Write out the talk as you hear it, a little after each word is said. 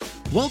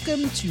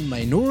Welcome to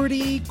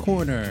Minority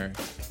Corner,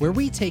 where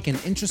we take an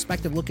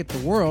introspective look at the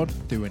world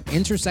through an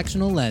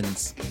intersectional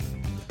lens.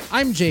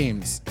 I'm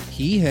James,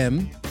 he,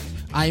 him.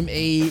 I'm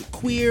a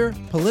queer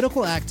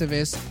political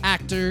activist,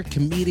 actor,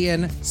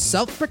 comedian,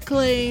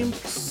 self-proclaimed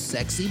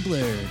sexy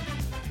blurred.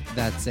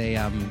 That's a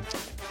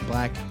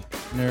black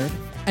nerd.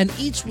 And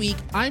each week,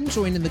 I'm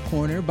joined in the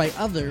corner by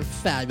other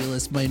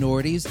fabulous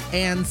minorities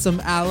and some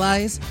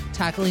allies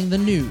tackling the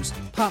news,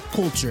 pop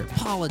culture,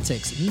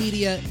 politics,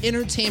 media,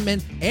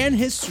 entertainment, and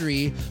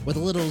history with a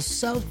little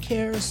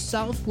self-care,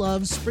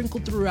 self-love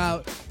sprinkled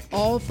throughout,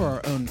 all for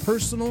our own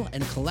personal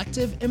and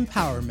collective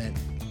empowerment.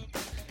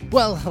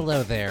 Well,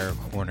 hello there,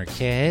 Corner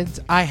Kids.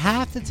 I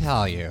have to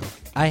tell you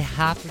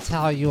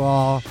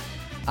all,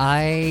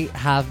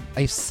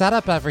 I've set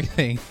up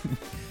everything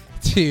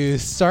to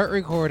start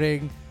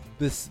recording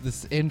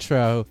this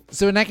intro.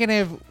 So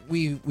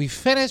we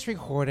finished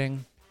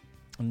recording.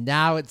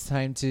 Now it's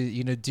time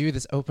to do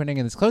this opening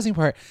and this closing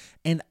part,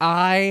 and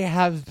I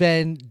have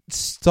been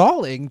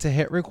stalling to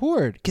hit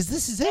record because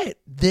this is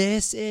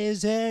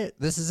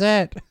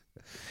it.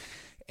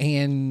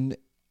 And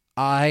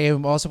I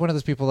am also one of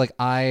those people, like,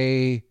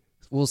 I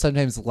will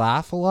sometimes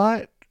laugh a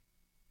lot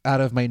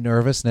out of my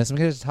nervousness. I'm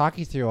going to talk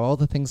you through all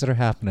the things that are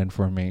happening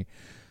for me.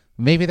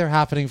 Maybe they're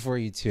happening for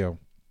you too.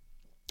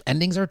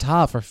 Endings are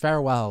tough, or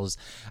farewells.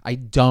 I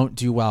don't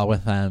do well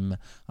with them.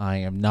 I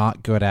am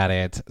not good at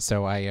it.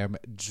 So I am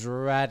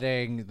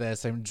dreading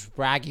this. I'm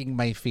dragging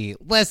my feet.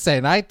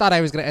 Listen, I thought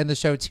I was going to end the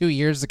show 2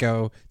 years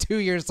ago. 2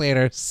 years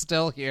later,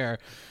 still here,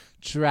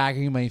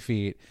 dragging my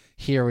feet.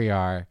 Here we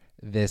are.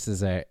 This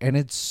is it. And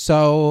it's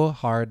so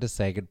hard to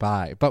say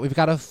goodbye. But we've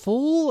got a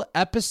full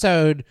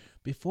episode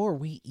before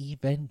we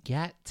even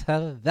get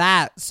to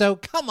that. So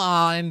come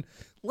on,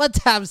 let's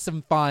have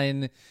some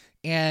fun.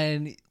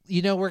 And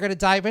we're going to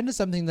dive into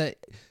something that,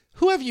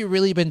 who have you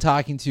really been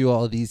talking to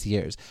all these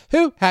years?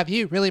 Who have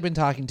you really been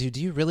talking to?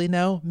 Do you really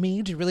know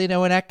me? Do you really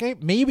know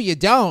Aneke? Maybe you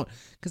don't,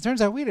 because it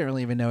turns out we didn't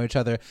really even know each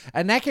other.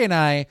 Aneke and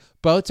I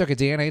both took a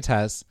DNA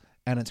test,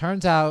 and it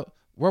turns out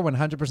we're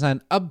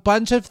 100% a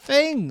bunch of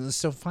things.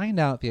 So find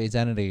out the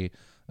identity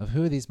of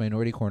who these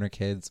Minority Corner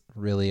kids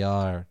really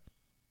are.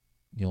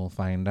 You'll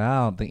find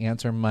out. The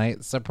answer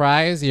might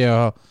surprise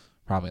you.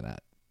 Probably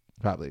not.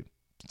 Probably.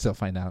 Still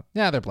find out.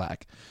 Yeah, they're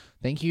black.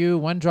 Thank you,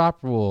 one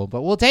drop rule,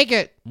 but we'll take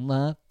it.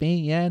 Love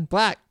being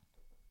black.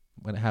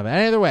 Wouldn't have it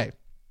any other way.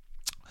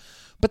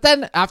 But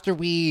then after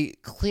we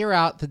clear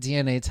out the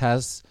DNA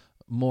test,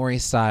 Maury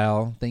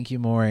style, thank you,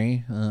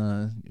 Maury.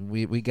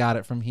 We got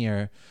it from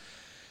here.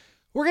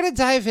 We're going to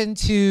dive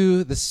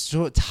into the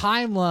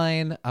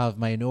timeline of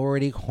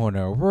Minority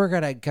Corner. We're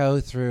going to go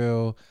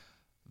through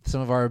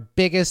some of our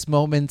biggest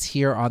moments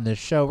here on the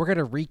show. We're going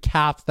to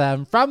recap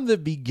them from the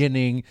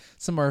beginning,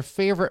 some of our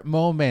favorite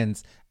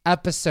moments,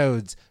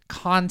 episodes,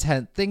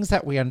 content, things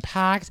that we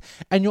unpacked,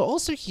 and you'll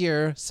also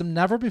hear some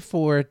never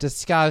before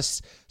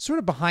discussed sort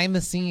of behind the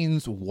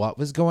scenes what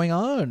was going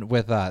on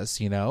with us.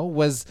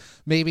 Was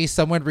maybe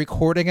someone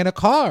recording in a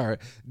car?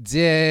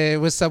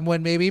 Was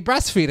someone maybe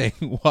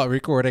breastfeeding while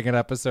recording an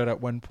episode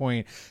at one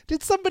point?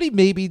 Did somebody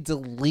maybe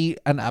delete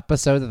an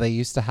episode that they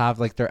used to have,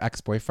 like, their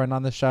ex-boyfriend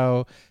on the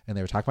show, and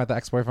they were talking about the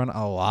ex-boyfriend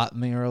a lot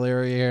in the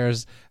earlier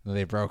years, and then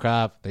they broke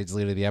up, they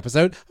deleted the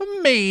episode?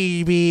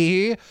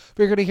 Maybe.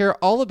 We're going to hear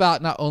all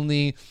about not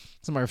only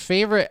some of our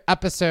favorite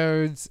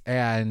episodes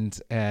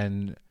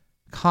and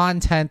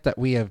content that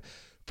we have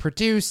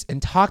produced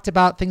and talked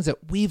about, things that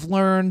we've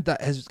learned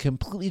that has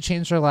completely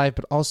changed our life,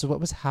 but also what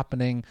was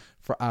happening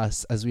for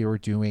us as we were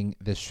doing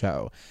this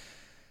show.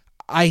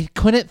 I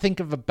couldn't think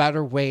of a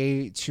better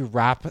way to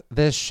wrap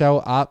this show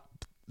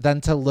up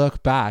than to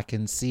look back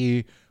and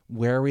see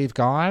where we've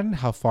gone,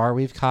 how far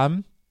we've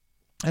come,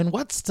 and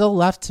what's still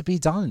left to be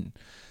done.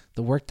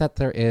 The work that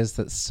there is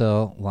that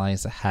still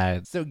lies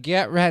ahead. So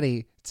get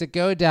ready to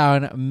go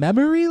down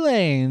memory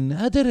lane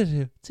as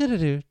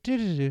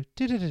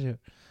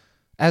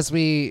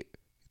we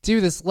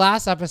do this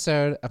last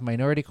episode of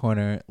Minority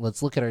Corner.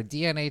 Let's look at our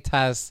DNA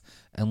tests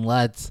and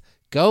let's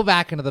go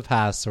back into the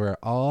past where it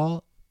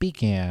all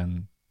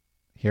began.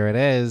 Here it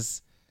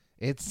is.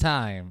 It's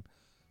time,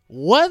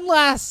 one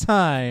last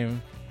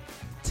time,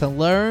 to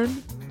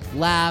learn,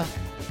 laugh,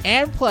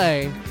 and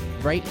play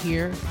right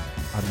here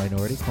on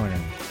Minority Corner.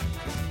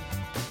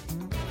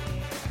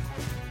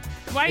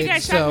 Why you guys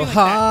It's shock so me like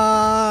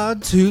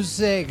hard to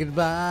say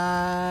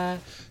goodbye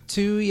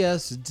to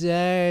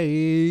yesterday.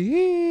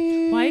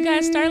 Why you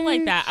guys start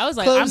like that? I was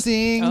like,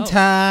 closing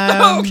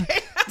time. Okay.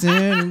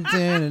 Dun, dun,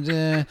 dun,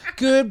 dun.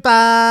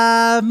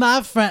 Goodbye,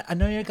 my friend. I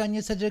know you're gone.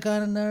 You said you're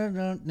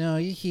gonna. No,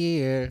 you're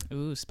here.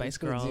 Ooh, Spice Let's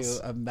go Girls.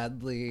 do a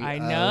medley. I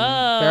of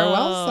know.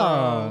 farewell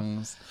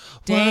songs.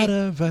 Dang.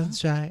 Water runs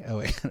dry. Oh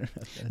wait.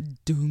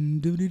 Doom,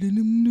 doom, doom, doom,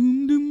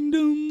 doom, doom,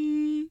 doom.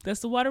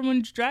 That's the Water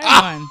Runs Dry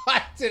one.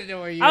 I didn't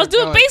know where you I was were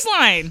doing going.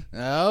 baseline.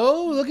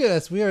 Oh, look at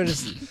us. We are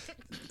just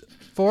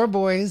four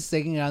boys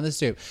singing on the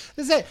stoop.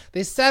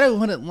 They said it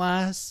wouldn't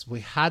last.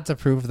 We had to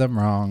prove them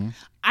wrong.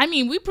 I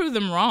mean, we proved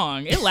them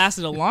wrong. It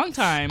lasted a long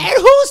time. And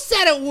who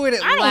said it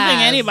wouldn't I don't last?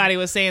 think anybody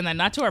was saying that,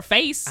 not to our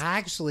face.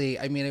 Actually,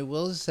 I mean, I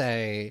will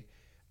say,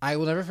 I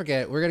will never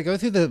forget, we're going to go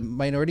through the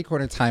Minority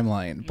Corner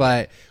timeline,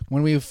 but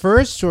when we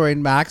first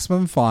joined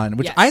Maximum Fun,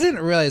 which Yes. I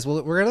didn't realize,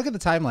 well, we're going to look at the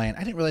timeline.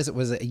 I didn't realize it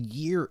was a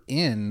year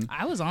in.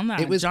 I was on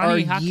that. It was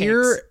Johnny our Hotcakes.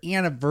 year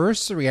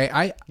anniversary.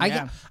 I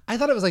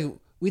thought it was like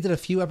we did a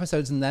few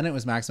episodes and then it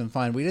was Maximum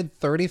Fun. We did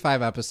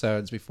 35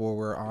 episodes before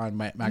we're on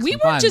Maximum We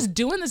Fun. were just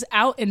doing this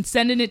out and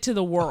sending it to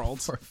the world.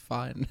 for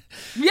fun.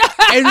 Yeah,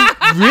 And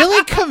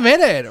really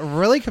committed.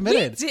 Really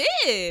committed. we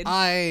did.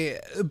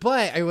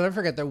 But I will never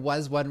forget, there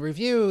was one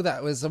review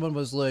that was, someone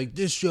was like,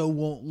 this show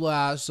won't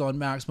last on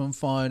Maximum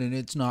Fun and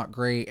it's not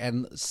great.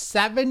 And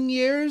 7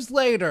 years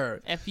later,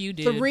 F you,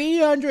 dude.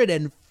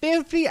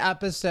 350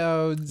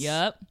 episodes.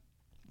 Yep.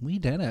 We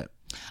did it.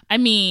 I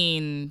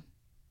mean,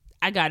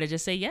 I gotta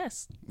just say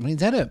yes. We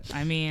did it.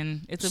 I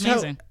mean, it's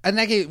amazing. So,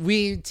 Aneki,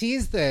 we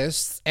teased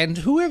this, and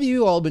who have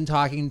you all been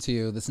talking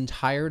to this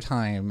entire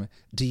time?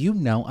 Do you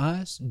know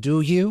us?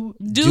 Do you?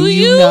 Do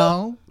you?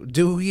 know?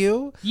 Do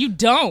you? You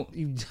don't.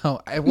 You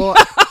don't. Well,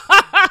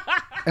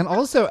 and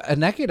also,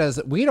 Aneki does.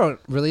 We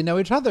don't really know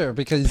each other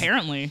because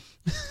Apparently.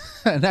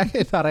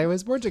 Aneki thought I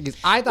was Portuguese.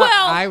 I thought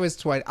Well- I was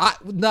 20.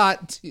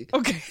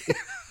 Okay.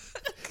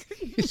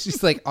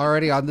 She's like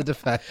already on the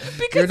defense.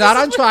 Because You're not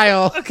this on is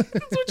trial. That's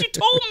what you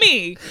told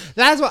me.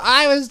 That's what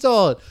I was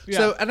told. Yeah.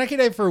 So Aneki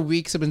and I for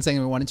weeks have been saying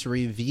we wanted to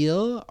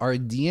reveal our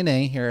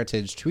DNA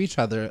heritage to each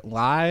other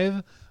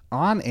live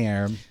on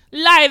air.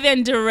 Live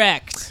and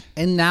direct.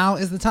 And now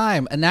is the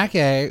time.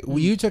 Aneki,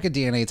 you took a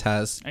DNA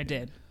test. I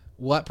did.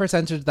 What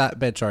percentage that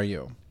bitch are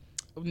you?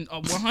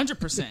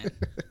 100%.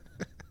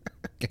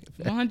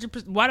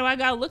 100%. Why do I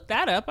gotta look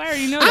that up? I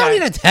already know I don't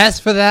need that. a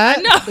test for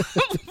that. No.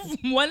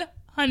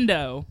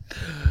 100.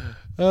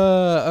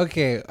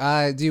 Okay.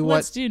 Do you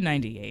Let's want? do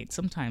 98.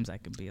 Sometimes I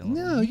can be a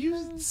little. No,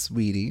 you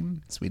sweetie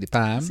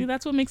pie. See,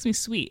 that's what makes me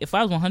sweet. If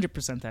I was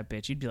 100% that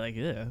bitch, you'd be like,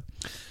 ugh.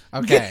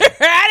 Okay.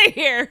 Get out of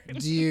here.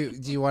 Do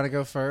you want to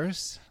go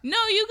first? No,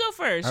 you go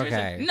first. Yours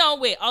Okay. no,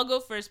 wait. I'll go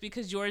first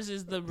because yours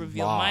is the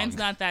reveal. Long. Mine's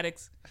not that.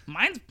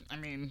 I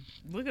mean,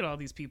 look at all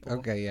these people.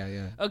 Okay.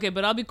 Yeah. Okay,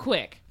 but I'll be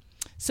quick.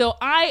 So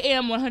I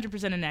am 100%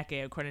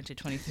 Aneke according to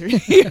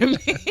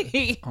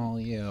 23andMe. All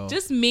you.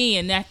 Just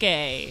me,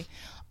 Aneke.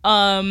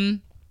 I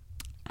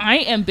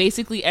am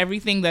basically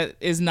everything that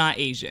is not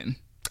Asian.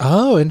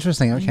 Oh,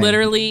 interesting. Okay.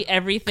 Literally Come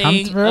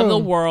everything through. of the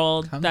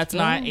world Come that's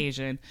not through.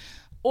 Asian.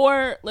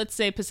 Or let's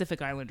say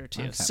Pacific Islander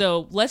too. Okay.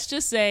 So let's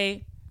just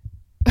say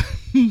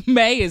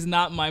May is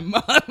not my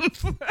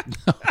month.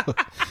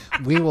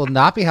 We will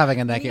not be having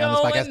a Aneki on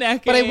No this podcast.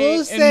 Aneki But I will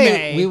in say,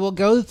 May. we will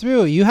go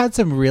through. You had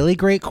some really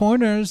great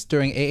corners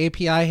during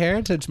AAPI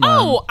Heritage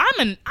Month. Oh, I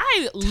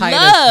Titus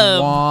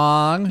love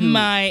Wong, who,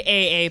 my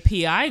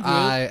AAPI group.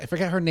 I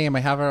forget her name. I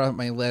have her on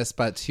my list,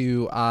 but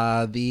to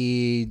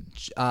the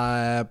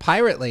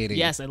pirate lady.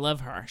 Yes, I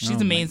love her. She's Oh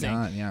my amazing.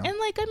 God, yeah. And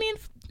like, I mean,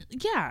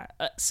 yeah.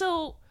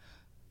 So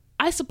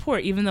I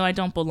support, even though I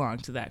don't belong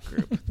to that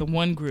group, the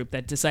one group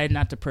that decided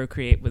not to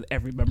procreate with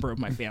every member of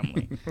my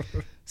family.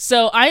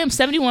 So I am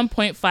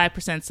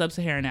 71.5%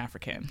 sub-Saharan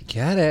African.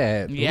 Get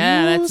it.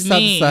 Yeah, Ooh, that's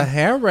me.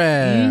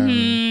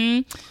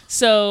 Sub-Saharan.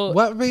 So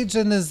What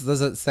region does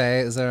it say?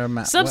 Is there a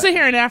map?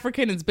 sub-Saharan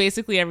African is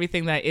basically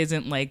everything that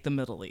isn't like the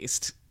Middle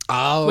East.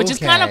 Oh, Which is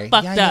kind of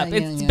fucked up.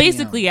 It's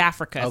basically yeah.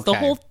 Africa. It's the Okay.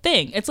 whole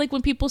thing. It's like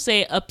when people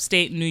say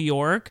upstate New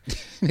York,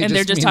 They and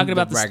they're just mean talking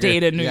about the regular-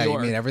 state of New yeah, York.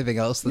 You mean everything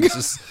else that's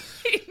just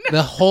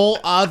the whole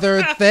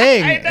other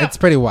thing. I know. It's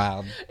pretty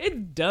wild. It's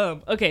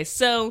dumb. Okay,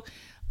 so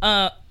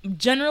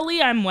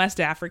generally I'm West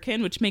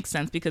African, which makes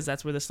sense because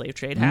that's where the slave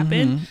trade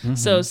happened.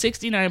 So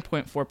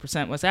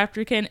 69.4% West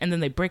African, and then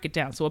they break it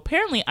down. So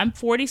apparently I'm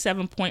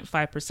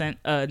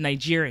 47.5%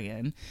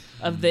 Nigerian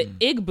of the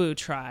Igbo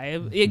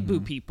tribe,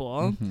 Igbo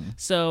people.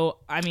 So,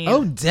 I mean...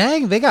 Oh,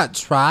 dang. They got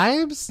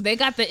tribes? They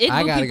got the Igbo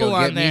I gotta people go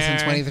on get me there.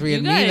 some 23 You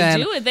and me gotta then.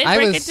 do it. They I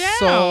break was it down.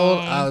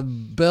 sold a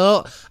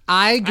bill.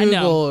 I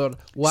googled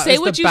what Say is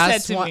what the you said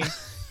best to one. me.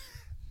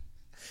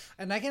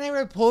 And I can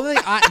never pull it.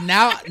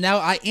 Now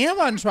I am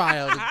on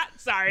trial.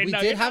 Sorry, We no,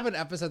 did you're have not. an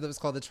episode that was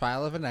called The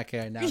Trial of Aneki,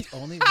 and now it's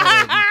only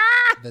written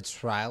The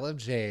Trial of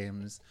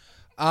James.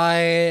 We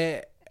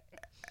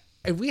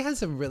had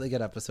some really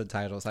good episode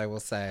titles, I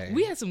will say.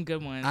 We had some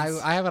good ones.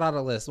 I have it on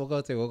a list. We'll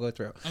go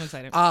through. I'm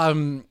excited.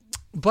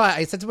 But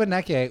I said to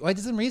Aneki, I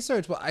did some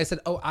research. Well, I said,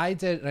 I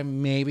did, and I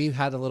maybe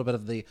had a little bit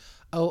of the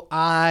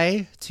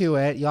I to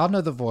it. Y'all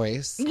know the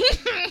voice.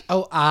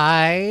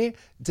 I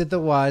did the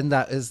one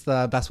that is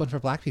the best one for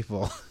Black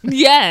people.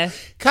 Yeah.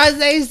 Because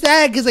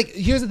like,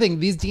 here's the thing.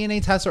 These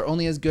DNA tests are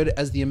only as good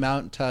as the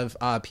amount of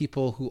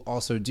people who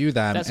also do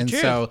them. That's and true.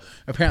 so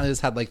apparently this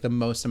had like the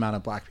most amount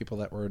of Black people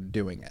that were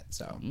doing it.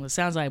 So Well, it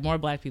sounds like more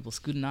Black people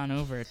scooting on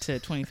over to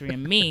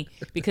 23andMe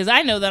because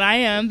I know that I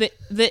am the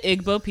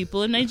Igbo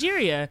people in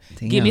Nigeria.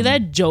 Give me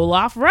that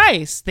jollof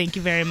rice. Thank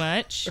you very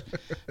much.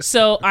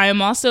 So I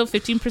am also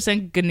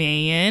 15%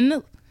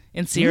 Ghanaian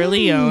in Sierra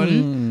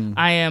Leone.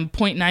 I am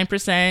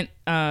 0.9%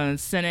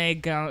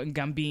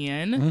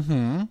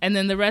 Senegambian. And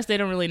then the rest they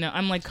don't really know.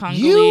 I'm like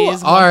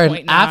Congolese. You are an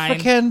 1.9.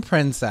 African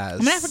princess.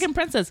 I'm an African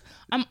princess.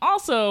 I'm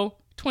also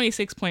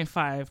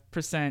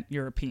 26.5%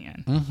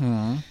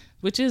 European.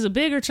 Which is a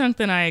bigger chunk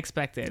than I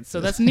expected.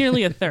 So that's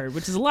nearly a third,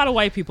 which is a lot of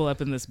white people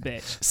up in this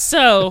bitch.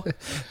 So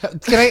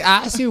Can I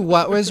ask you,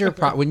 what was your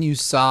when you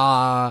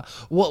saw?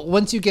 Well,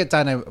 once you get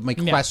done, my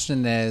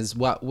question is,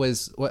 what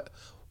was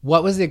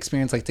the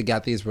experience like to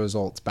get these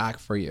results back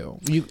for you?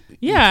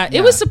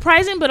 It was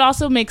surprising, but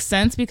also makes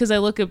sense because I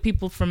look at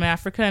people from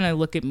Africa and I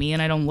look at me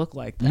and I don't look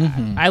like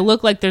that. I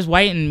look like there's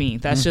white in me.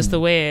 That's just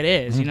the way it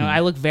is. You know, I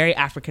look very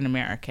African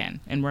American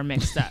and we're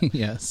mixed up.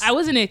 Yes. I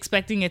wasn't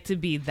expecting it to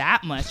be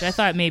that much. I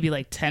thought maybe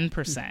like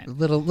 10%.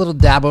 Little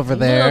dab over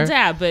there. Little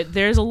dab, but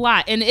there's a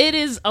lot. And it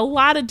is a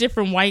lot of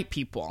different white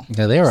people.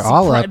 Yeah, they were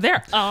all up.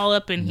 They're all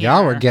up in here.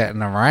 Y'all were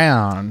getting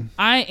around.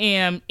 I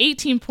am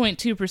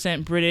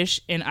 18.2%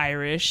 British and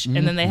Irish, and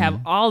then they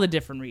have all the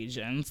different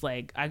regions.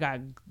 Like I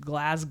got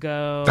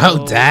Glasgow.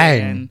 Oh,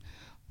 dang. And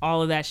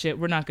all of that shit.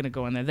 We're not going to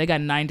go in there. They got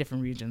 9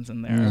 different regions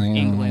in there.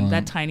 England,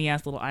 that tiny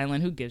ass little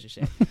island. Who gives a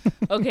shit?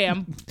 Okay,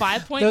 I'm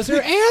 5.2. Those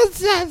are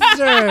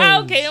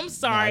ancestors. Okay, I'm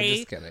sorry. No,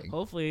 just kidding.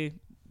 Hopefully,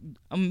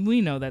 we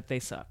know that they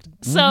sucked.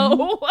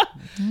 So,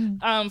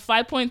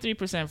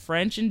 5.3%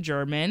 French and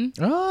German.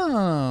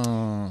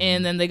 Oh.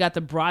 And then they got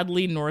the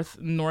broadly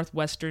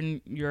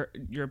northwestern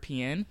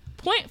European.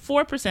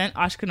 0.4%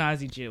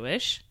 Ashkenazi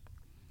Jewish,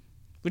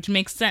 which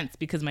makes sense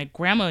because my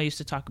grandma used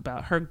to talk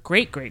about her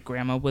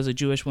great-great-grandma was a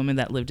Jewish woman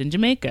that lived in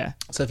Jamaica.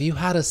 So if you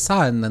had a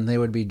son, then they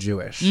would be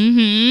Jewish.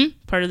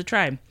 Part of the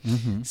tribe.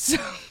 So,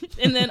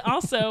 and then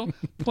also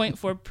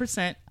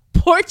 0.4%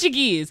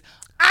 Portuguese.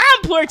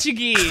 I'm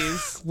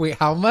Portuguese. Wait,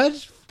 how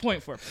much?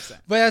 0.4%.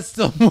 But that's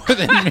still more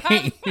than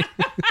me.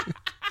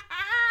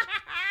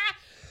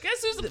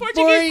 Guess who's the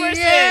Portuguese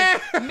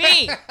person?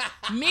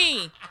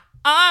 Me.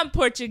 I'm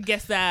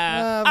Portuguesa.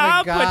 Oh, my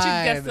I'm God.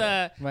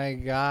 Portuguesa. My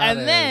God. And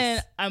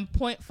then I'm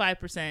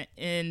 0.5%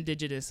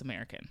 Indigenous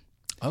American.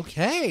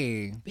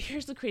 Okay.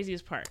 Here's the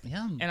craziest part.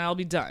 Yum. And I'll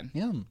be done.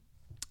 Yum.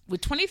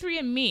 With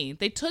 23andMe,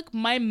 they took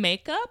my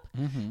makeup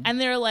and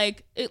they're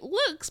like, it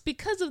looks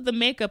because of the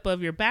makeup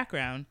of your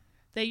background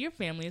that your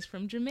family is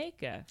from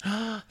Jamaica.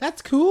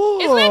 That's cool.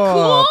 Isn't that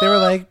cool? They were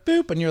like,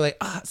 boop. And you're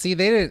like, see,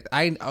 they didn't.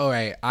 All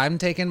right. I'm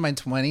taking my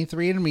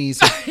 23andMe.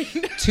 So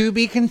to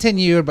be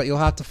continued, but you'll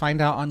have to find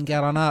out on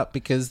Get On Up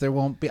because there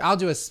won't be. I'll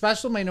do a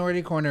special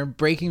Minority Corner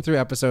breaking through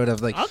episode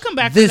of like, I'll come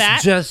back this for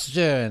that. just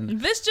in.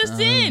 This just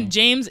in.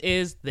 James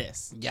is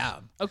this. Yeah.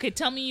 Okay,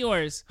 tell me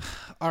yours.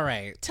 All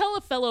right. Tell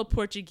a fellow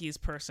Portuguese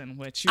person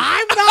what you...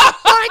 I'm not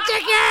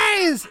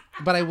Portuguese,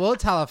 but I will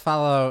tell a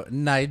fellow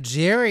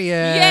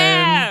Nigerian.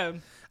 Yeah.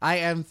 I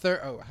am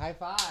high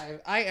five.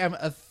 I am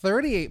a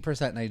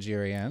 38%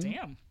 Nigerian.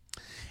 Damn.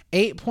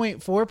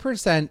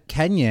 8.4%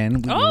 Kenyan.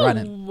 We be Oh,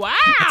 running. wow.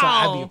 That's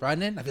why I be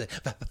running. I be like,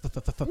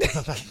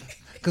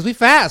 because we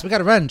fast. We got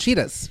to run.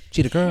 Cheetahs.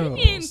 Cheetah girls.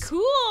 Kenyan,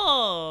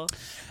 cool.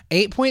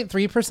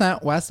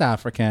 8.3% West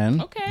African.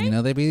 Okay. You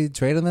know, they be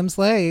trading them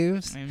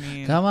slaves. I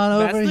mean, Come on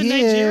that's over the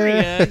here.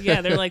 Nigeria.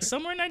 Yeah, they're like,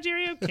 somewhere in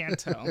Nigeria? Can't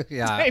tell.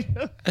 Yeah.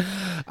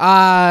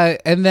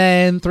 And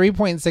then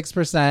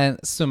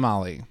 3.6%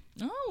 Somali.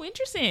 Oh,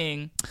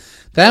 interesting.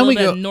 Then a we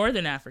little go bit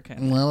Northern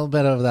African. a little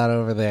bit of that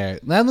over there.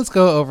 Then let's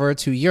go over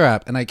to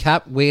Europe. And I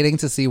kept waiting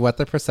to see what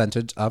the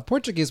percentage of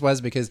Portuguese was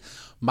because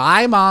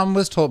my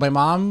mom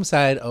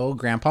said, oh,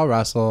 Grandpa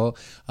Russell,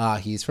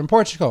 he's from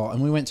Portugal.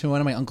 And we went to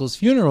one of my uncle's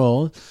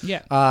funerals.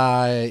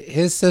 Yeah.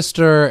 His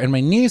sister and my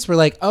niece were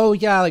like, oh,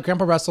 yeah, like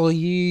Grandpa Russell,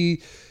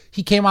 he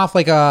came off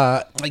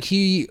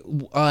he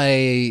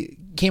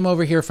came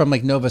over here from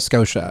like Nova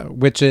Scotia,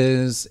 which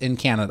is in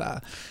Canada.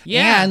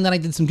 Yeah. And then I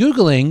did some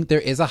Googling. There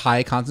is a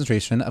high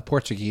concentration of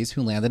Portuguese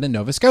who landed in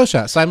Nova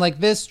Scotia. So I'm like,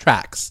 this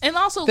tracks. And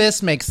also,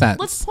 This makes sense.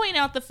 let's point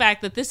out the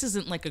fact that this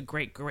isn't like a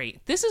great.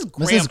 This is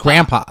Grandpa. This is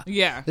Grandpa.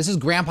 Yeah. This is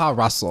Grandpa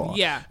Russell.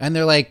 Yeah. And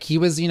they're like, he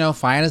was,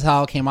 fine as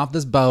hell, came off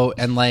this boat.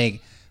 And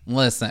like,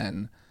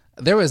 listen,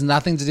 there was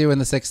nothing to do in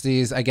the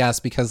 60s, I guess,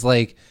 because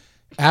like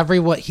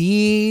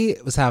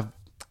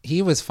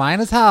he was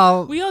fine as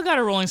hell. We all got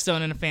a Rolling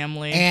Stone in a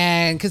family.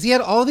 And because he had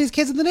all these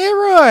kids in the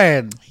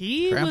neighborhood.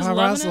 He Grandpa was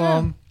loving Russell. it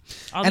up.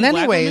 All And the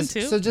black anyways,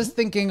 women, too. so just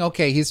thinking,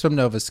 okay, he's from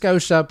Nova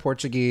Scotia,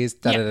 Portuguese,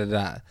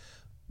 da-da-da-da.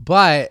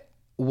 But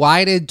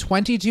why did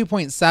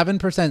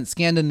 22.7%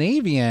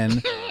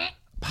 Scandinavian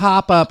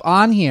pop up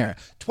on here?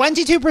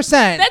 22%.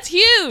 That's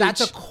huge.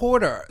 That's a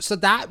quarter. So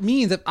that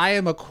means if I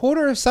am a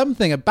quarter of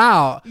something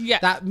about,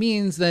 that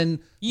means then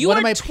you one are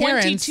of my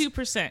parents,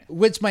 22%.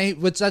 which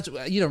that's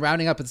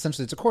rounding up,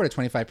 essentially it's a quarter,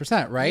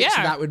 25%, right? Yeah.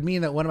 So that would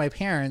mean that one of my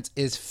parents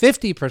is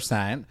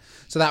 50%.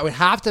 So that would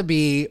have to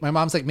be, my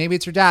mom's like, maybe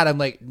it's your dad. I'm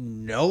like,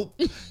 nope,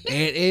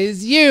 it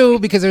is you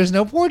because there's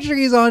no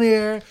Portuguese on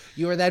here.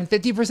 You are then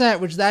 50%,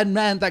 which then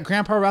meant that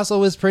Grandpa Russell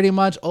was pretty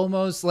much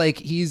almost like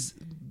he's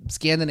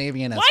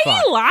Scandinavian as Why fuck.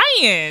 are you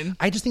lying?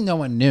 I just think no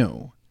one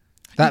knew.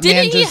 That Didn't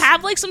man he just,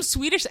 have like some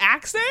Swedish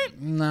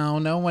accent?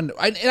 No one.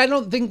 I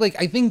don't think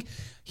I think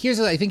here's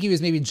what I think he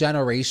was maybe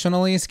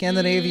generationally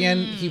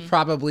Scandinavian. He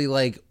probably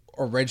like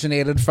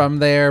originated from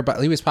there,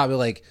 but he was probably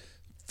like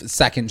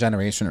second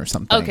generation or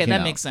something. Okay,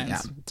 that makes sense.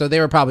 Yeah. So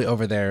they were probably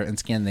over there in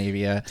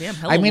Scandinavia. Damn,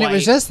 hella I mean, it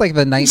was white. just like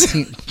the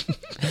 19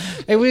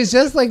 it was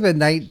just like the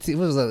 19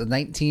 what was it,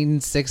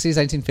 1960s,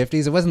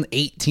 1950s. It wasn't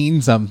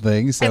 18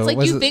 something. So It's it like you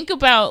wasn't- think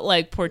about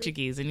like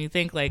Portuguese and you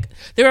think like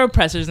they're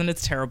oppressors and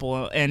it's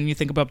terrible, and you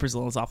think about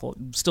Brazil as awful,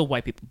 still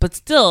white people, but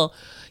still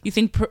you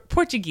think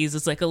Portuguese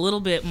is like a little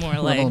bit more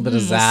like little bit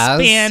of zazz.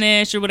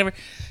 Spanish or whatever.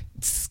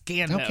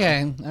 Scando.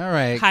 Okay, all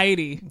right.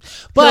 Heidi.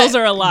 But Those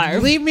are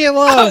alive. Leave me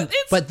alone. It's-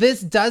 But this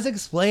does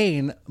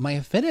explain my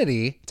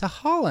affinity to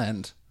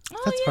Holland.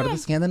 That's part of yeah. the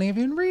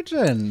Scandinavian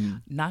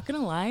region. Not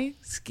gonna lie,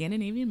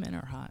 Scandinavian men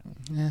are hot.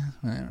 Yeah,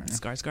 all right.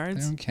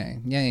 Skarsgårds. Okay.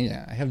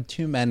 Yeah. I have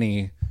too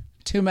many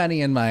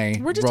in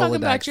my We're just talking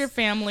about Rolodex. your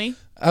family.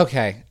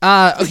 Okay.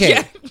 Okay.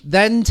 Yeah.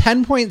 Then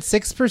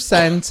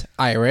 10.6%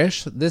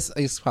 Irish. This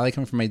is probably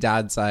coming from my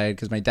dad's side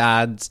because my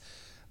dad's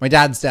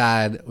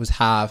dad was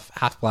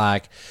half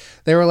black.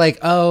 They were like,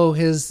 oh,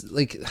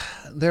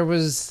 there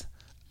was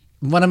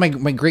one of my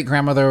great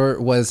grandmother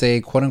was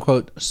a quote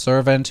unquote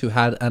servant who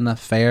had an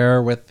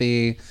affair with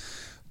the.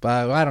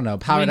 But I don't know,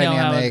 power We know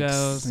how it dynamics.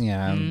 goes.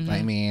 Yeah,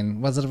 I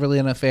mean, was it really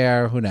an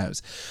affair? Who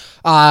knows?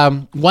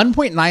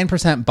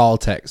 1.9%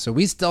 Baltic. So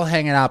we still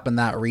hanging up in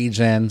that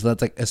region. So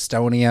that's like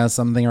Estonia,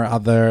 something or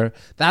other.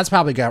 That's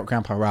probably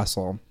Grandpa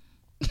Russell.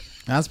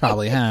 That's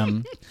probably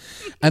him.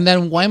 And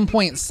then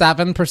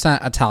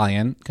 1.7%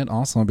 Italian. Could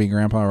also be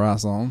Grandpa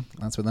Russell.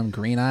 That's where them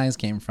green eyes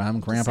came from.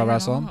 Grandpa Saying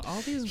Russell.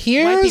 all these white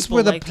Here's people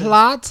where the like to-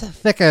 plot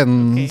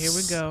thickens. Okay, here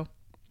we go.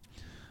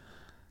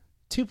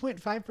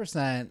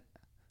 2.5%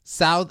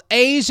 South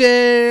Asian.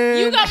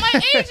 You got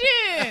my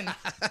Asian.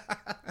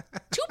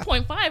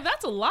 2.5.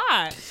 That's a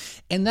lot.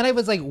 And then I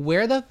was like,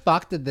 where the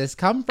fuck did this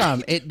come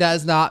from? It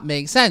does not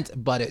make sense,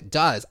 but it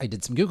does. I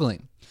did some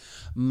Googling.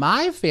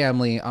 My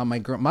family on my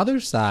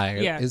mother's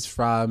side Yeah. is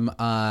from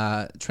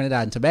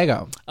Trinidad and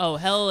Tobago. Oh,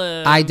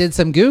 hella. I did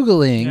some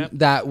Googling Yep.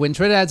 that when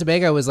Trinidad and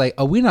Tobago was like,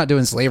 oh, we're not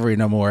doing slavery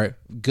no more.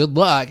 Good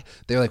luck.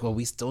 They're like, well,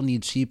 we still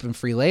need cheap and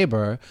free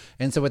labor.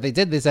 And so what they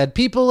did, they said,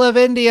 people of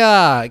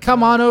India,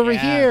 come on over yeah.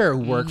 here,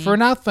 work for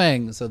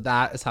nothing. So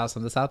that is how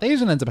some of the South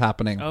Asian ends up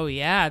happening. Oh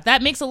yeah,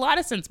 that makes a lot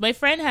of sense. My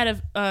friend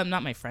had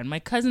not my friend, my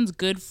cousin's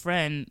good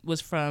friend was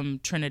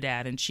from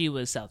Trinidad, and she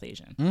was South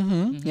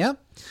Asian.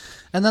 Yep.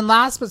 And then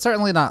last but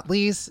certainly not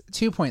least,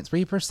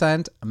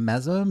 2.3%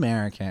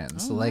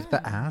 Mesoamerican. So like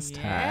the Aztecs,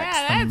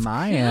 Yeah, the that's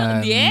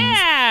Mayans. cool.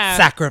 Yeah.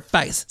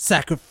 Sacrifice.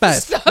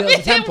 Stop Build a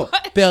it. temple.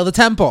 What? Build a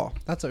temple.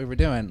 That's what we were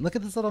doing. Look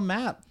at this little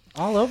map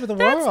all over the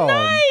That's world.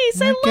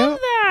 nice. I Look love at-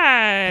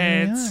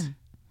 that. Yeah.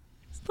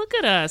 Look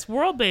at us,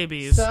 world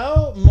babies.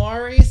 So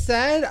Maury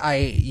said,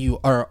 you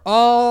are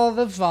all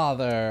the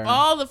father.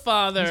 All the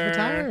father. He's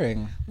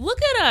retiring. Look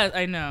at us.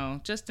 I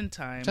know, just in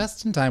time.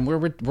 Just in time.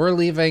 We're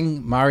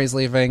leaving. Maury's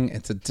leaving.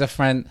 It's a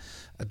different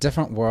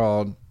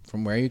world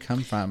from where you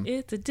come from.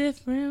 It's a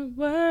different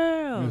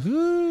world.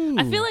 Ooh.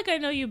 I feel like I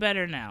know you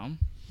better now.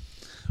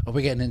 Oh,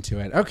 we're getting into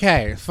it.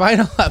 Okay,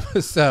 final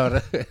episode.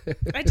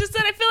 I just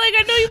said I feel like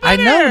I know you I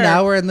better. know.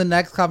 Now we're in the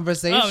next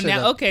conversation. Oh,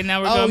 now okay.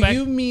 Now we're Oh, going back.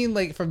 you mean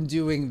like from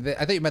doing the?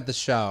 I thought you meant the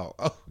show.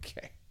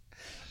 Okay.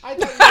 I thought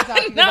you were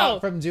talking No.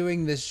 about from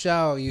doing this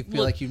show. You feel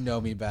Well, like you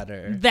know me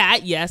better.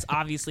 That, yes,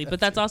 obviously,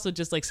 but that's also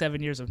just like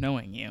 7 years of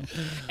knowing you.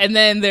 And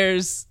then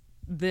there's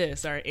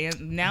this.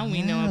 Now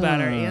we know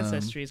about our Yeah.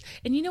 ancestries.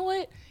 And you know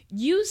what?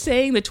 You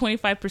saying the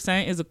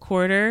 25% is a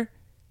quarter.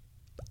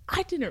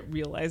 I didn't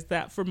realize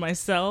that for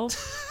myself.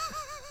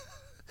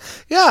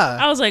 Yeah,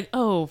 I was like,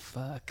 oh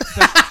fuck,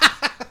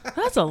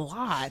 that's a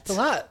lot. a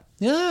lot.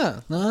 Yeah,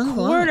 no, that's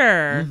a lot.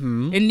 Quarter,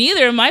 and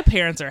neither of my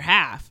parents are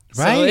half.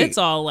 So Right. it's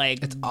all like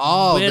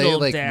Oh, they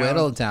whittled like down.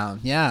 whittled down.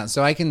 Yeah,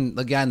 so I can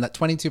again that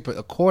 22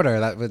 a quarter.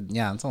 That would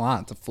it's a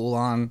lot. It's a full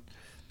on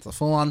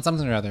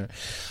something or other.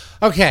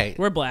 Okay,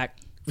 We're black.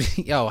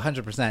 Yo,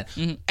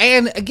 100%.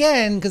 And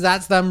again, because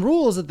that's them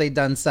rules that they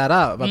done set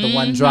up about the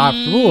one drop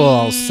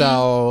rule.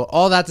 So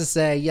all that to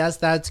say, yes,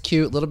 that's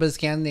cute. A little bit of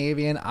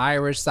Scandinavian,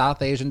 Irish,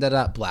 South Asian,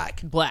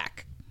 black.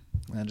 Black.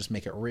 I'll just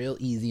make it real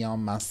easy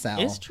on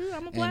myself. It's true.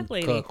 I'm a black and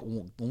lady. Cook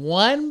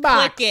one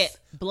box. Click it.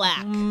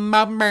 Black.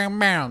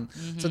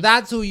 So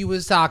that's who you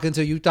was talking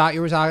to. You thought you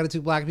were talking to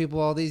two black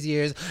people all these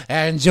years,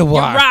 and you were.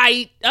 You're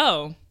right.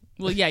 Oh,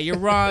 well, yeah, you're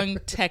wrong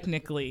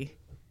technically.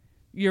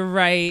 You're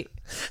right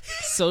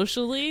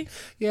socially.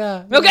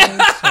 Yeah. Okay.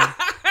 Yeah,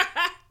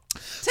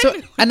 so,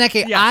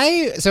 Anneke,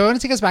 Yes. I want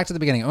to take us back to the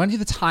beginning. I want to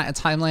do the a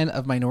timeline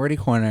of Minority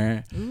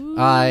Corner,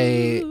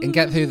 and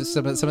get through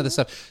some of the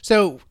stuff.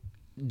 So,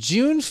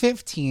 June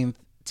 15th,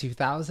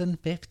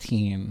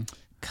 2015.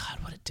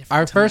 God, what a different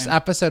Our time. first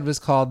episode was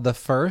called "The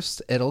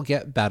First It'll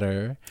Get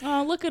Better"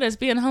 Oh, look at us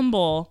being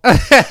humble.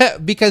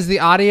 because the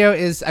audio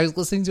is. I was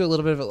listening to a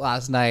little bit of it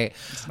last night.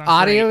 not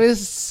Audio great.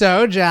 is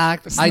so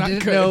jacked. I not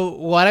didn't good. know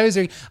what I was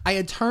doing. I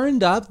had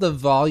turned up the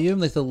volume,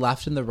 like the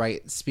left and the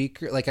right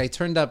speaker. Like I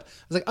turned up. I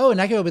was like, "Oh,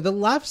 Anneke will be the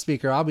left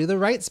speaker. I'll be the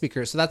right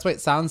speaker." So that's why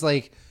it sounds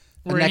like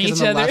We're Annette in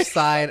is each on the other. left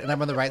side and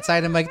I'm on the right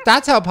side. I'm like,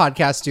 that's how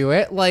podcasts do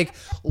it. Like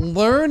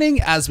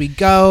learning as we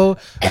go.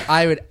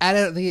 I would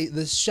edit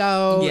the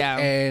show. Yeah.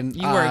 And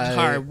You worked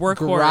hard.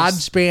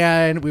 Workhorse.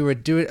 GarageBand. We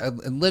would do it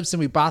in Libsyn.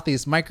 We bought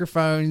these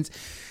microphones.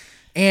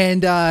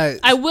 And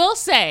I will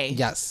say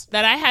yes.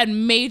 that I had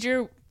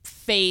major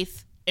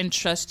faith and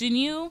trust in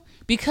you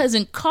because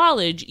in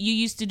college you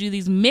used to do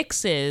these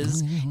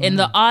mixes in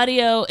the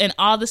audio and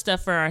all the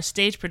stuff for our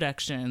stage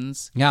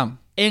productions Yeah.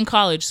 in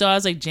college. So I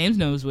was like, James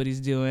knows what he's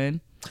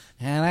doing.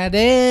 And I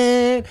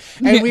did.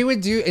 And we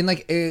would do, and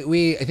like, I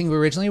think we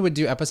originally would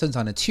do episodes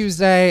on a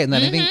Tuesday. And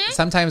then I think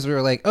sometimes we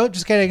were like, oh,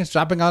 just kidding. It's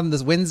dropping on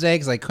this Wednesday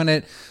because I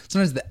couldn't,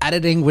 sometimes the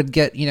editing would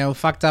get,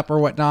 fucked up or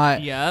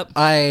whatnot. Yep.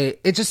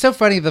 It's just so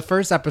funny. The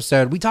first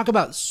episode, we talk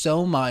about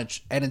so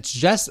much and it's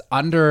just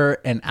under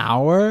an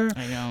hour.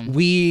 I know.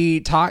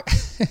 We talk,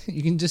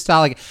 you can just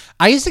tell, like,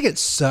 I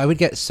would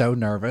get so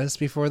nervous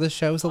before the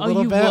shows a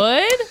little you bit.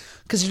 would?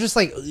 Because you're just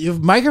like, you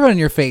have a microphone in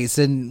your face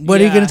and what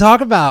are you Yeah. going to talk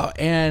about?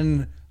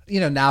 And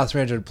now it's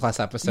 300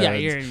 plus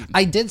episodes. Yeah,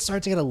 I did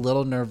start to get a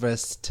little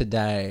nervous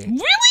today.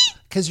 Really?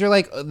 Because you're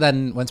like,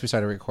 then once we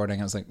started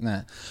recording, I was like,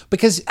 nah.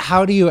 Because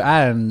how do you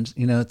end,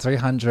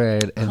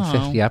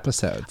 350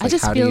 episodes? I Like,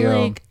 just how feel do you,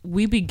 like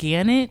we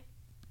began it.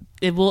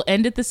 It will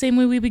end it the same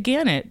way we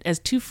began it, as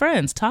two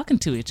friends talking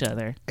to each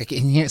other. like,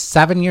 in here,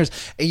 7 years.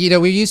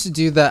 We used to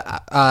do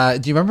the,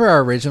 do you remember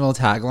our original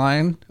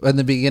tagline in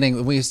the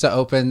beginning? We used to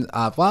open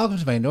up, welcome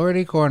to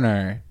Minority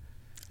Corner.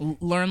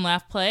 Learn,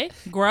 laugh, play,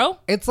 grow.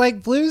 It's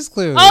like Blue's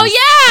Clues. Oh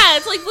yeah,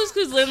 it's like Blue's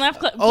Clues. Learn, laugh,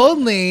 play.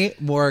 Only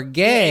more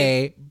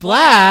gay,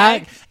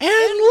 black, and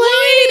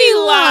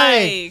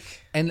ladylike.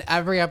 And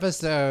every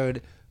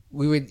episode,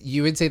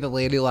 you would say the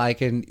ladylike,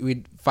 and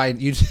we'd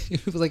find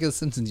it was like The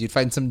Simpsons. You'd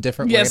find some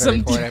different way to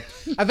record it.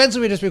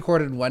 Eventually, we just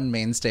recorded one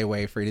mainstay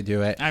way for you to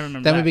do it. I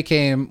remember Then that. we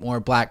became more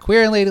black,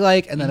 queer, and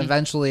ladylike, and then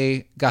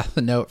eventually got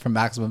the note from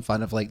Maximum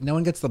Fun of like, no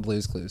one gets the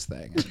Blues Clues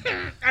thing.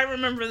 I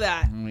remember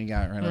that. And we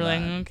got rid We're of like,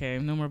 that. okay,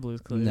 no more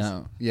Blues Clues.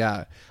 No,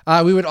 yeah.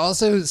 We would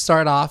also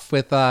start off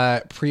with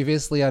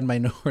previously on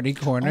Minority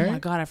Corner. Oh my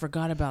god, I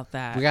forgot about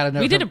that. We gotta know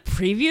We did from- it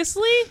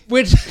previously.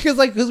 Which,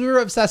 because we were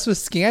obsessed with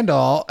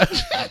Scandal.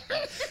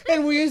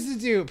 And we used to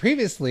do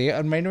previously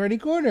on Minority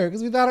Corner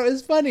because we thought it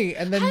was funny.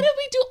 And then How did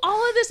we do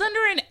all of this under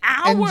an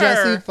hour? and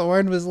Jesse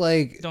Thorne was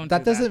like, Don't that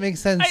do doesn't that. make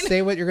sense.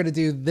 Say what you're going to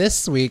do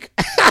this week.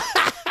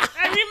 I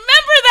remember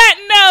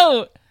that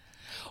note.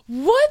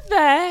 What the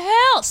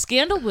hell?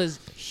 Scandal was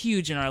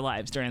huge in our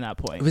lives during that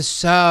point. It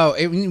was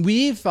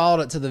we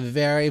followed it to the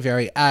very,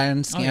 very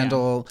end.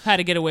 Scandal. How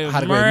to Get Away with How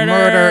to Get Murder.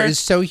 Murder is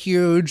so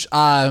huge.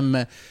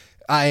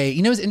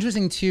 It's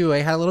interesting too. I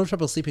had a little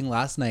trouble sleeping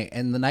last night,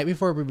 and the night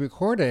before we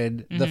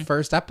recorded the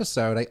first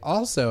episode, I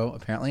also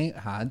apparently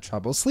had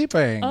trouble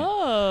sleeping.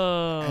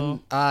 Oh. And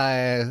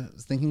I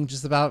was thinking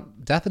just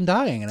about death and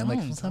dying, and I'm like,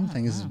 well, some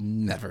things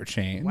never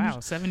change. Wow,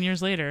 7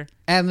 years later.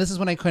 And this is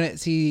when I couldn't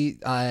see.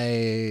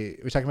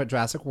 We're talking about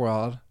Jurassic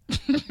World.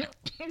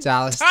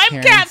 Dallas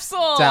Time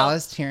capsule!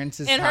 Dallas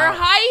Terrence's And her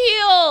high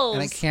heels.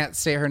 and I can't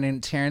say her name.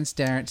 Terrence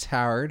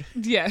Howard.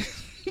 Yeah.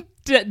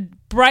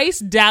 Bryce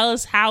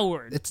Dallas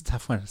Howard. It's a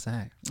tough one to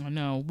say. I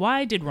know.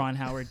 Why did Ron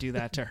Howard do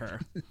that to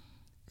her?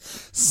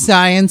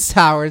 Science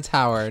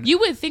Howard. You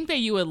would think that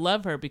you would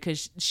love her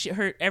because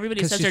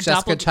everybody Because says she's her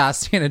Jessica doppelganger.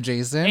 Chastain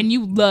adjacent. And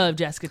you love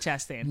Jessica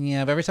Chastain.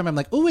 Yeah, but every time I'm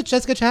like, oh, it's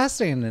Jessica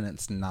Chastain, and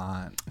it's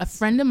not. A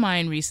friend of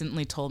mine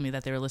recently told me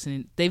that they've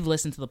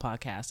listened to the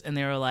podcast, and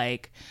they were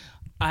like,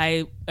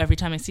 every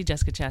time I see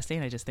Jessica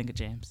Chastain, I just think of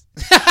James.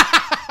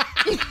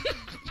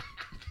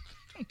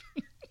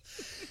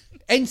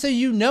 And so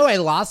I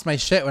lost my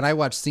shit when I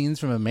watched Scenes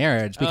from a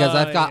Marriage because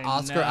I've got I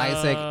Oscar know.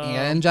 Isaac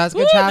and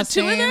Jessica Ooh, Chastain.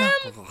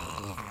 the two of them?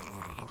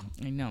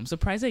 I know. I'm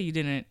surprised that you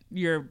didn't.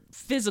 Your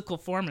physical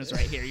form is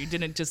right here. You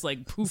didn't just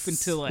like poof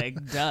into like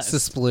dust.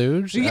 It's a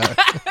splooge.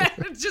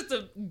 It's just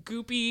a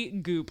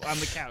goopy goop on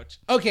the couch.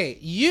 Okay,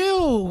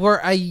 you were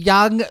a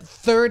young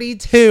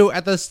 32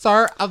 at the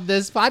start of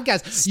this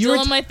podcast.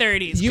 Still in my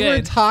 30s. You were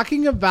Good.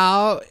 talking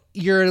about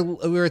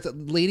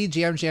Lady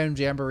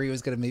Jamboree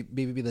was going to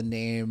maybe be the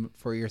name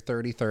for your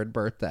 33rd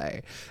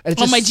birthday. And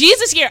it's Oh, just, my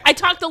Jesus year. I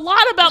talked a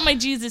lot about my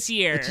Jesus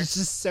year. It's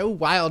just so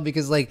wild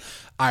because like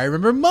I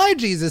remember my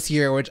Jesus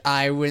year, which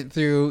I went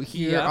through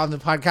here Yep. on the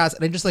podcast,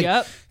 and I just like,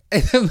 Yep.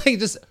 and I'm like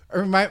just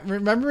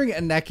remembering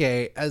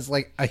Anneke as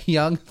like a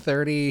young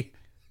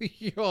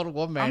 30-year-old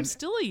woman. I'm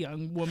still a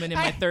young woman in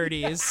my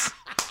 30s.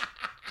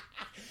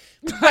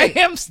 I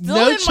am still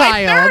in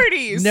my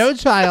 30s. No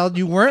child.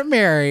 You weren't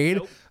married.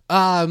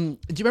 Do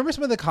you remember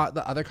some of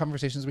the other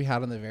conversations we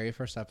had on the very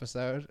first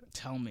episode?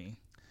 Tell me.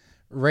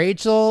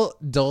 Rachel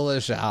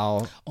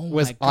Dolezal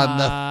was my on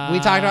the. We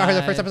talked about her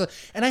the first episode,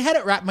 and I had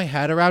it wrap my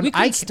head around. We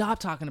couldn't stop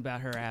talking about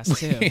her ass,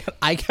 too.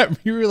 I kept.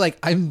 You were like,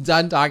 I'm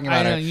done talking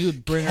about I know, her. you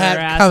would bring her Kept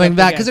ass coming up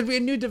back again. because it'd be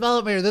a new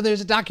development. Or then there's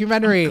a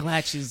documentary.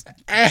 Glad she's.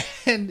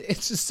 And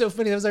it's just so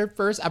funny. That was our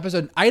first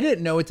episode. I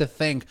didn't know what to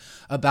think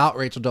about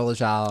Rachel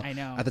Dolezal I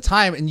know. at the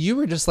time. And you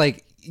were just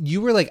like,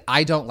 you were like,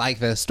 I don't like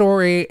this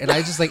story, and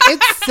I just like,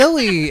 it's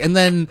silly, and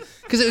then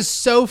because it was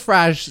so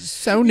fresh,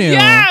 so new.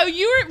 Yeah,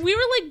 we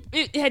were like,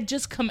 it had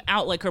just come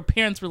out. Like her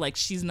parents were like,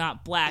 she's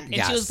not black, and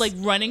she was like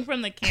running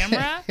from the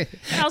camera, and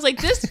I was like,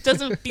 this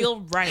doesn't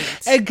feel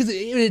right. And because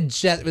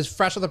it was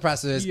fresh on the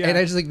presses, and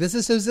I was just like, this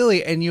is so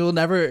silly, and you will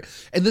never.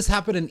 And this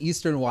happened in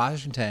Eastern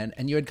Washington,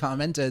 and you had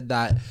commented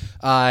that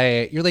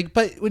you're like,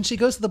 but when she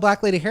goes to the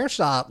black lady hair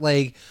shop,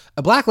 like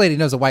a black lady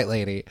knows a white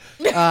lady.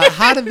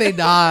 How did they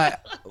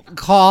not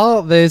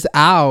call this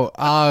out?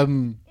 I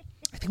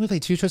think we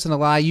played Two Truths and a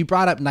Lie. You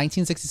brought up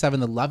 1967,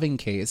 the Loving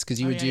Case, because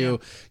you would you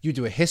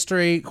do a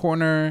history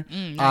corner.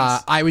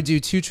 Nice. I would do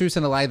Two Truths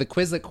and a Lie, the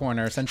Quizlet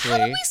corner, essentially.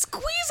 How did we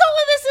squeeze all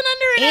of this in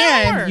under an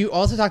hour? And you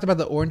also talked about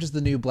the Orange is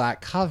the New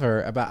Black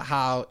cover, about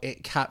how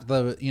it kept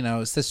the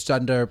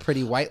cisgender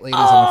pretty white ladies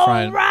on the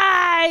front.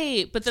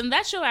 Right. But then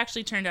that show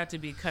actually turned out to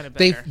be kind of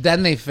better.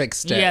 They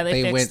fixed it. Yeah,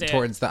 they fixed went it.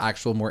 towards the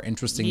actual more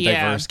interesting,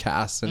 diverse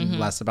cast and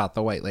less about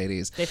the white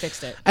ladies. They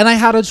fixed it. And I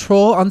had a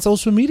troll on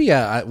social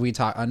media. We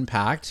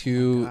unpacked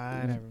who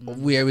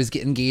I was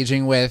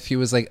engaging with. He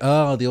was like,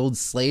 "Oh, the old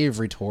slave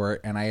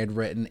retort," and I had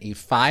written a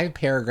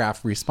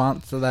 5-paragraph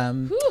response to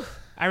them. Whew,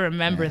 I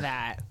remember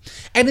that.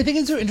 And I think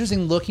it's so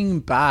interesting looking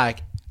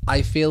back.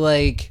 I feel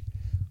like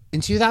in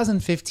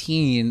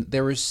 2015,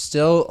 there was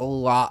still a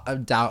lot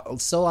of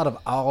doubt, still a lot of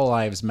All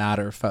Lives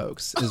Matter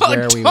folks is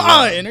where we were.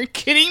 Are you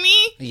kidding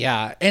me?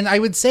 Yeah. And I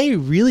would say,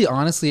 really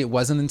honestly, it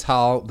wasn't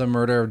until the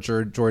murder of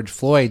George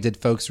Floyd did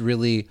folks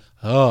really,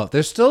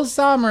 there's still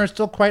some are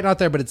still quite not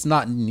there, but it's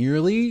not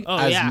nearly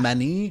as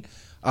many.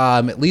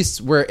 At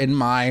least we're in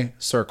my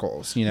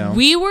circles,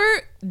 We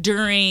were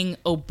during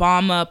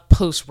Obama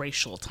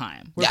post-racial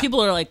time where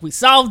people are like, we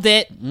solved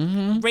it.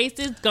 Race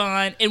is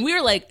gone. And we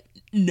were like,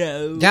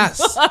 no.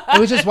 Yes.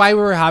 Which is why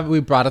we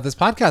brought up this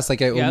podcast.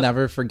 Like, I will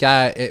never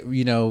forget it.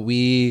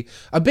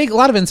 A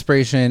lot of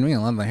inspiration,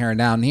 let the hair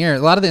down here. A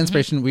lot of the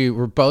inspiration, we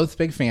were both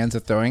big fans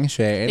of Throwing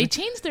Shade. They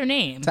changed their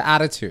name to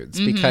Attitudes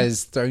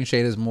because Throwing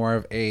Shade is more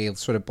of a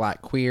sort of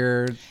black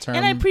queer term.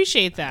 And I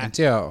appreciate that. I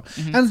do.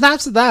 And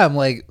that's to them.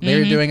 Like,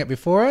 they're doing it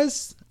before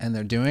us and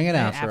they're doing it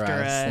after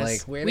us.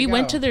 Like, we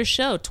went to their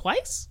show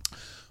twice?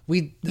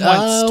 Twice.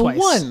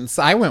 Once.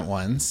 I went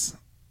once.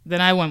 Then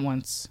I went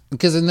once.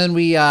 And then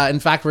we, in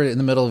fact, we're in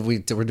the middle of, we're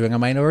doing a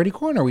Minority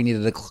Corner. We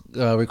needed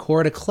to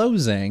record a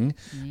closing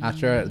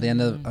after the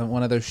end of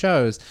one of those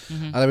shows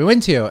that we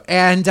went to.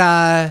 And,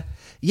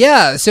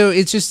 so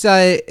it's just,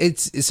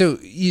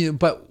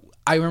 but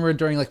I remember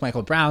during like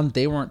Michael Brown,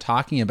 they weren't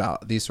talking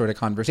about these sort of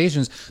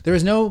conversations. There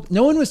was no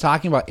one was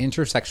talking about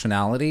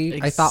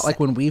intersectionality. I thought like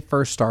when we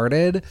first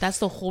started. That's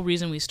the whole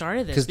reason we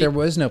started this. Because there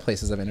was no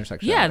places of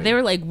intersectionality. Yeah, they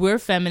were like, we're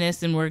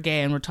feminists and we're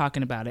gay and we're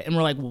talking about it. And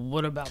we're like, well,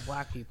 what about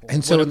black people?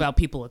 And what about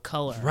people of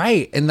color?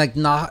 Right. And like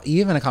not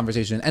even a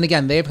conversation. And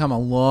again, they've come a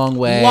long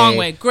way. Long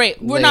way. Great.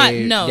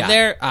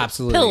 They're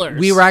absolutely pillars.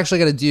 We were actually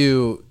going to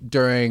do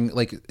during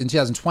like in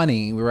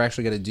 2020, we were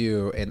actually going to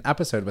do an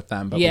episode with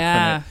them, but we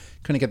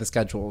couldn't get the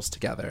schedules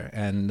together.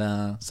 And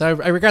so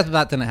I regret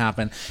that didn't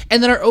happen.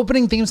 And then our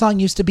opening theme song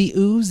used to be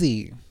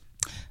Uzi.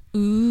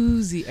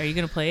 Uzi. Are you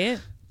going to play it?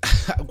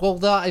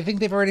 Well, I think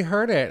they've already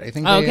heard it. I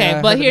think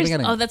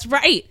but that's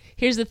right.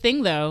 Here's the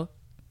thing though.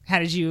 How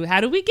did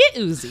we get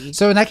Uzi?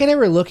 So Aneka and I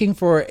were looking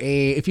for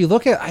if you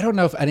look at, I don't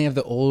know if any of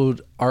the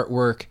old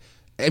artwork,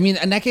 I mean,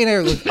 Aneka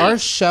and I, our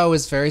show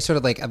is very sort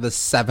of like the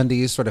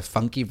 70s sort of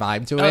funky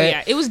vibe to it. Oh,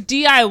 yeah. It was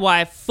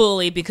DIY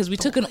fully because we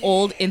took an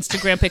old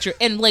Instagram picture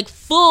and like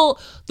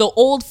the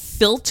old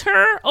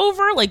filter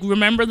over. Like,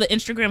 remember the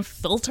Instagram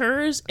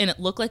filters? And it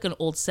looked like an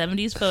old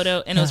 70s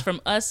photo. And it was from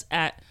us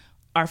at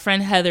our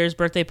friend Heather's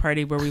birthday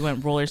party where we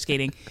went roller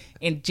skating.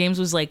 And James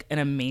was like an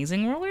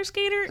amazing roller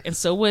skater. And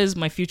so was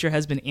my future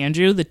husband,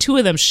 Andrew. The two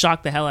of them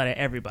shocked the hell out of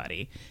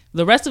everybody.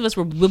 The rest of us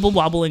were wibble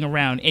wobbling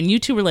around. And you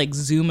two were like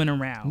zooming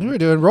around. We were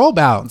doing roll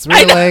bounce. We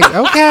were like,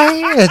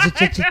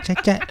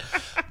 okay.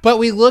 But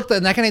we looked,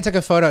 and Aneka and I took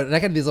a photo.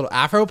 Aneka had these little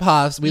afro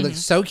puffs. We looked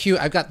so cute.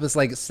 I've got this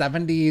like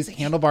 70s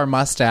handlebar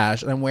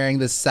mustache. And I'm wearing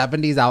this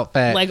 70s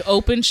outfit. Like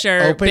open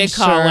shirt, big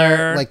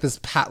collar. Like this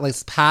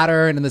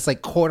pattern and this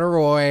like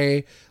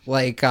corduroy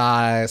like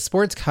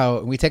sports coat.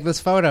 And we take this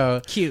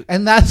photo. Cute.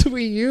 And that's what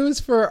we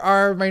use for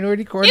our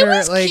Minority Corner. It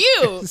was like,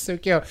 cute. It's so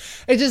cute.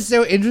 It's just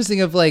so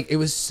interesting of like, it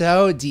was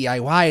so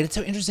DIY. And it's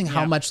so interesting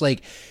how much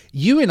like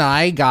you and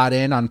I got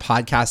in on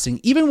podcasting.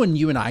 Even when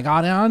you and I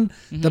got on,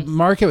 the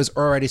market was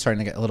already starting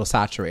to get a little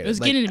saturated. It was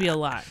getting to be a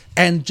lot.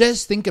 And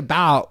just think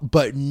about,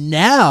 but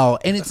now,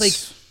 and it's like,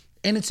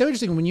 and it's so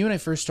interesting when you and I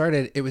first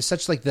started, it was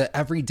such like the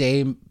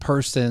everyday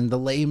person, the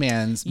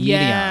layman's medium.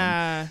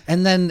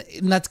 And then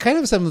and that's kind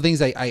of some of the things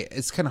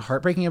it's kind of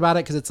heartbreaking about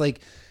it because it's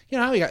like, we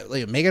got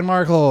like Meghan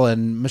Markle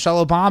and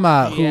Michelle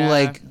Obama who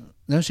like,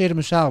 no shade to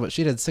Michelle, but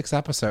she did 6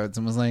 episodes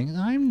and was like,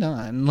 I'm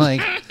done.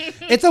 Like,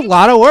 It's a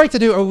lot of work to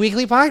do a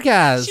weekly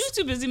podcast. She was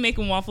too busy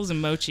making waffles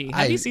and mochi.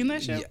 Have you seen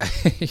that show?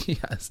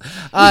 Yes.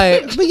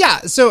 But yeah,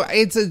 so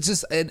I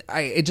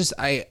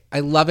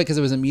love it because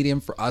it was a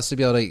medium for us to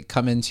be able to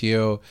come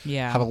into,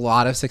 Yeah. have a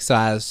lot of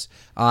success.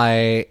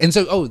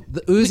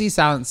 The Uzi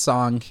Sound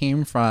song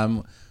came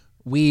from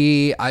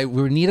we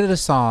needed a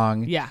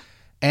song. Yeah.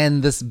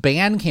 And this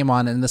band came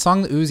on, and the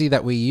song Uzi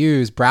that we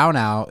use,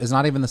 Brownout, is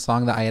not even the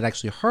song that I had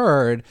actually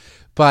heard,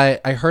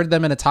 but I heard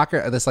them in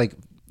this like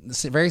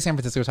very San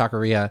Francisco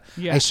taqueria.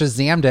 Yeah. I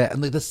Shazammed it,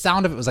 and like the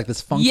sound of it was like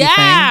this funky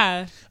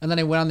Yeah. thing. And then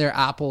I went on their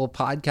Apple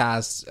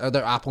Podcasts or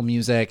their Apple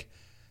Music,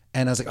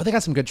 and I was like, oh, they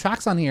got some good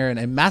tracks on here, and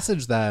I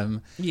messaged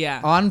them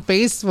Yeah. on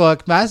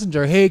Facebook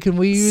Messenger, hey, can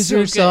we use So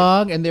your good.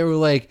 song? And they were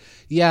like,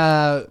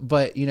 yeah,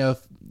 but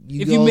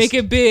If you make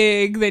it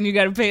big, then you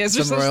got to pay us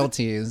some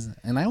royalties.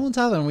 And I will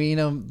tell them,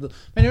 the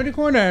Minority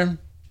Corner,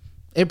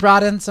 it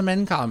brought in some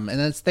income,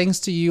 and it's thanks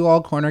to you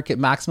all Corner Kit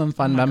Maximum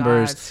Fund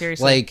members. God,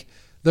 seriously. Like,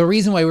 the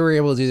reason why we were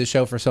able to do the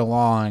show for so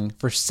long,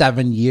 for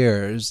 7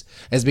 years,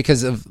 is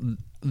because of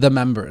the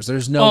members.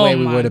 There's no way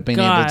we my would have been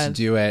able to God.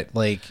 do it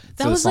like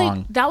That for was the song.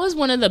 like that was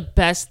one of the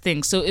best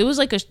things. So it was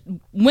like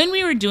when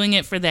we were doing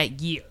it for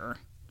that year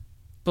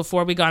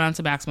before we got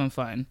onto Maximum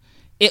Fun.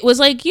 It was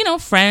like,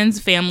 friends,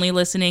 family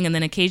listening, and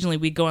then occasionally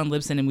we'd go on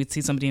Libsyn and we'd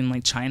see somebody in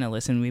like China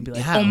listen, and we'd be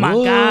like, Yeah, oh my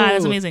whoa. God,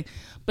 that's amazing.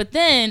 But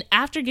then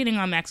after getting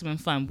on Maximum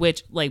Fun,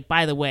 which, like,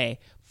 by the way,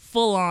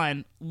 full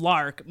on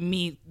lark,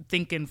 me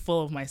thinking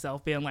full of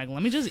myself, being like,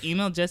 let me just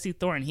email Jesse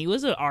Thorne. He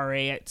was an RA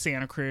at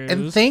Santa Cruz.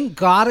 And thank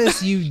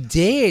goddess you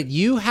did.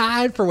 You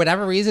had, for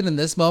whatever reason, in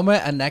this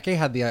moment, Aneke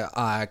had the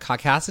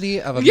caucasity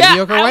of a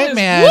mediocre white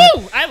man.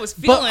 Woo, I was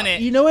feeling But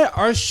it. you know what?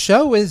 Our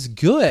show is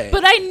good.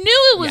 But I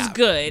knew it was Yeah,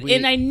 good,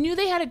 and I knew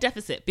they had a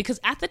deficit because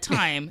at the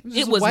time it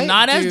Just was white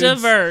not as dudes.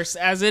 diverse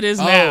as it is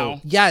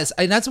now. Yes,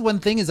 and that's one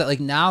thing is that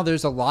like now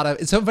there's a lot of.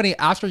 It's so funny.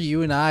 After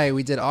you and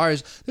we did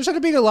ours, there's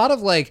started being a lot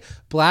of like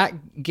black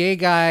gay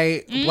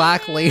guy,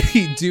 black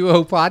lady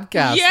duo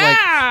podcasts.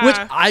 Yeah. which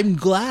I'm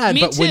glad.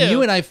 Me but when too.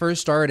 you and I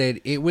first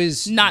started, it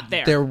was Not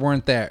there. They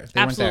weren't there.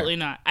 They weren't there. Absolutely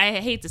not. I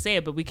hate to say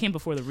it, but we came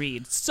before the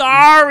read.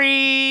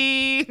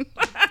 Sorry.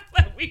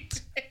 That we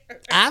did.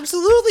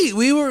 Absolutely.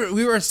 We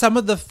were some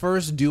of the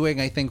first doing,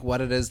 I think,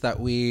 what it is that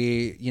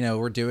we,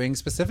 were doing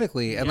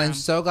specifically. And Yeah. I'm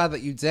so glad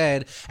that you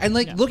did. And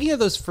like looking at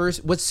those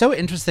first, what's so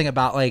interesting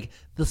about like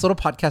this little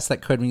podcast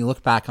that could, when you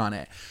look back on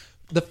it,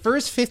 the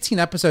first 15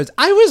 episodes,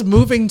 I was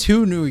moving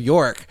to New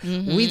York.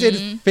 We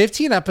did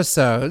 15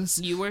 episodes.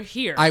 You were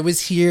here. I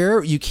was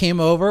here. You came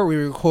over. We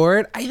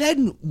record. I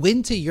then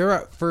went to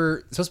Europe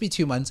for supposed to be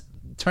 2 months.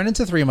 Turned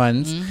into 3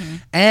 months,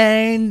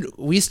 and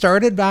we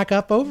started back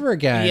up over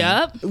again.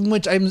 Yep.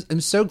 Which I'm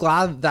so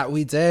glad that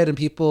we did, and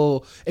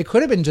people. It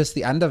could have been just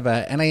the end of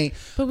it, and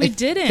But we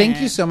didn't.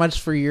 Thank you so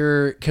much for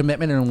your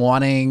commitment and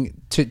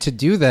wanting to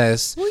do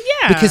this. Well,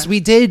 yeah. because we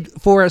did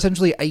for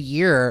essentially a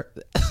year.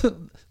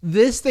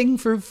 This thing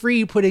for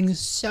free, putting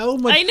so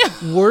much I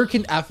know. work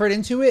and effort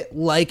into it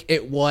like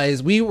it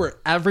was. We were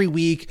every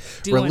week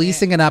Doing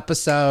releasing an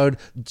episode,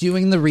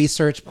 doing the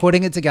research,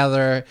 putting it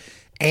together,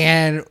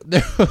 and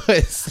there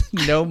was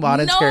no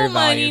monetary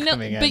value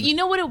coming in. But you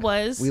know what it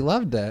was? We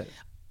loved it.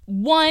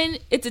 One,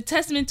 it's a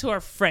testament to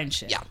our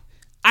friendship. Yeah.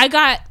 I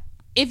got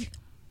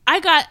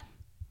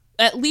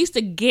at least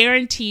a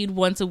guaranteed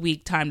once a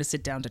week time to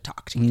sit down to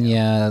talk to you.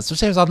 Yeah,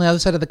 especially I was on the other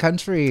side of the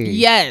country.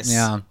 Yes.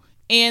 Yeah.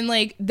 And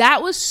like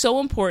that was so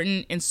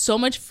important and so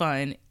much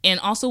fun, and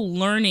also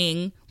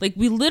learning. Like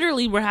we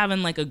literally were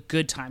having like a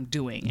good time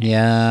doing it.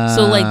 Yeah.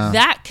 So like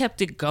that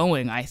kept it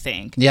going, I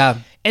think. Yeah.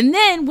 And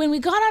then when we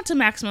got onto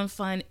Maximum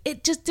Fun,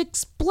 it just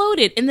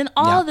exploded. And then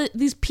all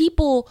these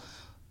people,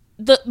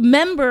 the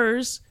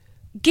members,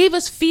 gave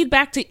us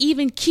feedback to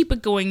even keep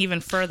it going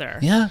even further.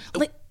 Yeah.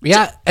 Like,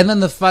 Yeah, and then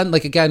the fun,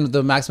 like again,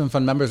 the Maximum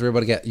Fun members were able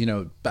to get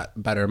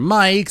better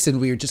mics, and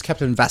we just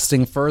kept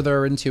investing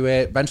further into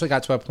it. Eventually,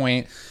 got to a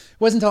point.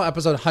 It wasn't until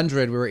episode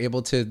 100 we were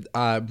able to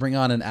bring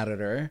on an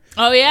editor.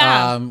 Oh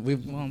yeah.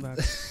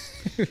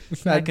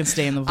 I can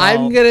stay in the vault.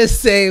 I'm gonna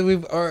say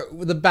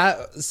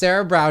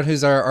Sarah Brown,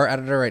 who's our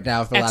editor right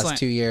now for the Excellent. last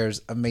 2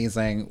 years,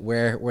 amazing.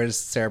 Where's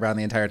Sarah Brown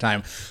the entire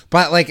time?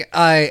 But like,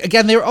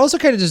 again, they were also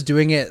kind of just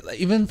doing it,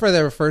 even for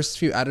their first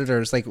few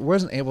editors. Like,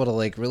 wasn't able to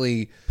like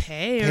really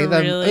pay them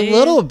really? a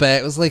little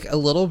bit. It was like a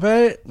little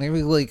bit,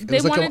 maybe like it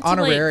was like an wanted to, like-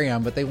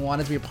 honorarium, but they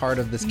wanted to be a part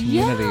of this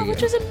community. Yeah,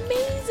 which is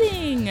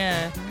amazing.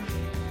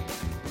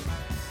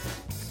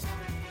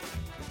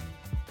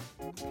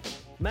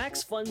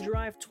 Max Fun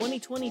Drive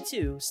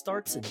 2022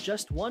 starts in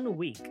just 1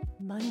 week.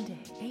 Monday,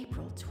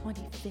 April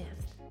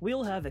 25th.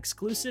 We'll have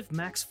exclusive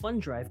Max Fun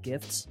Drive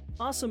gifts,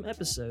 awesome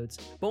episodes,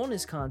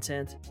 bonus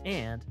content,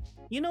 and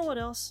you know what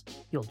else?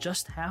 You'll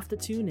just have to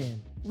tune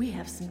in. We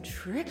have some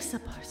tricks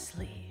up our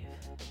sleeve.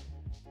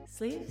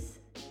 Sleeves?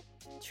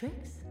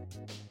 Tricks?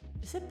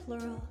 Is it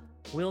plural?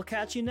 We'll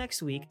catch you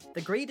next week,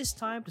 the greatest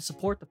time to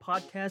support the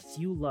podcasts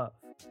you love.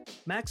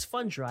 Max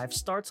Fun Drive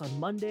starts on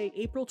Monday,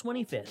 April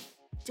 25th.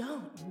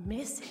 Don't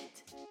miss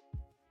it.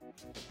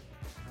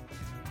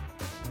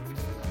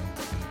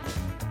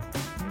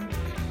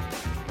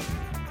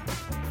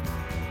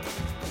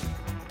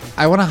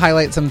 I want to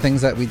highlight some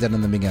things that we did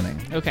in the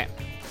beginning. Okay.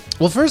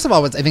 Well, first of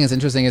all, what I think is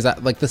interesting is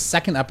that like the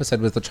second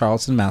episode was the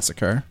Charleston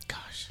Massacre.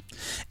 Gosh.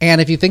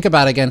 And if you think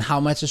about again how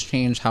much has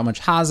changed, how much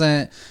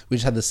hasn't, we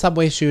just had the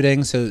subway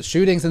shooting. So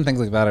shootings and things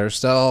like that are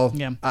still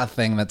a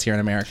thing that's here in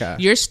America.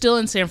 You're still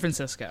in San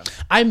Francisco.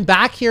 I'm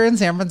back here in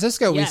San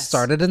Francisco. We Yes.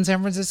 started in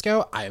San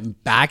Francisco. I'm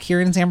back here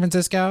in San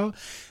Francisco.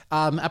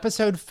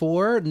 Episode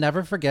 4,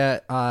 never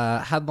forget,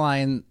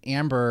 headline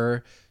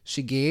Amber,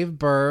 she gave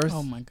birth.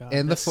 Oh my God.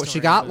 In the this she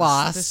story got was-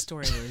 lost. This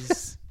story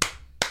was...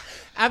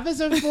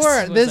 Episode 4,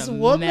 was this a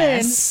woman,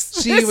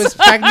 mess. she was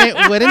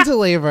pregnant, went into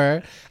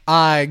labor,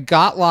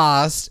 got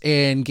lost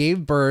and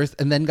gave birth,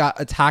 and then got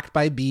attacked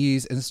by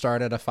bees and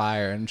started a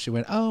fire. And she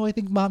went, "Oh, I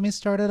think mommy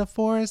started a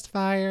forest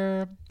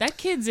fire." That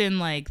kid's in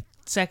like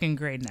 2nd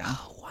grade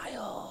now.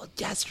 Wild.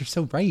 Yes, you're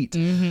so right.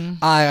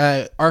 Mm-hmm.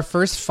 Our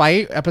first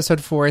fight,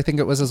 episode 4, I think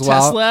it was as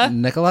well. Tesla?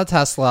 Nikola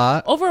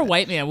Tesla. Over a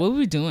white man. What were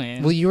we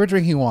doing? Well, you were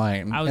drinking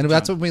wine. I was And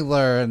that's drunk. when we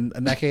learned.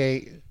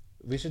 Neke,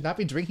 we should not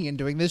be drinking and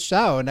doing this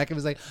show. And Neke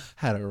was like,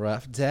 had a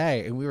rough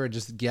day. And we were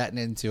just getting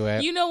into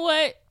it. You know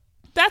what?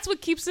 That's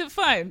what keeps it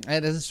fun.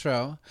 It is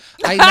true.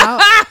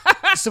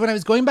 So when I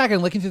was going back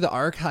and looking through the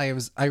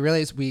archives, I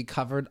realized we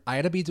covered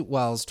Ida B.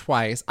 Wells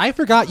twice. I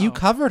forgot you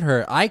covered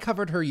her. I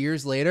covered her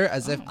years later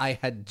as if I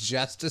had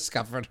just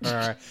discovered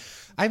her.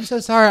 I'm so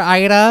sorry,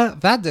 Ida.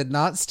 That did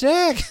not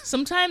stick.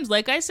 Sometimes,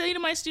 like I say to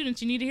my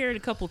students, you need to hear it a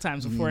couple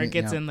times before it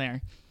gets in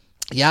there.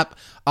 Yep.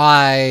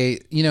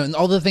 And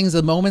all the things,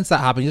 the moments that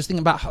happened, just think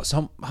about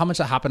how much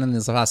that happened in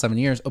these last 7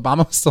 years.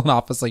 Obama was still in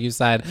office, like you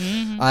said.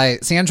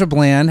 Sandra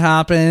Bland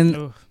happened.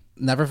 Oof.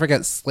 Never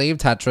forget Slave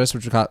Tetris,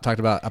 which we talked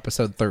about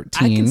episode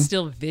 13. I can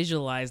still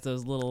visualize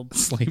those little...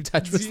 Slave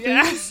Tetris.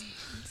 Yes.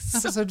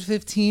 Episode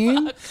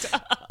 15.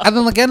 And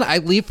then again, I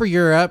leave for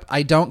Europe.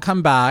 I don't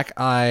come back.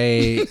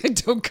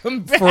 Don't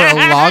come back. For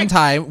a long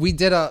time. We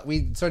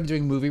started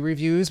doing movie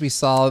reviews. We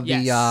saw the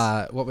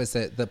Yes. what was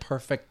it? The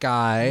Perfect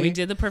Guy. We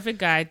did The Perfect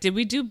Guy. Did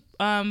we do...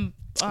 When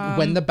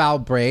the Bow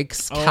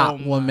Breaks, oh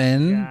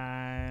Catwoman.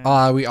 my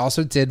God. We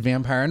also did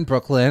Vampire in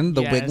Brooklyn,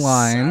 the wig Yes,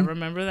 line. I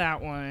remember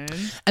that one.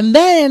 And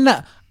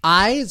then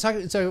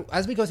so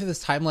as we go through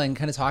this timeline,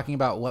 kind of talking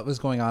about what was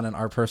going on in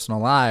our personal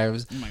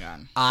lives, Oh my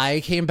God.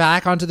 I came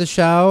back onto the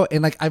show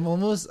and like I'm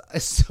almost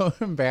so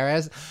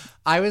embarrassed.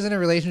 I was in a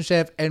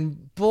relationship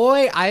and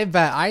boy, I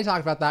bet I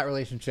talked about that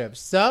relationship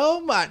so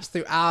much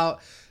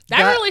throughout.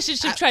 That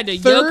relationship tried to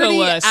 30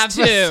 Yoko us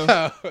too.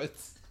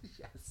 episodes.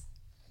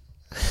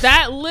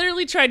 That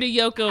literally tried to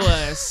Yoko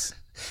us.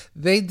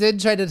 They did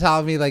try to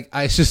tell me like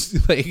I should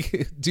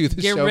like do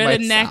the Get show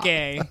rid myself. of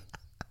Neke.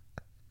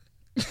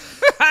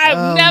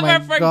 I'll Oh never my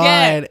forget.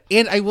 God.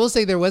 And I will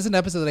say there was an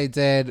episode that I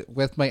did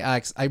with my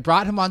ex. I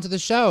brought him onto the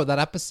show. That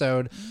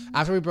episode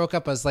after we broke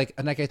up, I was like,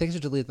 Neke, I think I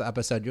should delete the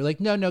episode. You're like,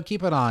 no,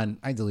 keep it on.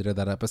 I deleted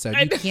that episode.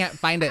 You can't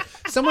find it.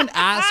 Someone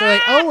asked, they're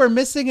like, oh, we're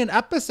missing an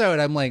episode.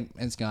 I'm like,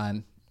 it's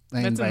gone.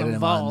 I That's in invited the him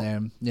vault. on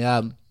there.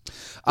 Yeah.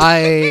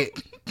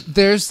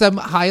 There's some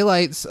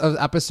highlights of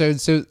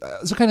episodes. So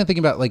kind of thinking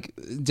about like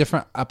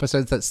different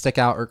episodes that stick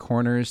out or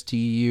corners to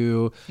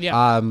you.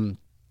 Yeah.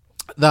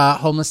 The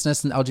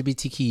homelessness and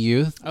LGBTQ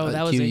youth. Oh,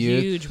 that was Q a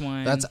youth. huge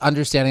one. That's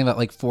understanding that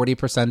like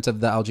 40% of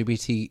the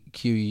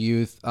LGBTQ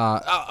youth,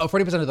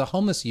 40% of the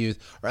homeless youth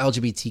are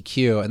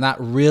LGBTQ. And that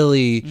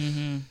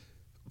really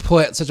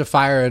put such a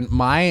fire in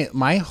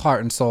my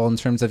heart and soul in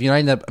terms of, I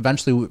ended up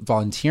eventually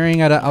volunteering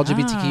at an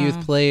LGBTQ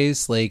youth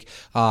place. Like,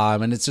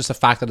 and it's just a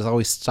fact that has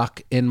always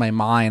stuck in my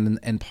mind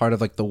and part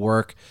of like the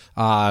work.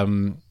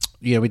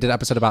 We did an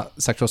episode about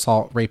sexual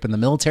assault, rape in the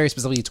military,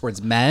 specifically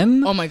towards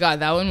men. Oh my God,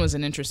 that one was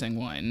an interesting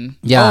one.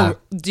 Yeah.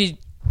 Oh,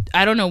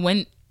 I don't know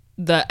when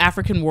the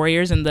African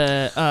warriors and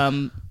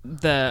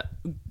the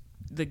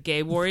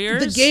gay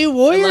warriors. The Gay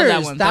Warriors. I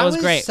love that one. That was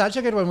great. Such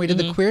a good one. We did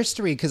the Queer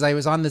Story because I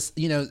was on this,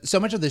 so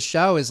much of the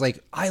show is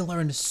like, I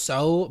learned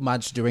so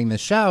much doing the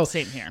show.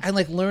 Same here. And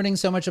like learning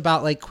so much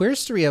about like Queer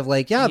Story of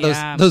like,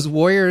 Yeah. those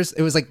warriors.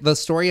 It was like the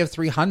story of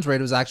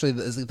 300 was actually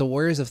the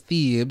warriors of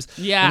Thebes.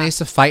 Yeah. And they used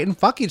to fight and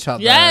fuck each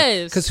other.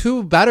 Yes. Because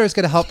who better is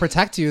going to help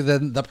protect you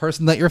than the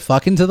person that you're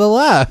fucking to the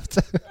left?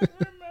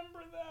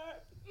 Remember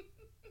that.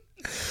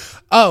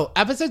 Oh,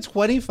 episode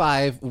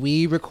 25,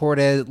 we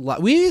recorded.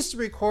 We used to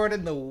record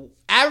in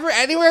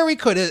anywhere we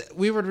could.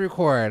 We would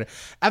record.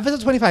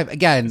 Episode 25,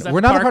 again, that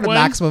we're the not a park part one?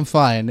 of Maximum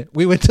Fun.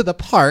 We went to the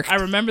park. I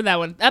remember that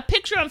one. That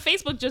picture on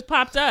Facebook just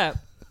popped up.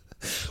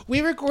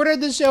 We recorded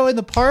the show in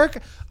the park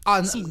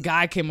on. Some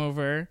guy came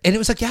over. And it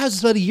was like, it was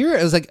about a year.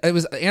 It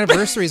was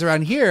anniversaries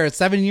around here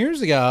 7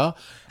 years ago.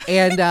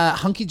 And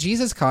Hunky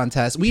Jesus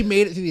contest. We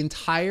made it through the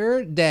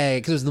entire day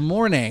because it was the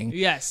morning.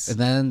 Yes. And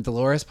then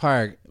Dolores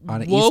Park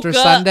on Woke Easter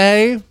up.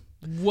 Sunday.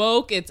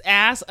 Woke its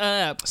ass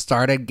up.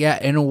 Started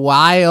getting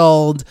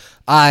wild.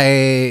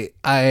 Why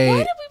did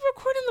we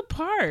record in the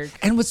park?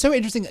 And what's so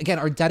interesting, again,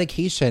 our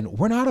dedication,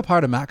 we're not a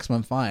part of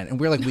Maximum Fun. And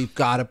we're like, we've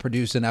got to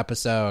produce an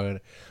episode.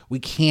 We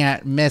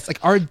can't miss.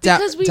 Like, our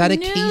Because we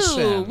dedication.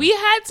 knew we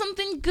had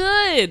something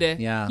good.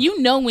 Yeah.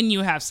 You know when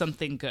you have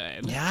something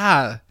good.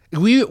 Yeah.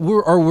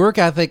 our work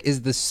ethic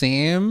is the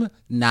same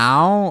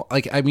now.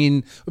 Like, I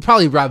mean, we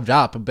probably revved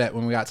up a bit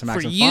when we got to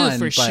Maximum you, Fun.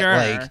 for but sure.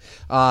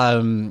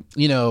 Like,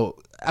 you know,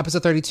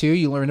 episode 32,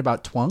 you learned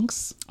about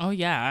twunks. Oh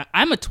yeah,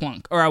 I'm a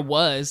twunk, or I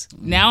was.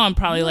 Now I'm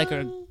probably like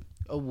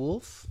a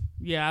wolf.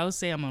 yeah. I would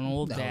say I'm an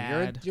old No,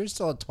 dad. you're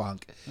still a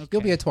twunk.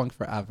 You'll be a twunk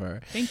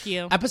forever. Thank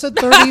you. Episode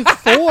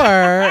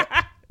 34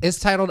 is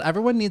titled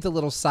 "Everyone Needs a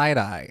Little Side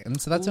Eye," and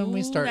so that's when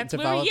we start That's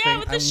where developing.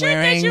 with the I'm shirt that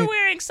wearing you're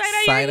wearing,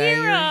 side-eye Side-Eye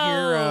your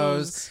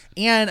heroes.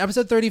 And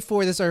episode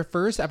 34, this is our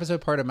first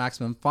episode part of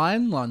Maximum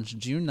Fun, launched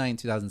June 9,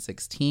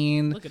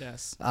 2016. Look at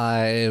us.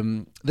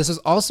 This was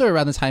also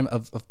around the time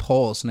of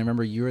Pulse, and I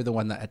remember you were the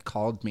one that had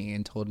called me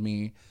and told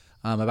me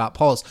about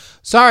Pulse.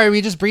 Sorry,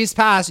 we just breezed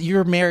past.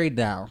 You're married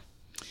now.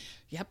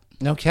 Yep.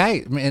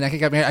 Okay, and I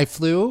got married. I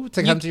flew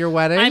to come to your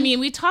wedding. I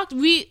mean,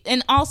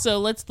 and also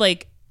let's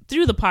like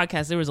through the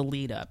podcast there was a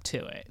lead up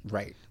to it.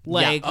 right?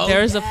 Like Yeah.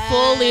 there was a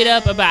full lead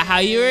up about how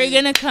you were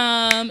gonna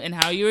come and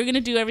how you were gonna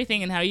do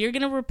everything and how you're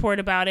gonna report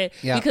about it.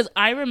 Yeah. Because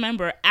I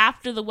remember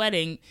after the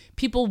wedding,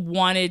 people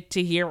wanted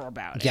to hear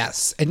about it.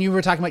 Yes, and you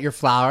were talking about your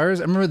flowers.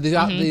 I remember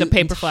the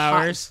paper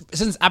flowers.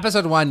 Since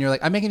episode 1, you're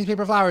like, I'm making these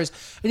paper flowers,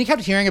 and you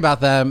kept hearing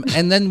about them.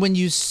 And then when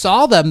you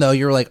saw them, though,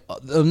 you were like, oh,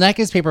 the neck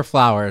is paper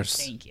flowers.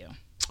 Thank you.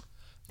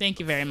 Thank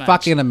you very much.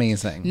 Fucking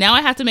amazing. Now I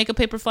have to make a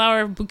paper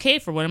flower bouquet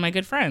for one of my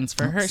good friends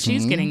for her.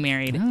 She's getting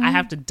married. I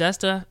have to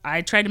dust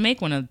I tried to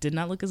make one. It did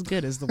not look as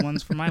good as the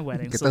ones for my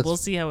wedding. So those- we'll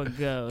see how it Get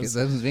goes.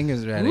 those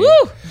fingers ready. Woo!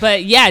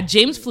 But yeah,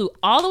 James flew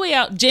all the way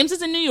out. James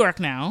is in New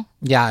York now.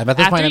 Yeah, at this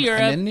After point,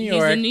 Europe, I'm in New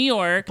York. he's in New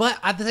York. But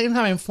at the same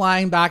time, I'm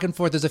flying back and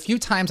forth. There's a few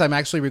times I'm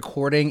actually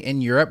recording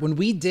in Europe. When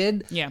we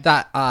did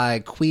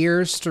that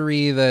queer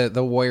story,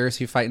 the warriors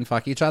who fight and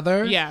fuck each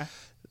other. Yeah.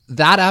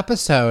 That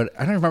episode,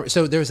 I don't remember.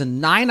 So there was a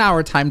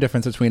 9-hour time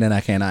difference between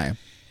Aneka and I.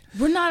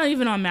 We're not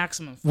even on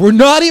maximum. We're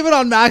not even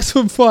on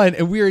Maximum Fun,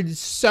 and we are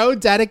so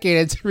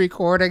dedicated to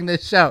recording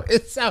this show.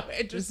 It's so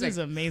interesting. This is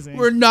amazing.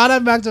 We're not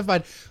on Maximum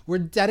Fun. We're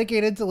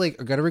dedicated to we're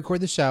gonna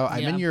record the show.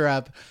 I'm in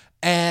Europe,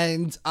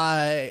 and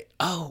we're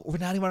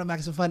not even on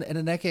Maximum Fun. And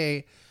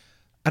Aneka,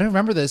 I don't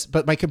remember this,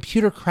 but my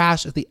computer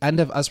crashed at the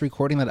end of us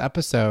recording that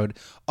episode.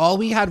 All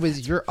we had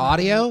was your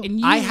audio. And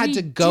you I had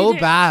to go redid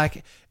it.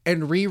 back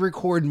and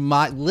re-record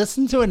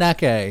listen to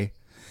Aneka,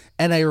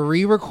 and I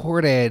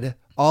re-recorded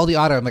all the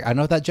audio. I'm like, I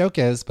know what that joke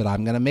is, but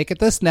I'm gonna make it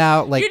this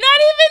now. Like, You're not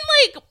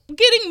even like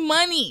getting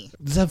money.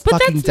 I'm But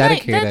fucking that's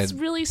dedicated. That's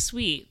really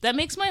sweet. That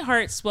makes my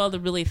heart swell to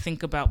really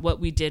think about what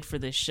we did for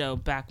this show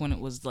back when it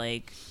was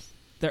like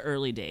the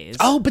early days.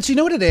 Oh, but you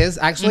know what it is?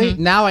 Actually,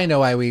 now I know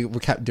why we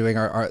kept doing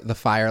the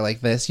fire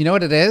like this. You know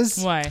what it is?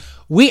 Why?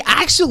 We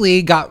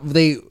actually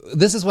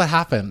this is what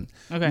happened.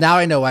 Okay. Now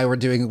I know why we're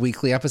doing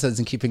weekly episodes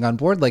and keeping on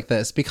board like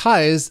this,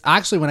 because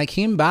actually when I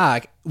came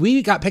back,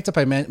 we got picked up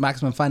by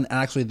Maximum Fun, and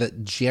actually the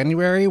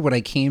January when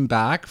I came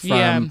back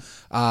from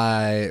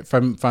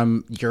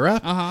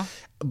Europe.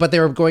 But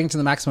they were going to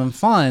the Maximum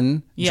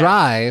Fun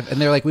drive,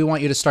 and they're like, we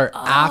want you to start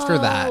after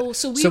that.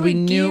 So we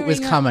knew it was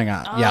coming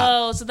up. Yeah.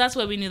 Oh, so that's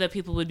why we knew that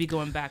people would be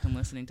going back and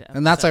listening to episodes.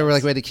 And that's why we're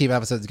like, we had to keep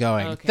episodes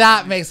going. Okay.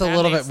 That makes a That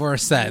little makes bit more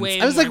sense.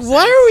 way I was like, more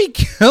why sense. are we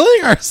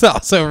killing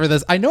ourselves over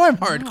this? I know I'm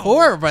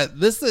hardcore, but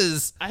this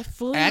is I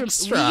fully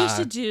extra. We used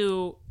to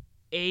do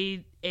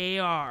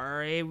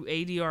AR or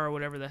ADR or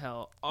whatever the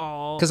hell.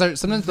 All because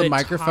sometimes the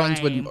microphones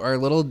time. our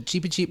little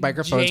cheap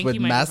microphones Janky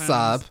would mess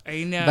up. microphones.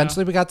 I know.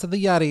 Eventually we got to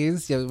the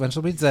Yetis. Yeah,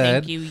 eventually we did.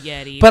 Thank you,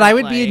 Yeti. But I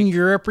would be in like-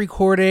 Europe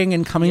recording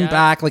and coming Yep.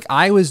 back. Like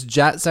I was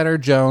Jet Setter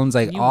Jones,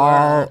 like You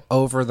all were.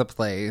 over the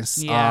place.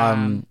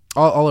 Yeah.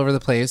 All over the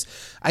place.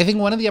 I think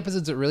one of the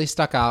episodes that really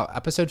stuck out,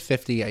 episode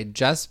 50, I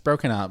just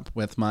broken up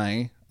with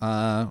my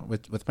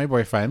with my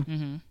boyfriend.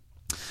 Mm-hmm.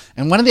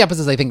 And one of the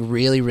episodes I think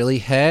really, really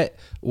hit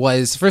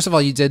was, first of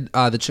all, you did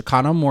the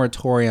Chicano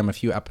Moratorium a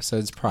few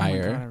episodes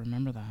prior. Oh my God, I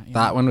remember that. Yeah.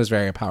 That one was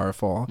very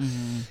powerful.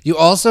 You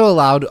also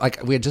allowed,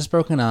 we had just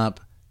broken up,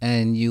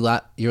 and you're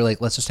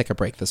like, let's just take a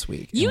break this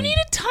week. You And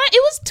needed time.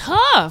 It was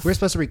tough. we were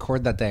supposed to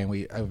record that day, and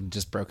we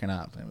just broken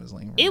up. It was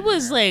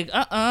like,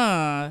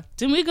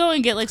 Didn't we go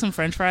and get like some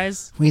French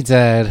fries? we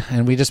did,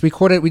 and we just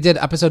recorded. We did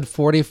episode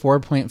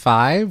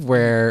 44.5,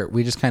 where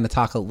we just kind of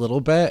talk a little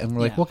bit, and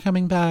we're like, Yeah. we're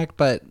coming back.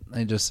 But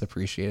I just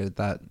appreciated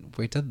that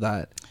we did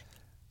that.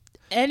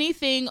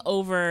 Anything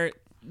over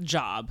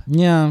job.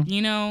 Yeah.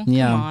 You know?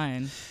 Yeah. Come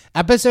on.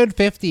 Episode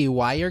 50,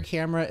 why your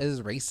camera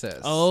is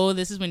racist. Oh,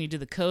 this is when you do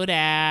the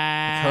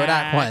Kodak.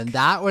 Kodak one.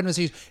 That one was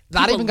huge.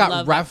 That People even got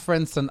love that.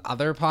 referenced on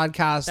other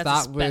podcasts.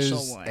 That's a that was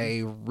special one.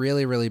 a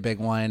really, really big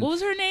one. What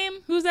was her name?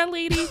 Who's that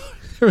lady?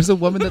 There was a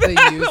woman that they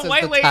used as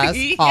white the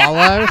lady. test,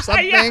 Paula or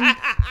something.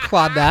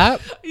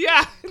 Claudette.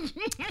 yeah.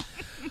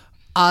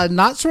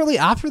 Not shortly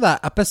after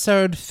that,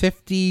 episode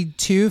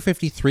 52,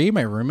 53,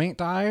 my roommate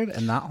died,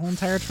 and that whole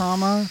entire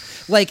trauma.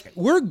 Like,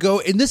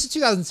 and this is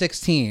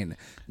 2016.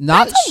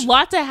 That's a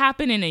lot to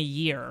happen in a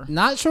year.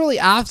 Not shortly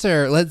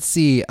after, let's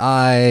see,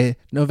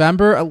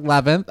 November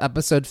 11th,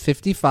 episode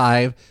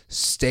 55,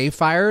 Stay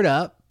Fired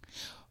Up.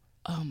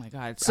 Oh my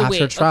God. So After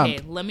wait, Trump.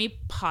 okay, let me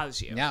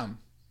pause you. Yeah.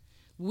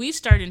 We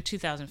started in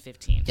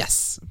 2015.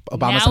 Yes,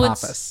 Obama's Now in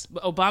it's- office.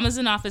 Obama's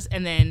in office,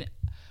 and then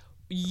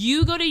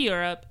you go to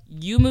Europe,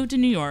 you move to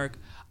New York,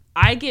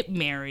 I get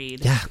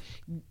married. Yeah,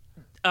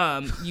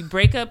 You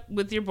break up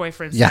with your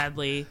boyfriend, Yeah.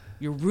 sadly.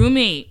 Your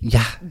roommate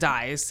yeah.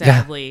 dies,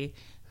 sadly.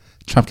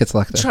 Trump gets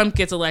elected. Trump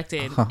gets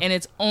elected, and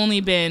it's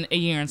only been a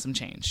year and some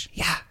change.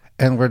 Yeah.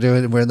 And we're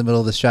in the middle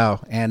of the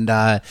show. And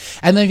then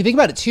if you think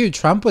about it too,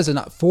 Trump was in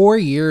 4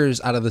 years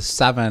out of the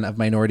 7 of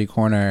Minority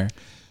Corner.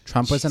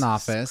 Trump was in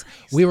office.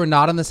 We were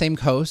not on the same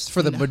coast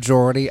for the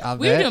majority of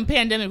We it. were doing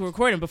pandemic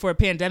recording before a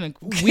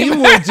pandemic. We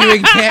were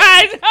doing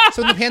I know.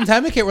 so when the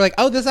pandemic hit, we're like,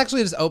 oh, this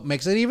actually just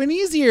makes it even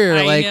easier.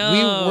 I like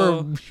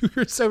know. we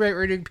were so right. We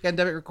were doing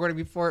pandemic recording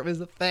before it was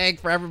a thing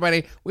for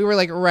everybody. We were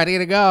like ready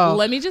to go.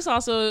 Let me just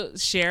also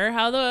share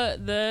how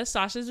the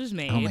sausage was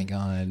made. Oh my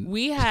god.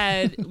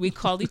 We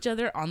called each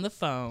other on the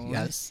phone.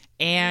 Yes.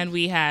 And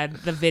we had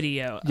the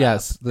video.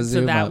 Yes, the so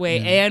Zoom that up, way,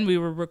 yeah. and we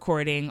were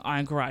recording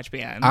on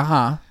GarageBand.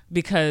 Uh-huh.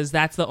 Because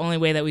that's the only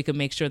way that we could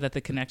make sure that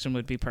the connection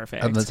would be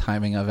perfect. And the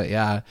timing of it,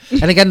 yeah.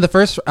 And again, the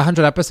first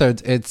 100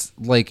 episodes, it's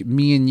like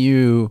me and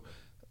you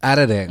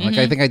editing. Like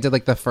I think I did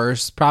like the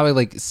first probably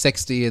like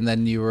 60, and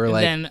then you were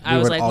like, then I we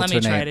was would like, let me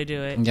try alternate. to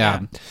do it. Yeah.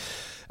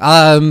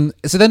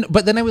 So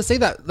then I would say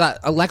that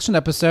election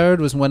episode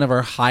was one of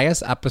our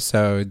highest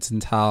episodes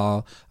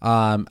until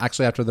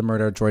actually after the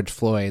murder of George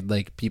Floyd.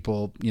 Like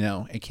people,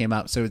 it came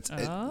out. So I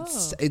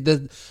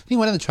think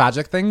one of the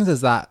tragic things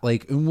is that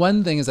like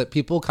one thing is that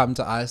people come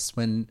to us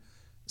when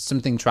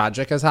something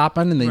tragic has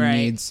happened and they Right.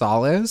 need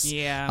solace.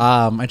 Yeah.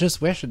 I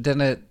just wish it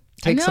didn't I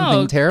take know.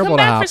 something terrible Come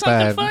to back happen. for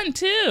something fun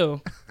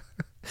too.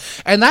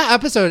 And that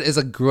episode is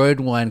a good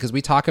one because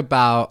we talk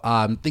about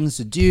things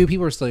to do.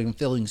 People are still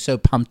feeling so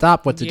pumped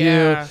up what to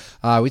Yeah.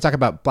 do. We talk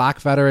about Black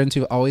veterans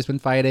who've always been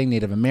fighting,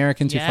 Native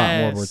Americans who fought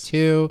in World War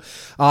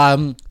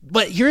II.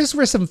 But here's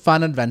where some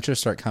fun adventures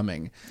start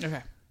coming.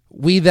 Okay.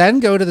 We then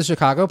go to the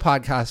Chicago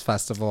Podcast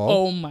Festival.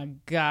 Oh my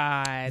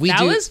god, We that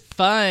do- was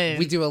fun.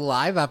 We do a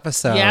live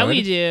episode. Yeah,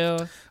 we do.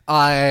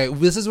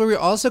 This is where we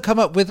also come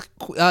up with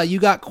You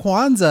Got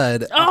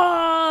Kwanzaa.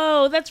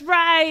 Oh, that's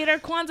right. Our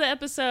Kwanzaa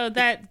episode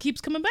that keeps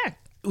coming back.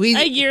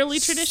 A yearly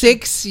tradition.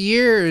 6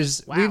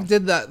 years. Wow. We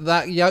did that,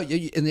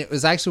 and it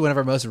was actually one of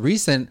our most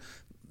recent,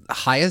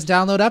 highest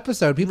download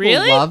episode. People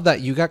Really? love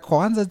that You Got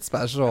Kwanzaa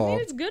special. I mean,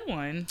 it's a good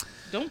one.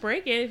 Don't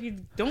break it if you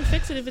don't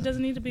fix it if it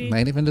doesn't need to be.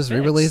 Might even just fixed.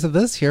 re-release of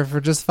this here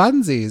for just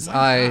funsies.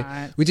 Why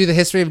not? We do the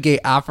history of gay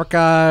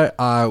Africa.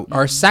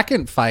 Our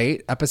second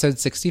fight, episode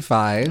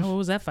 65, Oh, what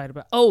was that fight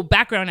about? Oh,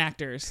 background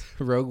actors.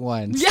 Rogue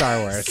One,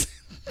 Star Wars.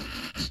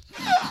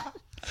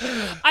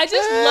 I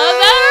just love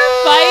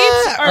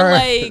that our fights are Or-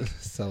 like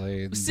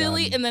silly, and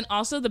silly, dumb. and then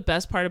also the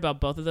best part about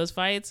both of those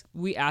fights,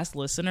 we asked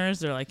listeners.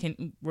 They're like,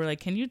 can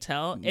you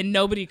tell? And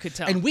nobody could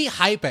tell. And we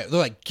hype it. They're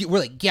like, we're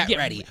like, get Yeah.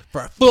 ready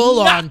for a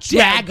full-on Not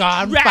dead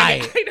dragon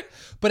dragon. fight. I know.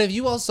 But if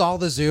you all saw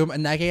the Zoom,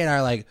 and Nike and I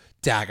are like,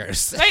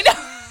 daggers. I know.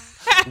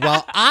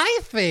 Well, I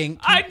think.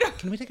 I know.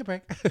 Can we take a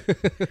break? And then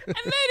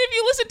if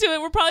you listen to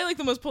it, we're probably like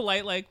the most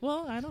polite. Like,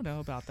 well, I don't know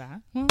about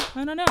that. Well,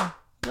 I don't know.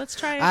 Let's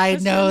try it. I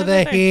Let's do know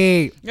another the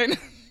thing. heat.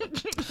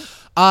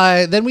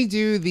 Then we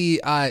do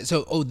the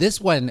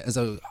this one is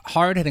a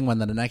hard hitting one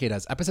that Nike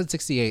does. Episode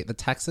 68, the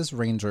Texas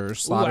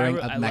Rangers slaughtering I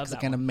love of that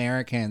Mexican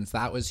Americans.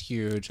 That was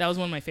huge. That was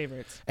one of my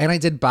favorites. And I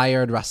did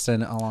Bayard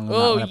Rustin along with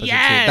that Oh one episode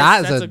yes, too.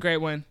 That is that's a great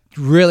one.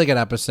 really good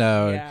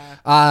episode.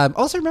 Yeah.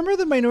 Also, remember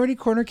the Minority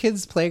Corner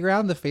Kids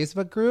Playground, the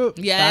Facebook group?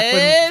 Back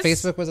Yes. when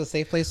Facebook was a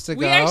safe place to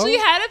We go. actually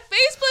had a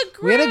Facebook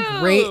group. We had a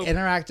great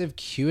interactive,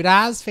 cute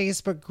ass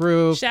Facebook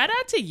group. Shout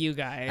out to you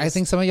guys. I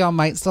think some of y'all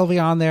might still be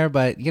on there,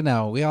 but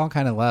we all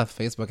kind of left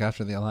Facebook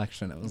after the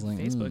election. It was like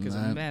Facebook is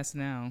a mess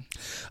now.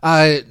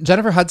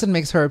 Jennifer Hudson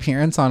makes her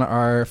appearance on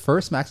our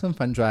first Maximum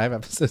Fun Drive,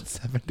 episode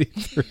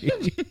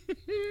 73.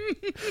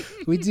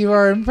 We do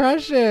our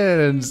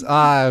impressions.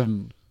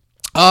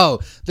 Oh,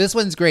 this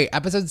one's great.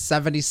 Episode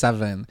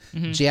 77,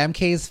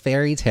 JMK's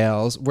Fairy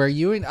Tales, where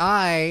you and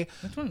I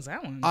Which one's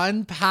that one?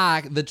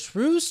 unpack the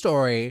true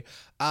story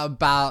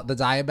about the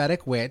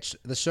diabetic witch,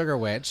 the sugar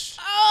witch.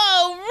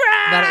 Oh,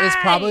 right. That it was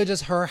probably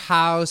just her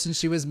house and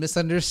she was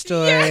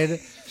misunderstood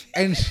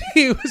and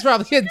she was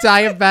probably a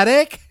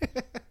diabetic.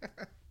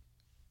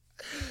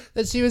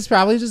 That she was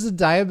probably just a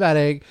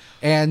diabetic,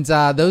 and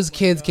those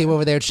kids came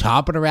over there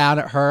chomping around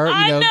at her,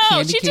 I know.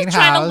 candy She's cane just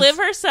trying house. to live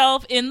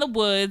herself in the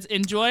woods,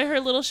 enjoy her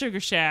little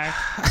sugar shack.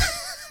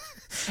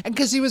 And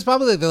because she was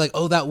probably, they're like,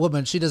 oh, that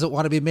woman, she doesn't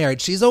want to be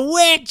married. She's a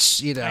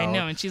witch, I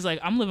know. And she's like,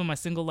 I'm living my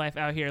single life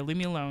out here. Leave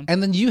me alone.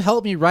 And then you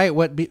helped me write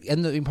what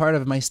ended up being part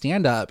of my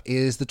stand-up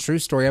is the true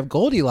story of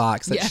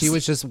Goldilocks, that Yes. she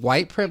was just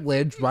white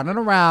privilege, running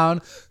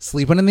around,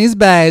 sleeping in these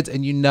beds,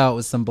 and it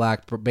was some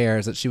black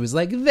bears that she was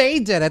like, they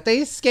did it.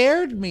 They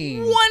scared me.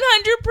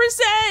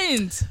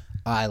 100%.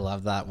 I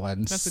love that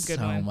one That's a good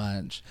so one.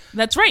 much.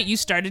 That's right. You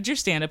started your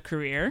stand-up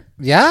career.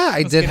 Yeah,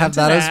 I did get have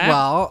into that, as that.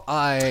 well.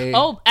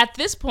 Oh, at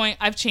this point,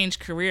 I've changed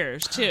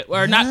careers too.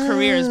 Or not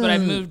careers, but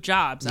I've moved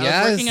jobs. I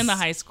was working in the Yes.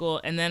 high school,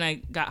 and then I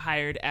got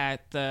hired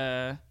at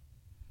the...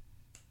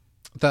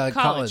 The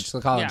college.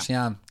 college,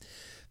 yeah.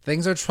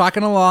 Things are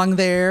trucking along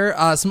there.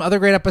 Some other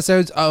great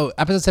episodes. Oh,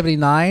 episode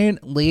 79,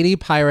 Lady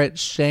Pirate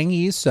Shang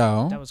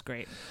Yi-so. That was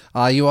great.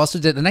 You also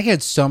did, and I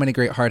had so many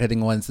great hard-hitting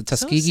ones. The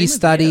Tuskegee same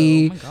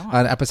Study with you. Oh my God.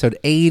 on episode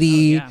 80.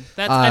 Yeah,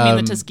 I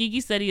mean, the Tuskegee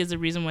Study is the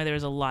reason why there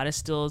was a lot of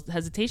still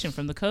hesitation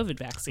from the COVID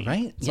vaccine.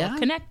 Right? It's all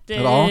connected.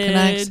 It all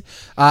connects.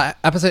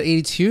 Episode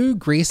 82,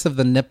 Grace of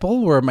the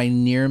Nipple, where my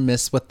near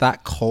miss with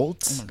that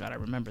cult. Oh my God, I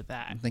remember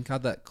that. Thank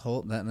God that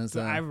cult. That is.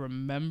 I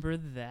remember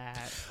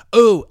that.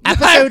 Oh,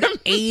 episode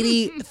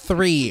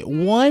 83.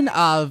 One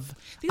of.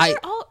 These are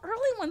all early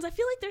ones. I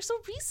feel like they're so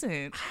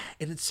recent.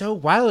 And it's so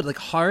wild, like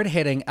hard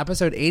hitting.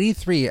 Episode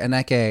 83,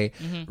 Aneke,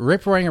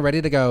 rip roaring and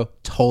ready to go.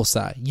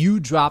 Tulsa, you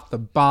dropped the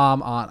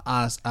bomb on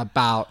us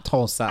about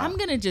Tulsa. I'm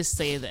gonna just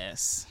say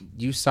this.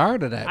 You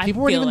started it. I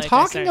People weren't feel even like I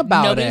talking started-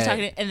 about Nobody it. was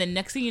talking, and the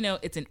next thing you know,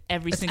 it's in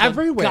every It's single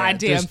everywhere.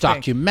 goddamn There's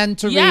thing.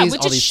 documentaries, Yeah,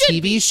 which all it these should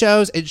TV be.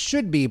 shows. It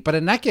should be, but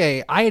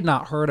Aneke, I had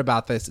not heard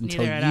about this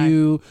until Neither had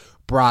you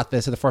brought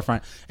this to the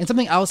forefront. And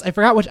something else, I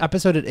forgot which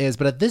episode it is,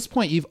 but at this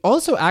point, you've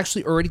also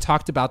actually already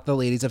talked about the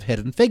Ladies of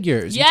Hidden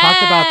Figures. You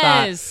talked about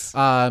Yes.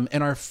 that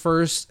in our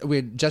first. We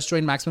had just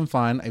joined Maximum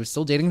Fun. I was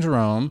still dating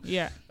Jerome.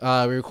 Yeah.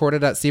 We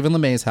recorded at Stephen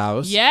LeMay's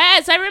house.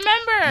 Yes, I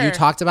remember. You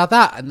talked about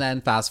that, and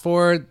then fast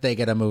forward, they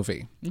get a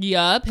movie.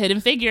 Yup, Hidden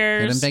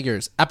Figures. Hidden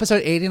Figures.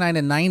 Episode 89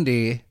 and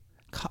 90,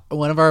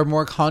 one of our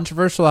more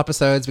controversial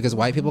episodes because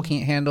white people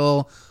can't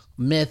handle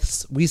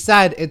myths. We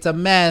said it's a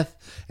myth,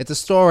 it's a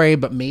story,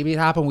 but maybe it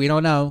happened. We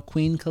don't know.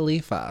 Queen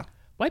Khalifa.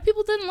 White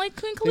people didn't like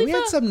Queen Khalifa. We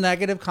had some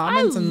negative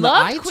comments I in the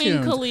loved iTunes.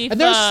 Queen Khalifa.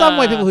 And there's some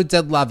white people who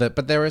did love it,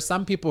 but there were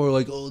some people who were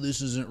like, "Oh,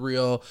 this isn't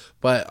real."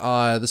 But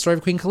the story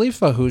of Queen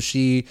Khalifa, who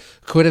she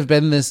could have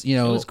been this,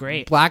 was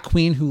great. black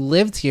queen who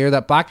lived here,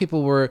 that black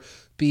people were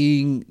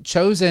being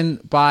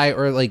chosen by,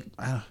 or like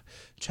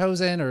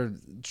chosen or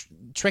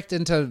tricked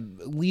into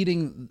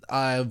leading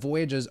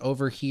voyages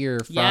over here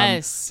from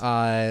Yes.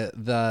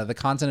 the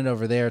continent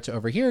over there to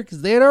over here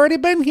because they had already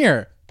been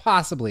here.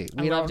 Possibly,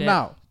 we don't loved it.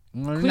 know.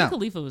 Queen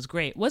Khalifa was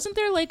great. Wasn't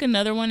there like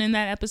another one in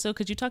that episode?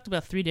 Because you talked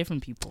about 3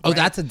 different people. Oh, right?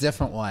 that's a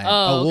different one.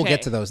 Oh, We'll okay.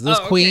 get to those. Those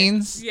Oh, okay.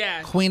 queens.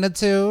 Yeah. Queen of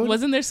Two.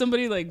 Wasn't there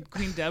somebody like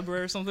Queen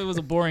Deborah or something? It was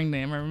a boring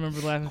name. I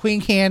remember laughing. Queen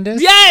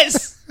Candace.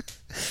 Yes.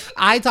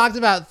 I talked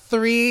about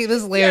 3.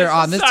 This is later Yes,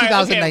 on. This sorry,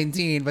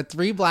 2019, but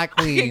 3 black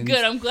Okay, queens.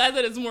 good. I'm glad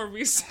that it's more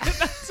recent.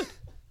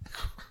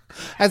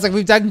 I was like,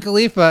 we've done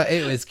Khalifa.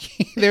 It was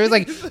there was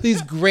like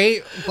these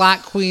great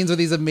black queens with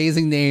these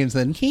amazing names.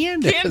 And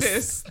Candace.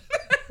 Candace.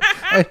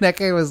 And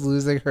Neke was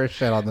losing her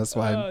shit on this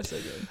one. Oh, so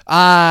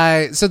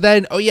good. So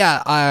then,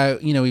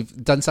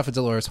 we've done stuff with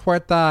Dolores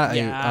Huerta.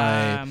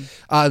 Yeah.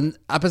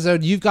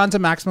 Episode, you've gone to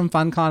Maximum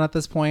Fun Con at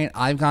this point.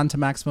 I've gone to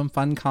Maximum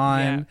Fun Con.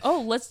 Yeah.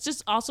 Oh, let's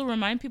just also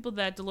remind people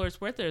that Dolores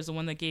Huerta is the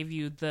one that gave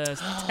you the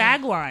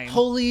tagline.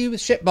 Holy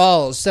shit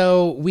balls.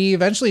 So we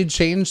eventually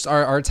changed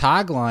our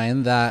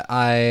tagline that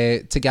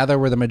together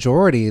we're the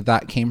majority,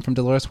 that came from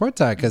Dolores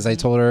Huerta, because I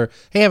told her,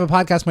 hey, I have a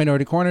podcast,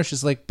 Minority Corner.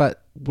 She's like,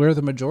 but we're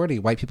the majority.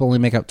 White people only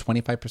make up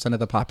 25% of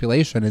the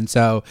population. And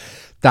so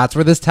that's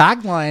where this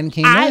tagline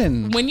came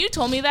in. When you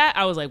told me that,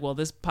 I was like, well,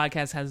 this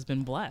podcast has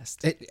been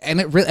blessed.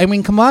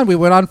 Come on, we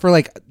went on for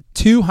like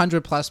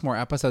 200 plus more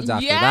episodes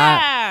after that.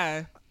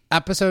 Yeah.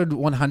 Episode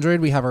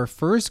 100, we have our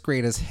first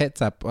greatest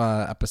hits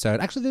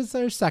episode. Actually, this is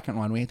our second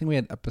one. I think we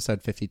had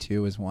episode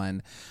 52 as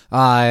one.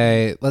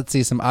 Let's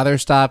see some other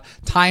stuff.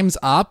 Time's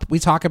Up. We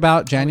talk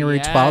about January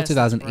 12th,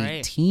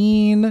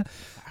 2018.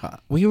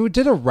 We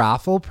did a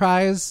raffle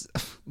prize,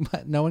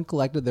 but no one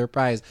collected their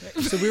prize.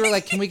 So we were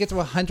like, can we get to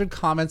 100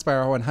 comments by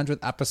our 100th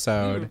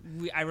episode?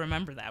 I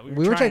remember that. We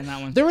were trying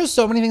that one. There were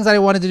so many things that I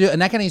wanted to do.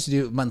 And I used to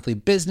do monthly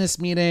business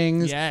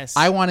meetings. Yes.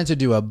 I wanted to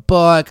do a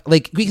book.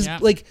 Because Yeah.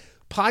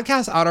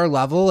 podcasts at our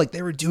level,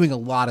 they were doing a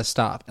lot of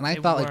stuff. And I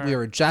felt like we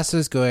were just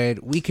as good.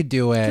 We could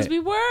do it. Because we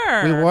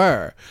were. We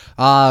were.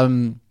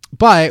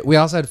 But we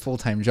also had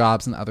full-time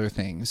jobs and other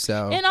things.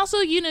 So And also,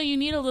 you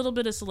need a little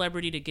bit of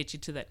celebrity to get you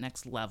to that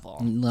next level.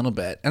 a little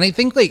bit. And I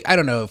think I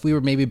don't know if we were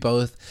maybe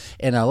both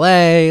in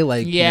LA,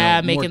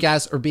 more making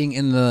guests, or being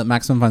in the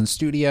Maximum Fun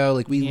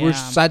studio. We were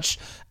such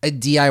a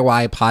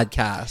DIY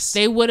podcast.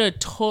 They would have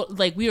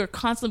we were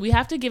constantly, we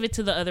have to give it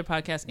to the other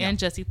podcast and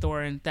Jesse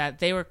Thorin that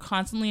they were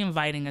constantly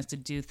inviting us to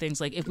do things.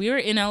 Like if we were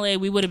in LA,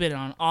 we would have been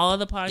on all of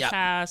the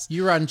podcasts.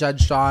 You were on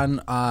Judge Sean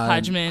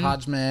Hodgman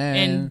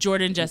and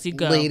Jordan Jesse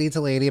Go. Lady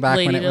to Lady back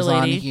Lady when it to was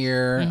on Lady.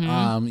 here.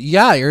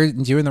 You're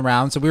doing the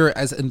round. So we were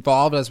as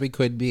involved as we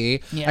could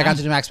be. Yeah. I got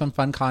to do Maximum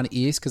Fun Con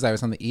East because I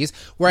was on the East,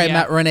 where I Yeah.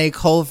 met Renee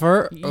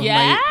Culver,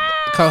 Yeah. my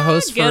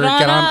co-host for Get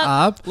On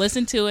Up.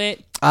 Listen to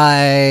it.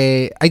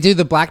 I do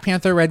the Black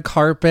Panther red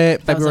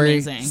carpet That was February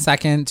amazing.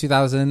 2nd,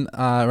 2000.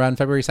 Around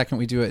February 2nd,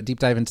 we do a deep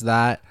dive into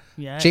that.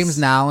 Yes. James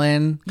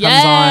Nallen comes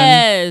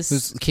Yes.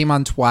 on, came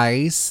on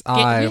twice. We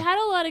had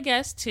a lot lot of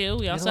guests too.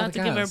 We also lot have of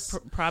to give guests. our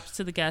props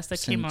to the guests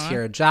that came on.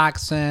 Tara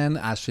Jackson,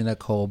 Ashley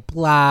Nicole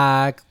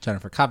Black,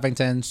 Jennifer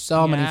Covington,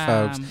 so many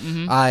folks.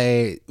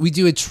 We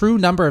do a true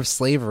number of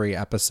slavery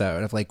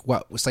episode of like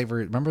what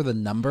slavery. Remember the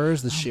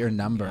numbers, the sheer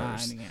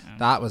numbers. God, yeah.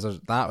 That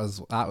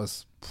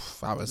was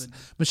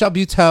Michelle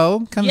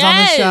Buteau comes on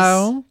the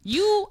show.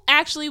 You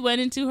actually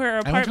went into her I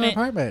went to apartment.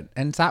 her apartment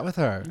and sat with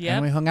her, Yep.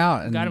 and we hung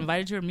out and Got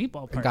invited to her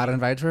meatball party. got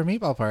invited to her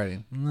meatball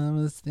party. And that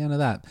was the end of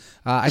that.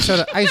 I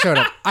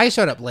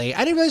showed up late.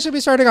 I didn't really should be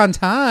starting on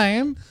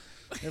time.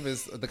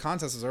 The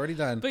contest was already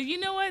done. But you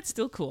know what?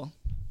 Still cool.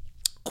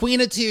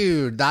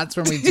 Queenitude. That's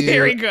when we do.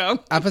 There we go.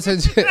 Episode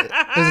it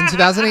was in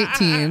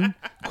 2018.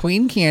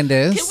 Queen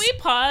Candace. Can we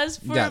pause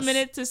for Yes. a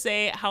minute to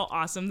say how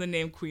awesome the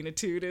name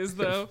Queenitude is,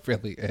 though? It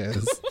really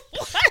is.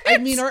 I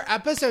mean, our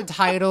episode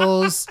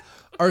titles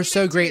are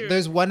so great.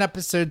 There's one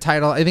episode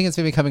title. I think it's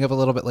maybe coming up a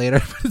little bit later,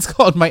 but it's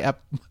called "My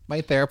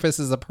Therapist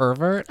is a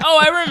Pervert." Oh,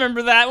 I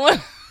remember that one.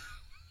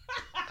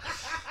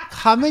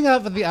 Coming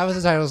up with the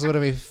episode title is one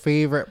of my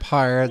favorite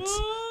parts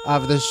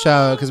of the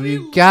show because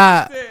we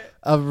got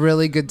a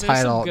really good There's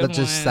some title good that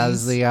just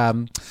ones. says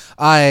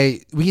the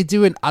we could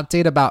do an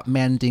update about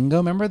Mandingo.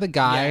 Remember the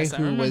guy Yes, I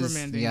who remember was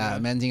Mandingo.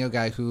 Mandingo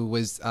guy who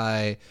was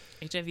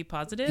HIV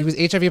positive? he was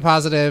HIV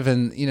positive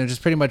and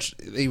just pretty much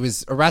he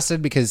was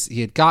arrested because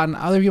he had gotten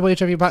other people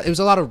HIV positive. It was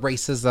a lot of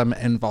racism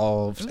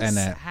involved in it.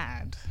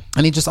 sad.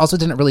 And he just also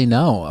didn't really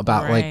know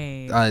about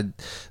Right.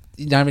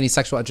 he didn't have any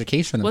sexual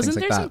education and Wasn't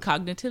things there like some that.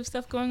 cognitive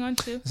stuff going on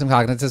too? Some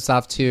cognitive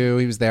stuff too.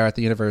 He was there at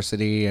the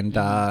university, and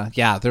there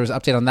was an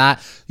update on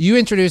that. You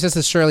introduced us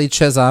to Shirley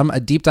Chisholm, a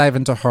deep dive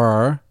into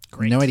her.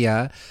 Great. No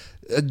idea.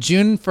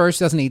 June 1st,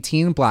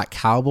 2018, Black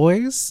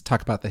Cowboys.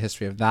 Talk about the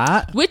history of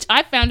that. Which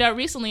I found out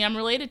recently I'm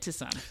related to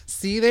some.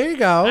 See, there you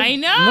go. I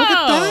know. Look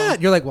at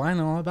that. You're like, well, I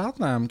know all about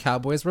them.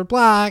 Cowboys were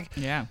black.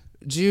 Yeah.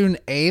 June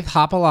 8th,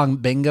 Hop Along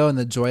Bingo and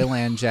the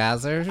Joyland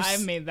Jazzers. I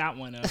made that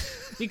one up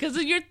because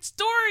of your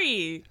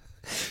story.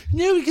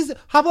 No, because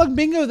Hop Along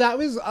Bingo, that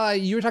was,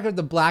 you were talking about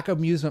the black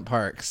amusement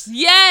parks.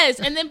 Yes.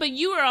 And then, but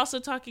you were also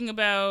talking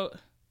about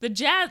the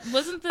jazz.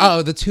 Wasn't the.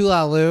 Oh, the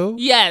Tulalu?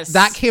 Yes.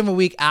 That came a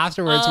week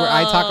afterwards where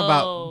I talk Oh.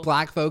 about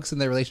black folks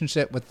and their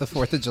relationship with the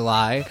 4th of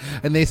July.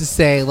 And they used to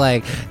say,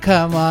 like,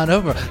 come on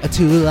over, a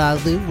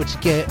Tulalu, what you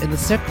get in the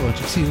circle, what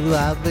you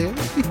Tulalu.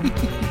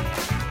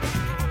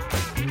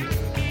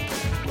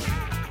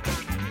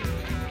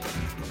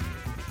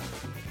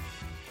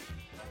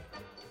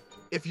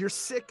 If you're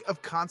sick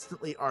of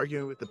constantly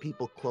arguing with the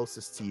people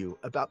closest to you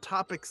about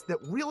topics that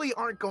really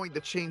aren't going to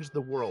change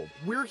the world,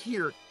 we're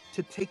here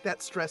to take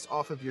that stress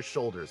off of your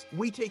shoulders.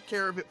 We take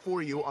care of it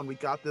for you on We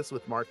Got This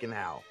with Mark and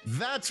Hal.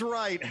 That's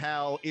right,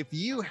 Hal. If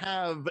you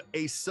have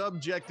a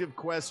subjective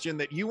question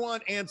that you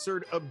want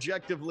answered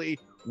objectively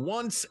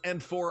once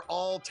and for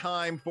all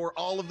time for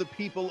all of the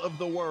people of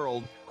the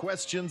world,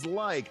 questions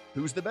like,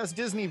 who's the best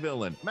Disney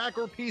villain, Mac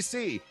or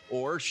PC?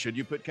 Or should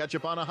you put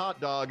ketchup on a hot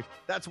dog?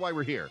 That's why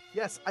we're here.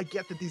 Yes, I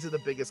get that these are the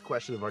biggest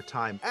questions of our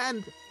time,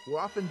 and we're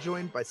often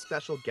joined by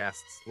special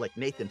guests like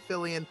Nathan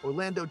Fillion,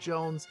 Orlando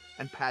Jones,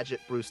 and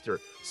Paget Brewster.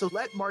 So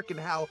let Mark and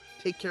Hal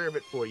take care of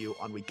it for you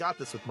on We Got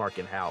This with Mark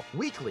and Hal,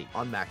 weekly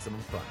on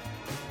Maximum Fun.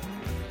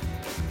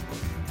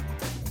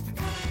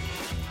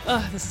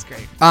 Oh, this is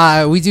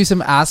great. We do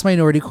some Ask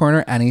Minority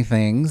Corner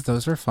anythings.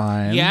 Those were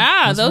fun.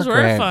 Yeah, those were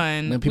great.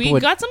 fun. And We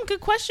got some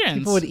good questions.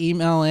 People would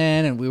email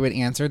in and we would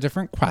answer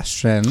different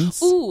questions.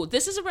 Ooh,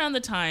 this is around the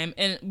time,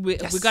 and we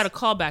got a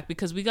call back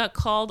because we got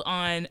called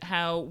on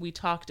how we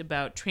talked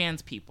about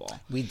trans people.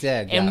 We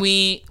did. And yes.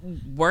 we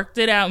worked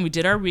it out, and we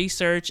did our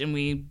research, and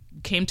we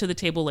came to the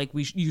table like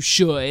you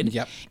should.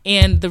 Yep.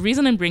 And the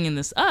reason I'm bringing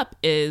this up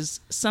is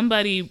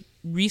somebody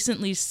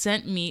recently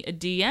sent me a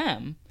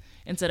DM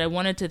and said, I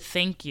wanted to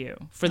thank you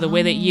for the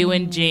way that you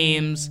and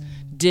James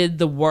did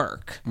the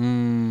work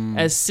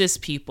as cis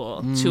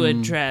people to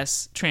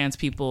address trans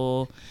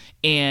people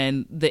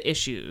and the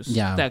issues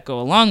that go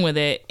along with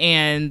it.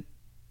 And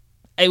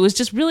it was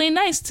just really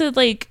nice to,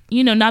 like,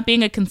 not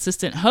being a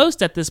consistent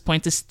host at this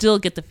point, to still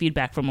get the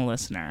feedback from a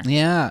listener.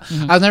 Yeah.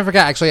 I'll never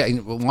forget. Actually, I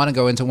want to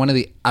go into one of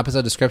the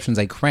episode descriptions.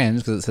 I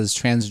cringe because it says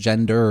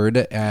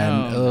transgendered.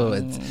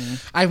 And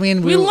I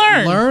mean, We we're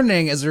learn.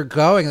 learning as we're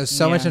going. There's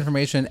so much Yeah.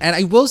 information. And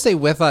I will say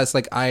with us,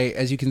 like,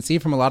 as you can see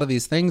from a lot of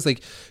these things,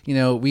 like,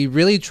 we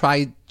really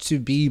try to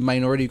be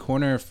Minority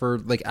Corner for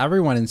like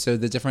everyone. And so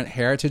the different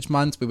heritage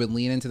months, we would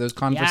lean into those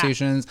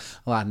conversations.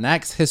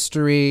 Latinx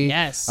history.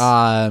 Yes.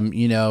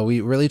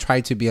 We really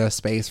try to be a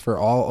space for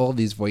all of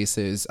these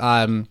voices.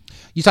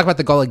 You talk about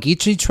the Gullah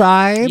Geechee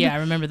tribe. Yeah, I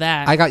remember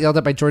that. I got yelled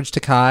at by George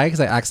Takei because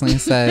I accidentally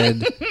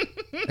said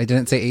I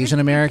didn't say Asian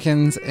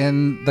Americans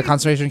in the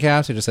concentration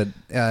camps. I just said,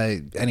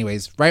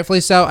 anyways,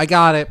 rightfully so. I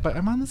got it, but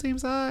I'm on the same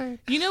side.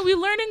 we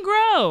learn and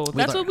grow.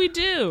 That's what we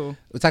do.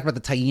 We talked about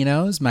the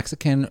Taínos,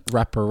 Mexican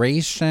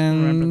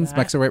reparations,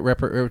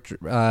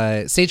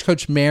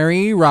 Stagecoach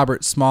Mary,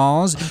 Robert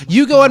Smalls.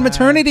 You go on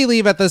maternity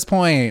leave at this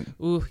point.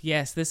 Ooh,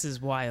 yes, this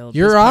is wild.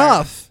 You're This part-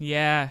 off.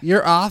 Yeah.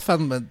 You're off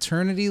on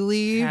maternity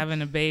leave.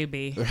 Having a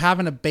baby. You're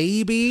having a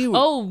baby.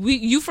 Oh,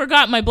 you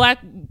forgot my black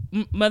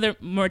mother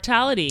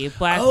mortality.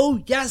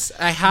 Oh, yes.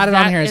 I had it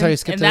on here. So I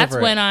skipped and that's over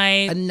it. when I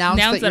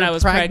announced that you're I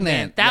was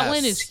pregnant. That Yes.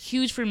 one is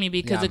huge for me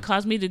because Yeah. it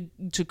caused me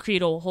to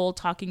create a whole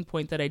talking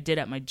point that I did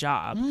at my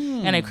job.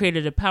 And I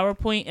created a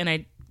PowerPoint and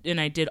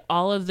I did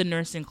all of the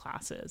nursing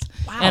classes.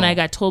 Wow. And I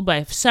got told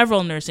by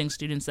several nursing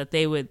students that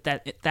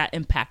that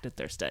impacted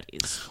their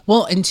studies.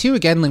 Well, and two,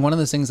 again, like one of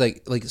those things,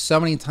 like so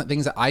many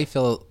things that I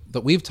feel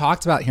that we've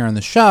talked about here on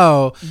the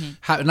show,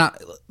 have not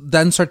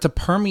then start to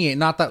permeate.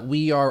 Not that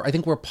we are, I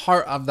think we're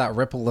part of that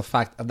ripple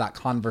effect of that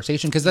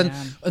conversation. Because then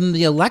in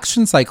the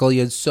election cycle, you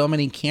had so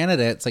many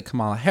candidates, like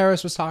Kamala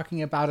Harris was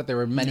talking about it. There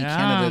were many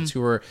candidates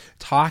who were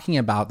talking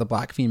about the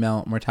black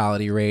female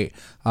mortality rate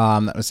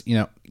that was,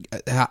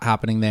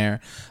 happening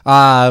there.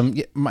 Yes,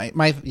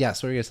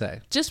 what were you gonna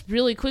say? Just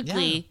really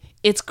quickly,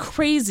 it's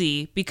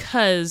crazy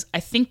because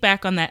I think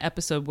back on that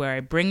episode where I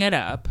bring it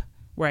up,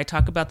 where I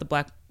talk about the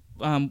black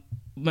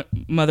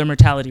mother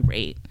mortality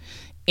rate,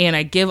 and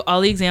I give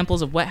all the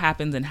examples of what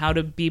happens and how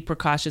to be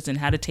precautious and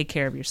how to take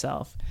care of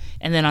yourself.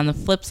 And then on the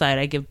flip side,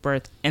 I give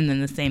birth, and then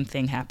the same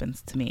thing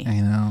happens to me.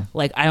 I know.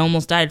 Like, I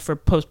almost died for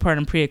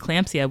postpartum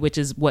preeclampsia, which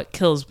is what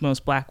kills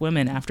most black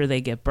women after they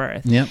give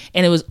birth. Yep.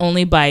 And it was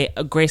only by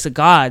a grace of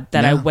God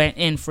that I went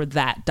in for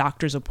that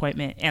doctor's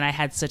appointment, and I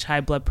had such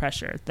high blood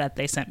pressure that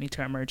they sent me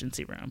to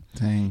emergency room.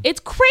 Dang.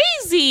 It's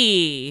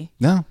crazy.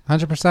 No,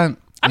 100%.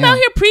 I'm out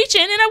here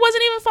preaching, and I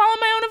wasn't even following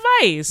my own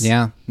advice.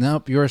 Yeah.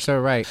 Nope. You were so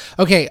right.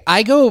 Okay.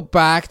 I go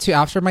back to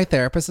after my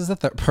therapist is a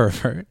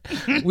pervert.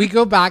 We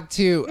go back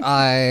to,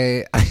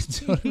 I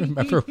don't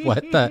remember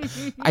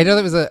I know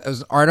that was it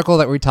was an article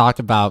that we talked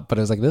about, but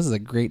it was like, this is a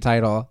great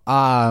title.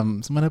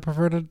 Someone who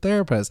preferred a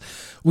therapist.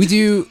 We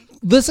do,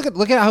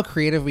 look at how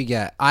creative we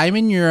get. I'm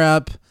in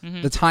Europe.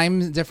 The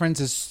time difference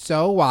is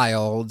so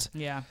wild.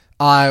 Yeah.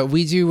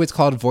 We do what's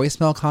called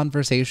voicemail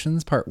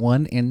conversations, part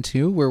 1 and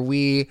 2, where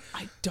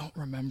I don't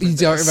remember You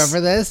this. don't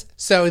remember this?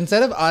 So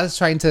instead of us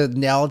trying to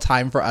nail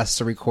time for us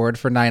to record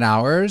for 9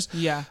 hours,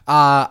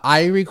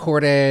 I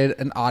recorded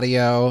an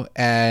audio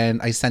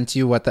and I sent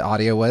you what the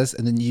audio was,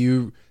 and then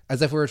you,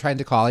 as if we were trying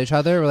to call each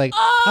other, we're like,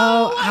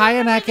 "Oh, hi,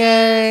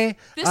 Aneke."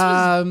 This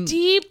was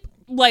deep.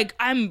 Like,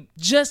 I'm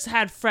just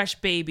had fresh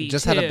baby.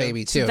 Just had a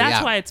baby, too, So that's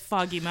yeah. why it's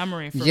foggy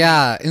memory for me.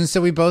 Yeah, and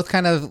so we both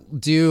kind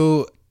of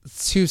do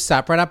 2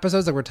 separate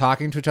episodes that we're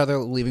talking to each other,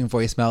 leaving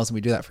voicemails, and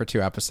we do that for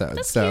 2 episodes.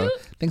 That's so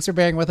cute. Thanks for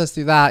bearing with us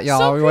through that, y'all.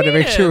 So we want to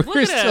make sure creative. Look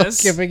we're at still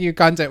us. giving you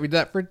content. We did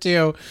that for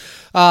 2.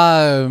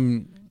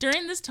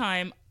 During this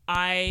time,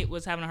 I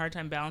was having a hard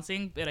time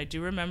balancing, but I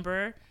do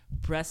remember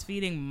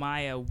breastfeeding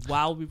Maya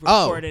while we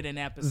recorded an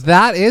episode.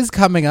 That is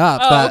coming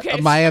up. That okay.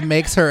 Maya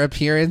makes her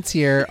appearance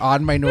here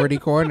on Minority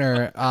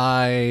Corner.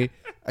 I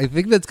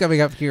think that's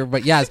coming up here,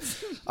 but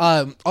yes.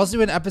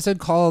 Also an episode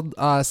called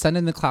Send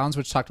in the Clowns,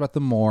 which talked about the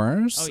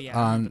Moors. Oh, yeah,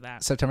 I remember On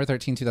that. September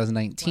 13, Why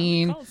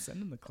 2019. are we called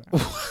Send in the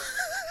Clowns?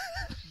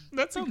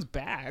 That sounds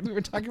bad. We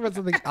were talking about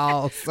something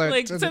else. So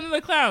Like, Send in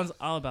the Clowns,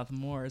 all about the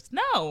Moors.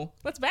 No,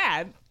 that's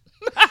bad.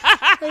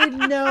 I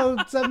know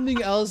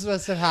something else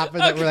must have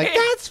happened that we're like,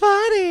 that's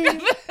funny.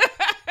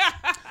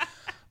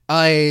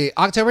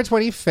 October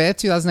 25th,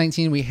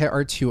 2019, we hit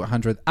our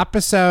 200th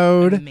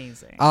episode.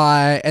 Amazing.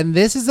 And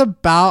this is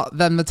about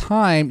then the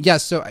time. Yeah,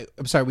 so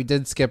I'm sorry, we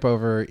did skip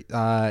over.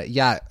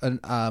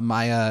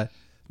 Maya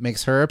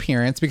makes her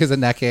appearance because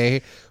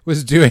Aneke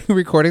was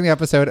recording the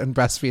episode and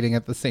breastfeeding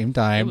at the same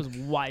time. It was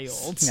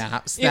wild.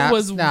 Snaps, It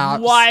was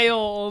snaps.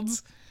 wild.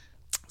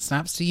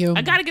 Snaps to you.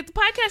 I gotta get the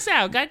podcast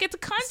out. Gotta get the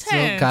content.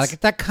 Still gotta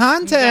get that Gotta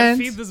content.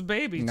 feed this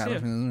baby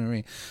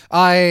too.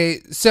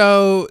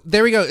 So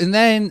there we go. And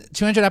then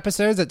 200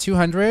 episodes at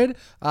 200,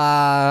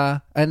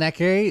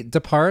 Aneke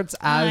departs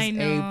as I a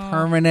know.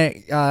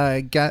 permanent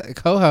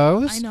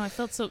co-host. I know. I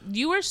felt so.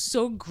 You were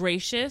so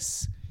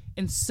gracious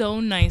and so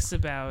nice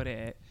about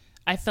it.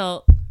 I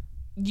felt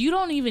you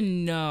don't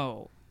even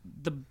know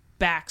the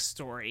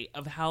backstory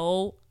of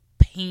how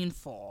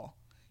painful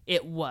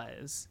it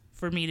was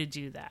for me to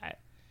do that.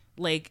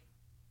 Like,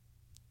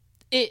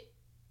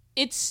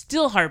 it's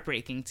still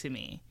heartbreaking to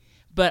me,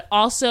 but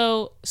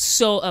also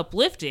so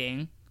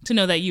uplifting to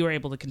know that you were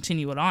able to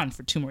continue it on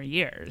for 2 more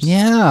years.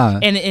 Yeah.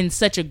 And in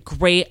such a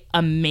great,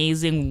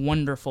 amazing,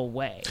 wonderful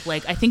way.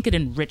 Like, I think it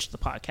enriched the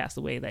podcast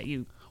the way that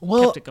you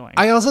kept it going.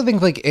 I also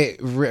think like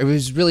it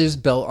was really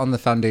just built on the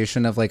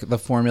foundation of like the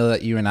formula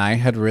that you and I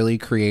had really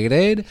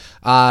created.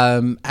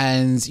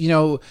 And you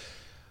know,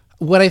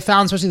 what I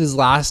found, especially this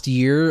last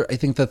year, I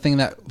think the thing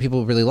that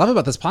people really love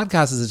about this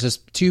podcast is it's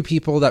just 2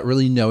 people that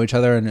really know each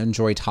other and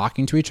enjoy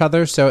talking to each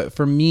other. So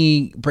for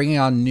me, bringing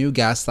on new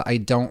guests that I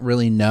don't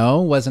really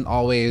know wasn't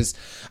always.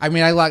 I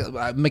mean, I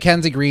like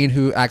Mackenzie Green,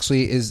 who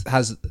actually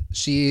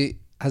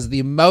has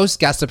the most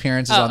guest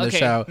appearances on the okay.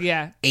 show.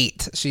 Yeah.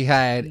 8. She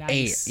had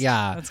Nice. 8.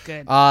 Yeah. That's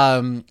good.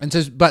 And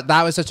so, but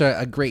that was such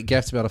a great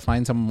gift to be able to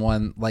find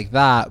someone like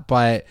that.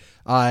 But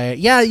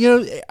yeah, you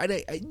know,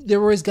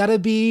 there was got to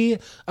be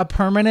a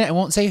permanent, I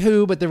won't say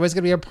who, but there was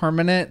going to be a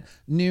permanent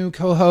new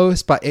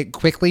co-host, but it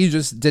quickly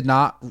just did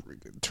not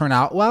turn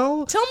out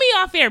well. Tell me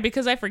off air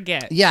because I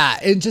forget. Yeah,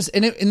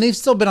 and they've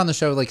still been on the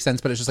show like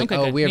since, but it's just like,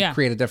 Okay, good. we have Yeah.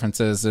 creative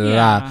differences.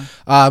 Yeah.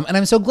 And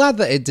I'm so glad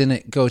that it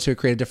didn't go to a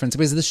creative difference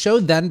because the show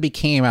then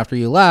became, after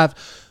you left,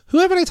 who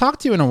haven't I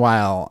talked to in a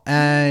while?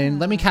 And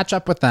let me catch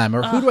up with them.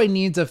 Or who do I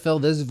need to fill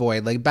this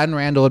void? Like Ben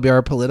Randall would be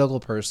our political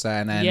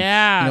person. And,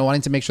 Yeah. you know,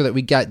 wanting to make sure that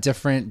we get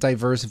different,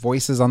 diverse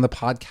voices on the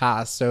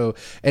podcast. So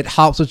it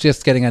helps with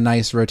just getting a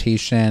nice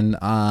rotation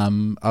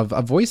of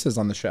voices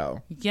on the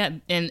show. Yeah,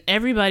 and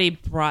everybody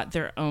brought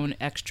their own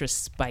extra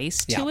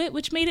spice to Yeah. it,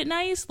 which made it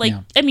nice. Like,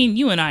 Yeah. I mean,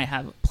 you and I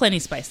have plenty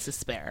spice to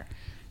spare.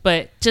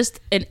 But just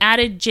an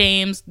added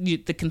James, the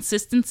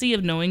consistency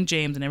of knowing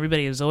James, and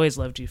everybody has always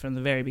loved you from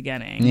the very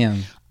beginning. Yeah.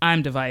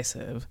 I'm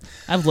divisive.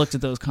 I've looked at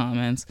those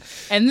comments.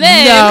 And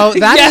then... No,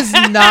 that is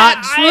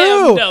not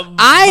true.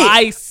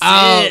 I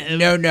am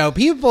divisive. No.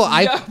 People,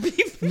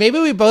 maybe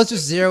we both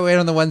just zero in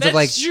on the ones that That's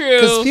like, true.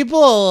 because people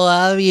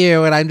love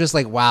you, and I'm just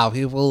like, wow,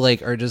 people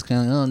like are just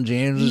kind of, oh,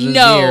 James is just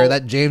No. here.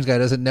 That James guy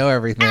doesn't know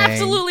everything.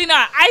 Absolutely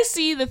not. I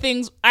see the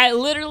things.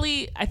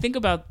 I think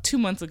about 2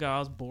 months ago, I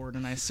was bored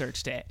and I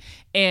searched it.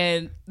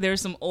 And there's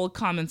some old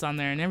comments on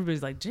there, and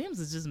everybody's like, James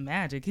is just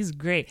magic. He's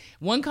great.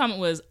 One comment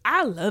was,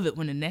 I love it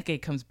when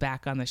Aneke comes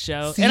back on the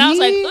show. And I was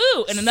like,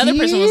 ooh. And another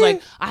person was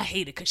like, I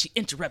hate it because she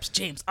interrupts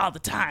James all the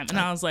time. And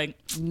I was like,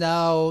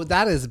 No,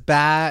 that is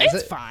bad.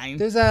 It's fine.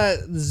 There's a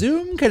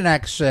Zoom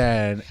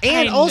connection.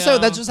 And I also, know.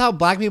 that's just how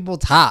black people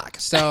talk.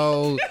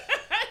 So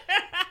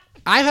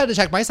I've had to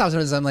check myself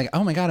sometimes. I'm like,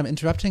 oh my God, I'm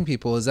interrupting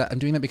people. Is that I'm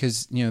doing that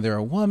because, you know, they're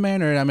a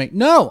woman? Or I'm like,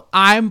 no,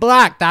 I'm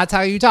black. That's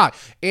how you talk.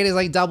 It is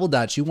like double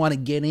Dutch. You want to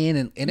get in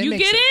and it you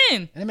makes get it,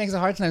 in. And it makes it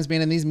hard sometimes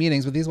being in these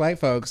meetings with these white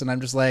folks. And I'm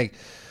just like,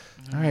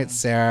 all right,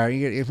 Sarah,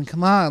 you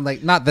come on.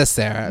 Like, not this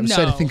Sarah. I'm just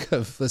trying to No. think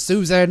of the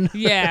Susan.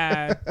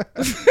 Yeah.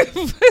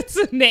 It's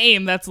a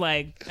name that's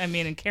like, I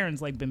mean, and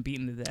Karen's like been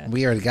beaten to death.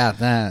 We already got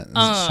that.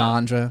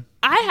 Chandra.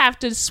 I have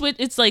to switch.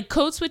 It's like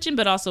code switching,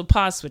 but also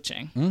pause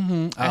switching.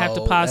 Mm-hmm. I have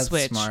to pause that's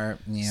switch. Smart.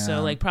 Yeah.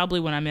 So like probably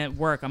when I'm at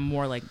work, I'm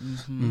more like,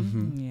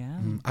 yeah.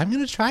 I'm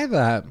gonna try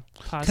that.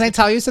 Pause Can I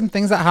tell you some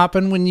things that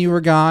happened when you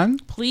were gone?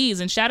 Please,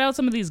 and shout out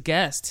some of these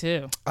guests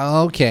too.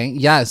 Okay.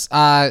 Yes.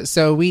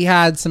 So we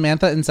had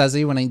Samantha and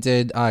Cezzy when I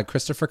did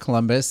Christopher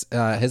Columbus,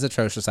 his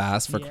atrocious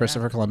ass for Yeah.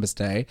 Christopher Columbus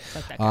Day.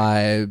 Fuck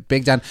that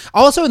Big Dan.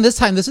 Also, in this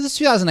time, this is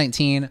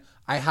 2019.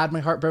 I had my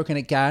heart broken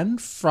again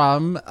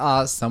from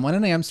someone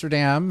in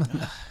Amsterdam.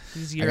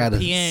 These I gotta-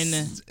 European,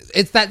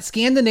 It's that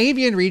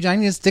Scandinavian region I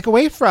need to stick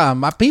away from.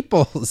 My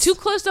peoples. too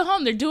close to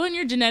home. They're doing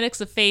your genetics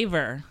a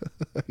favor.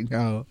 I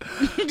know.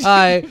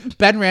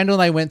 Ben Randall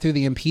and I went through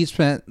the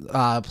impeachment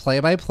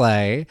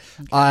play-by-play.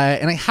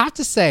 And I have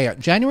to say,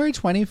 January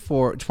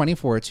 24,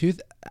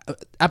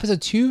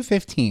 episode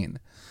 215,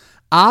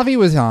 Avi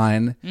was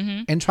on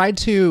and tried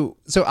to...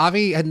 So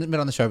Avi hadn't been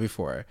on the show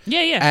before.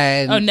 Yeah, yeah.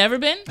 And never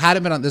been?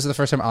 Hadn't been on... This is the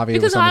first time Avi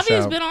Because was on the show.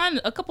 Avi's been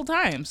on a couple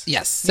times.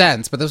 Yes,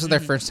 since, but this was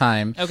their first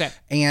time. Okay.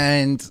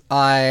 And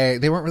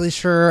they weren't really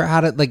sure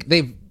how to... Like,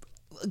 they've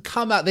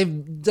come out...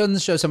 They've done the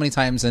show so many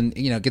times and,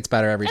 you know, it gets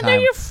better every And time.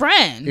 they're your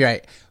friend. You're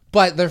right.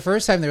 But their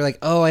first time, they were like,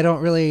 oh, I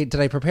don't really... Did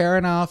I prepare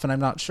enough? And I'm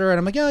not sure. And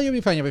I'm like, yeah, you'll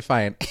be fine. You'll be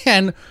fine.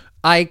 And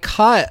I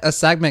cut a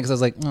segment because I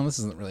was like, oh, this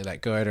isn't really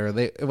that good. Or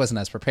it wasn't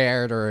as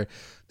prepared. Or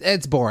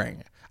it's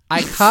boring.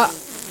 I cut...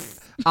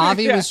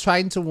 Avi was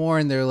trying to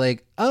warn. They're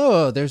like,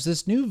 oh, there's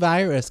this new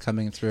virus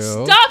coming through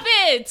Stop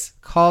it!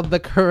 called the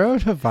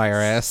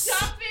coronavirus.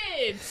 Stop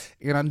it!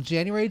 And on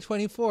January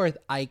 24th,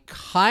 I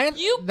cut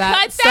You that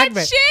cut that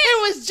segment. shit?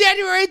 It was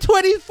January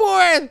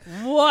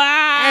 24th.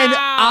 Wow. And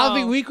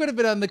Avi, we could have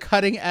been on the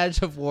cutting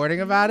edge of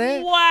warning about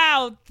it.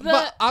 Wow.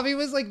 But Avi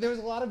was like, there was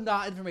a lot of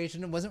not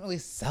information and wasn't really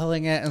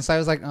selling it. And so I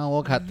was like, oh,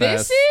 we'll cut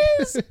this.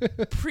 This is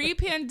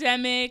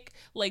pre-pandemic.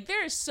 Like,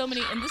 there are so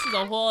many, and this is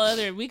a whole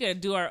other, we could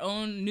do our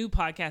own new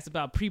podcast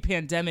about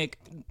pre-pandemic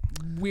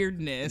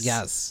weirdness.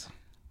 Yes.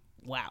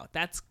 Wow.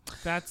 That's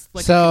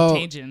like So, a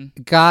contagion.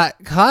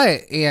 Got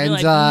cut. And You're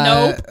like,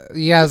 nope.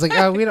 yeah, I was like,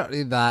 oh, we don't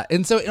need that.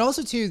 And so, and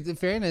also too, in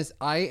fairness,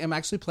 I am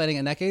actually planning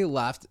Aneke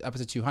left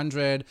episode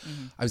 200.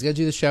 I was going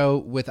to do the show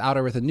without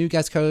her with a new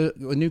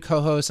a new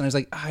co-host. And I was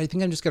like, I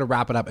think I'm just going to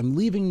wrap it up. I'm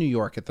leaving New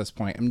York at this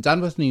point. I'm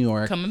done with New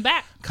York. Coming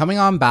back. Coming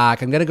on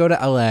back. I'm going to go to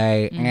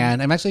LA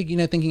and I'm actually,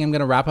 thinking I'm going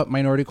to wrap up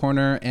Minority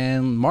Corner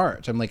in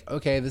March. I'm like,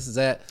 okay, this is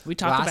it. We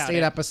talked Last about 8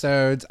 it.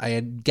 episodes. I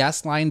had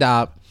guests lined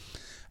up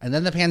and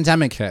then the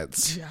pandemic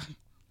hits. Yeah.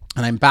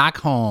 and I'm back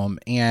home,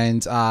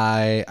 and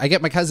I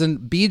get my cousin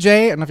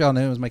BJ. I don't know if y'all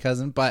know him as my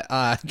cousin, but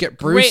I get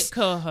Bruce Great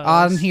co-host.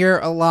 on here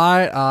a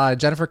lot.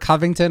 Jennifer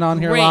Covington on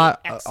here a Great.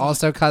 lot. Excellent.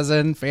 Also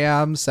cousin,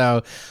 fam.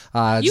 So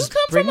You just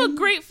come from a bringing-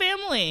 great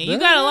family. You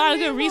got a lot of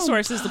good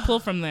resources to pull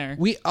from there.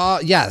 We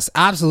yes,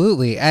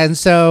 absolutely. And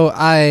so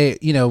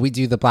we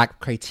do the Black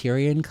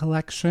Criterion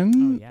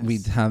collection. yes. We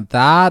have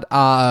that.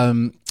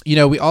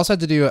 We also had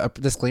to do a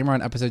disclaimer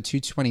on episode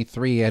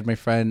 223. I had my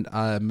friend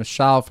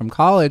Michelle from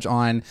college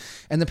on,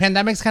 and the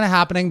pandemic's kind of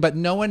happening, but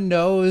no one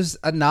knows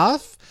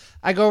enough.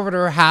 I go over to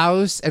her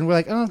house and we're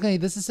like, oh, okay,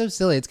 this is so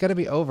silly. It's got to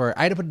be over.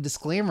 I had to put a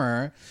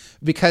disclaimer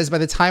because by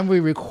the time we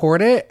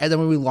record it and then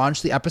when we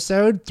launch the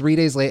episode, 3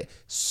 days late,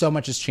 so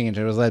much has changed.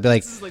 It was like,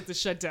 This is like the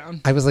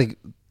shutdown. I was like,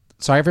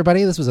 sorry,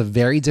 everybody, this was a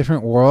very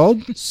different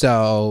world.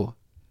 So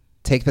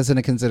take this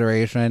into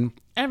consideration.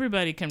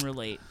 Everybody can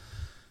relate.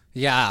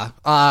 Yeah.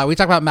 We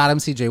talk about Madam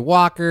C.J.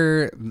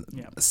 Walker,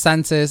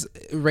 census,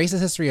 racist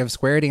history of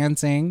square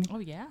dancing. Oh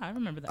yeah, I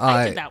remember that.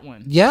 I did that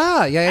one. Yeah.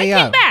 I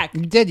came back.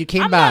 You did. You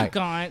came I'm back.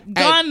 not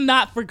gone,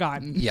 not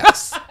forgotten.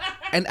 Yes.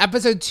 And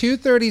episode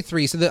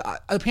 233. So the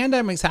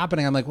pandemic's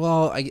happening. I'm like,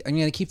 well, I'm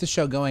going to keep the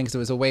show going because it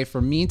was a way for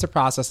me to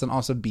process and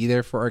also be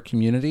there for our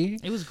community.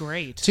 It was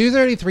great.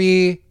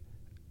 233.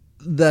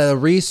 The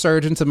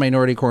resurgence of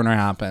Minority Corner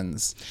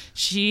happens.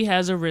 She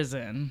has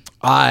arisen.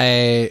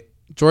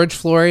 George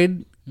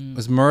Floyd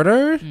was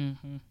murdered.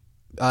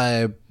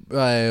 My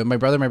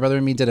brother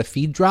and me did a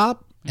feed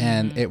drop,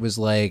 and it was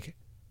like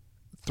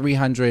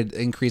 300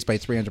 increased by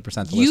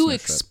 300%. The You listenership.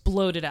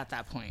 exploded at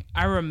that point.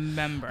 I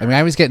remember. I mean,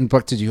 I was getting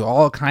booked to do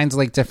all kinds of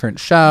like different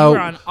shows. You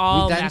were on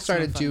all we then Maximum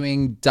started Fun.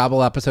 doing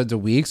double episodes a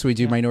week. So we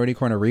do Minority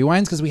Corner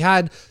Rewinds because we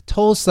had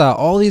Tulsa,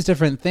 all these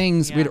different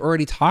things we'd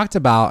already talked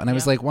about. And I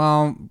was like,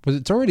 well,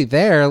 it's already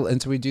there.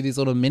 And so we do these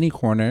little mini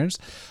corners.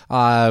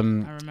 I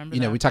remember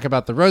that. We talk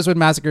about the Rosewood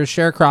Massacre,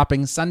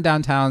 sharecropping,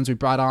 sundown towns. We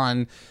brought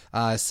on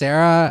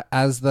Sarah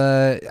as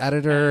the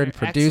editor and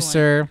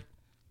producer.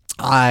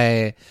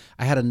 I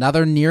had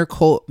another near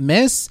cult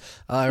miss.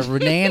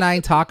 Renee and I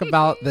talk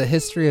about the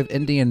history of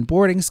Indian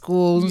boarding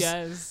schools.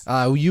 Yes.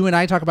 You and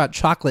I talk about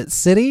Chocolate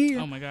City.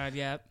 Oh my God,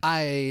 yep.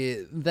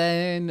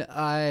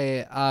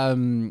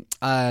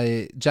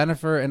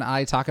 Jennifer and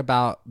I talk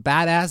about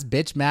badass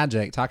bitch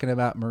magic, talking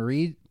about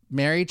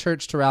Mary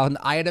Church Terrell and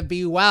Ida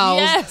B. Wells.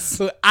 Yes.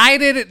 Who I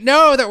didn't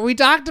know that we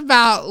talked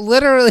about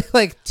literally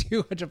like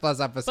 200 plus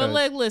episodes. But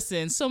like,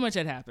 listen, so much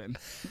had happened.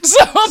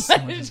 So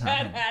much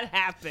had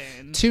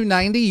happened.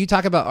 290, you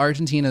talk about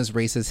Argentina's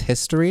racist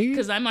history.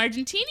 Because I'm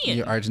Argentinian.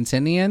 You're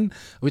Argentinian.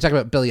 We talk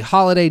about Billie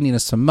Holiday, Nina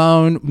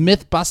Simone,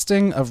 myth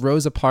busting of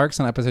Rosa Parks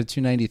on episode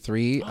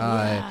 293.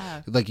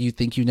 Like you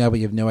think you know, but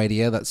you have no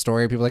idea that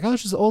story. People are like, oh,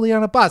 she's only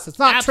on a bus. It's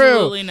not true.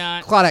 Absolutely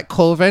not. Claudette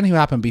Colvin, who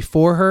happened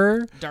before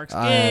her. Dark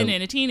skin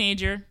and a teenager.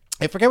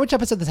 I forget which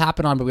episode this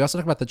happened on, but we also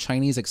talk about the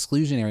Chinese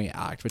Exclusionary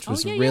Act, which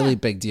was a really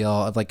big deal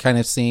of like kind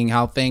of seeing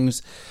how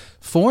things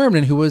formed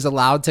and who was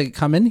allowed to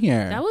come in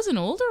here. That was an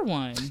older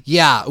one.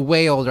 Yeah,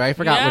 way older. I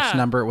forgot which Yeah.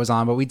 number it was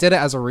on, but we did it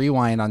as a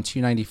rewind on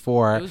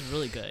 294. It was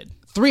really good.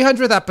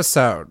 300th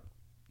episode.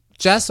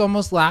 Just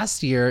almost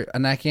last year,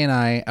 Aneki and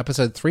I,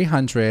 episode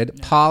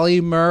 300. Polly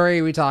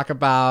Murray, we talk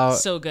about.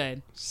 So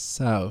good.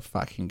 So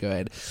fucking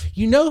good.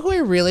 You know who I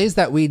realized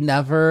that we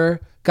never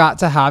got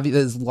to have that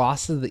is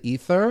lost in the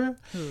ether?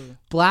 Who?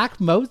 Black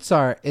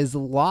Mozart is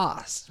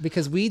lost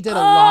because we did a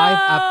live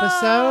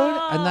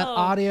episode and that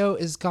audio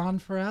is gone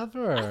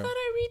forever. I thought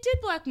I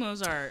redid Black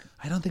Mozart.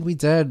 I don't think we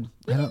did.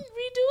 We I didn't don't.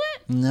 redo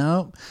it?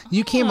 No.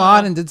 You came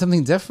on and did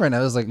something different. I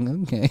was like,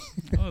 okay.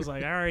 I was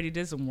like, I already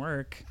did some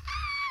work.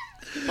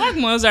 Black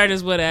Mozart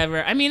is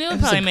whatever. I mean, it would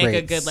It was probably a make a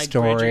great good like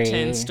story.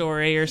 Bridgerton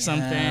story or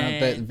something. Yeah,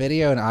 but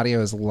video and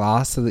audio is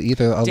lost to the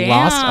ether. A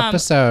lost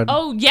episode.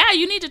 Oh yeah,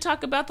 you need to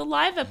talk about the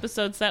live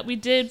episodes that we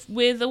did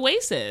with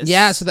Oasis.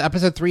 Yeah, so the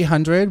episode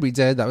 300 we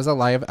did, that was a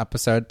live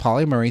episode.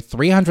 Polly Murray,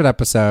 300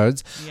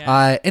 episodes.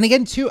 Yeah. And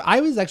again, too,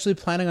 I was actually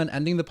planning on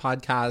ending the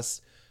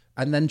podcast,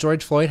 and then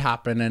George Floyd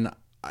happened, and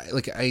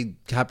I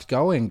kept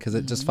going because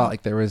it just felt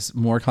like there was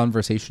more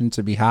conversation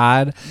to be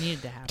had.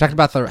 Needed to happen. Talked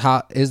about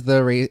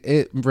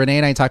Renee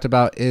and I talked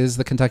about, is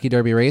the Kentucky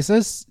Derby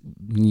racist?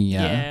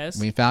 Yeah.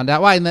 Yes. We found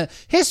out why. And the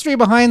history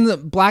behind the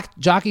black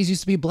jockeys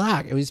used to be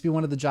black. It used to be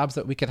one of the jobs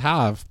that we could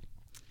have.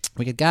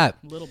 We could get.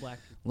 Little black.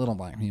 Little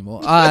black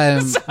people.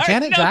 Sorry,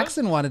 Janet no.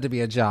 Jackson wanted to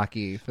be a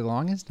jockey for the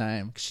longest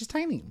time 'cause she's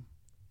tiny.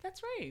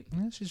 That's right.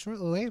 Yeah, she's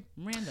short little.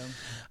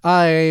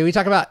 Random. We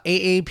talk about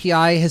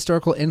AAPI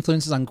historical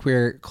influences on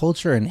queer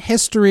culture and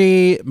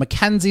history.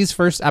 Mackenzie's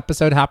first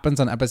episode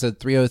happens on episode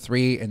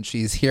 303, and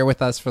she's here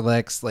with us for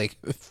like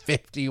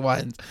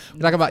 51. We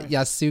talk about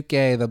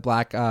Yasuke, the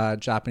black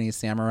Japanese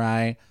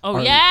samurai. Oh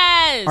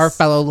yes. Our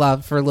fellow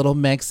love for Little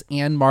Mix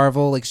and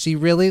Marvel. Like she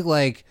really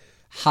like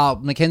how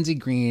Mackenzie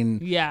Green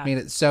made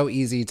it so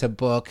easy to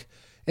book.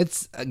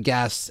 It's a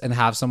guest and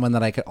have someone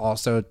that I could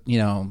also,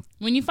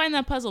 when you find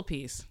that puzzle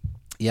piece.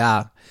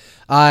 Yeah.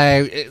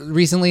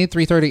 Recently,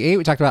 338,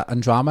 we talked about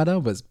Andromeda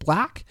was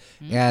black,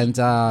 and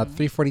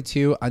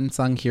 342,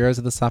 Unsung Heroes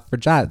of the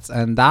Suffragettes.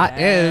 And that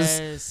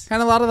is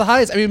kind of a lot of the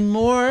highs. I mean,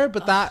 more,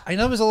 but that, I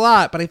know it was a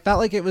lot, but I felt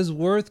like it was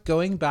worth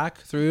going back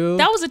through.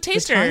 That was a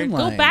taster. the Go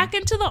timeline. back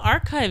into the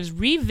archives,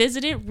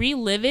 revisit it,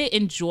 relive it,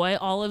 enjoy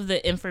all of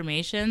the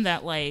information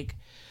that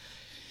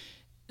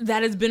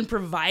that has been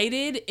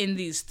provided in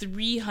these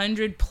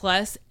 300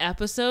 plus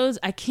episodes.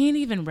 I can't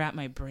even wrap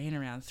my brain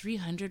around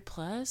 300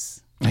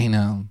 plus. I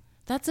know.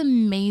 That's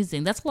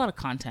amazing. That's a lot of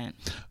content.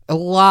 A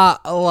lot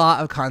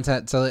of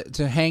content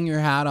to hang your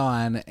hat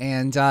on.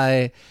 And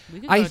We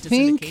could go I into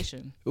think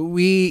syndication.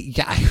 we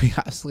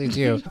absolutely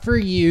do. For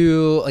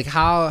you, like,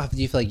 how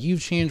do you feel like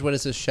you've changed? What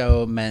has this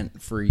show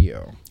meant for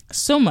you?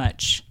 So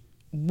much.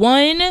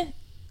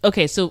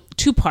 So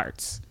 2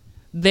 parts.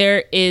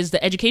 There is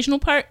the educational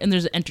part and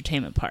there's the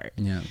entertainment part.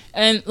 Yeah.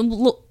 And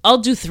look, I'll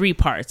do 3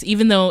 parts,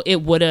 even though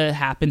it would have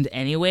happened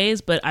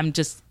anyways, but I'm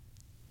just,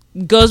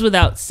 goes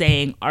without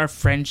saying, our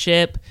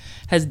friendship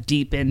has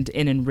deepened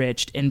and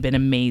enriched and been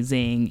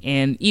amazing.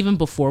 And even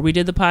before we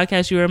did the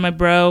podcast, you were my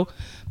bro,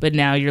 but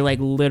now you're like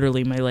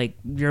literally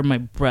you're my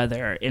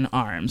brother in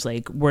arms.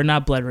 Like, we're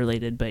not blood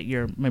related, but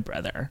you're my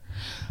brother.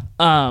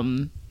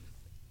 And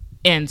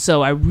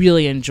so I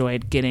really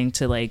enjoyed getting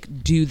to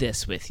like do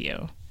this with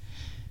you.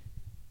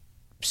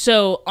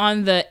 So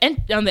on the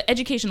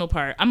educational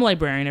part, I'm a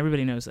librarian.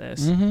 Everybody knows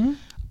this. Mm-hmm.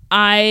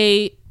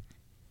 I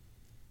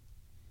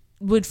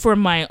would, for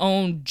my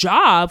own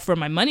job, for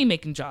my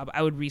money-making job,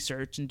 I would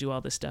research and do all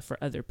this stuff for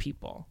other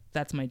people.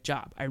 That's my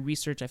job. I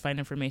research, I find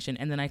information,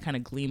 and then I kind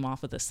of gleam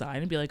off of the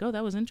side and be like, oh,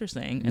 that was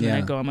interesting. And then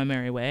I go on my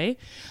merry way.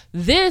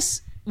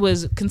 This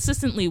was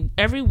consistently,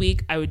 every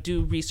week, I would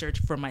do research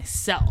for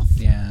myself.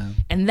 Yeah.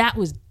 And that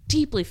was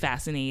deeply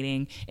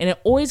fascinating, and it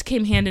always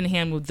came hand in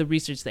hand with the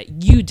research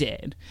that you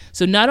did.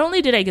 So not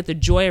only did I get the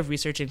joy of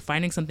researching,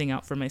 finding something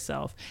out for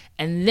myself,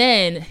 and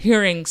then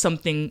hearing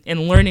something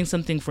and learning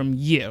something from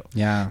you.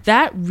 Yeah.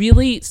 That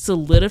really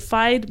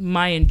solidified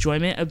my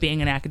enjoyment of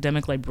being an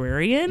academic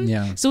librarian.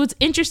 Yeah. So it's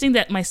interesting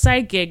that my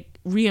side gig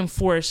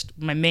reinforced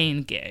my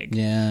main gig.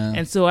 Yeah.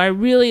 And so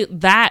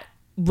that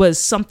was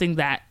something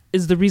that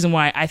is the reason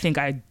why I think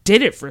I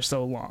did it for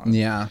so long.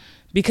 Yeah.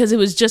 Because it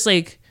was just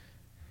like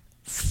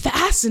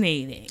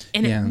fascinating,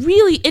 and Yeah. it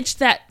really itched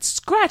that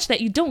scratch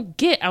that you don't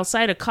get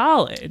outside of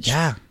college.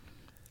 Yeah.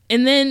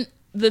 And then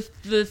the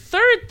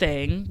third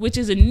thing, which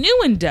is a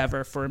new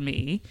endeavor for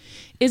me,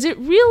 is it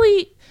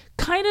really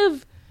kind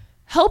of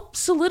helped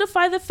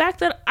solidify the fact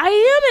that I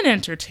am an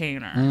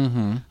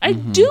entertainer. I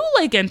do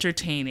like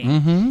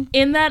entertaining.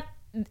 In that,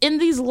 in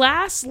these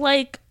last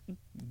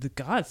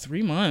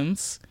 3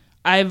 months,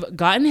 I've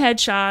gotten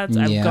headshots.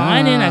 I've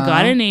gone in. I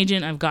got an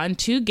agent. I've gotten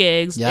 2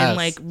 gigs, Yes.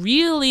 and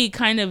really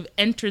kind of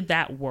entered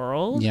that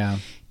world. Yeah.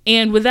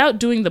 And without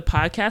doing the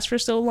podcast for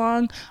so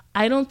long,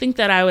 I don't think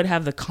that I would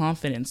have the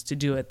confidence to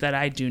do it that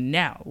I do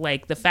now.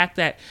 Like the fact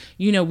that,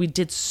 we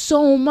did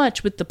so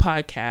much with the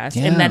podcast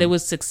and that it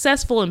was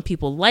successful and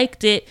people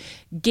liked it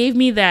gave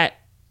me that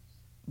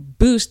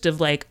boost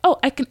of like, oh,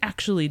 I can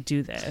actually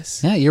do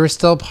this. Yeah, you were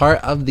still part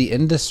of the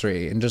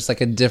industry and just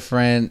like a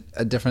different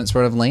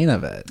sort of lane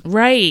of it.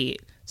 Right.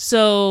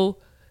 So,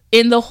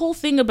 and the whole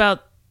thing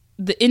about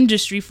the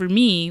industry for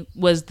me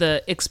was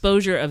the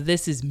exposure of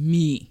this is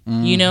me.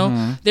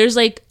 There's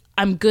like,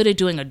 I'm good at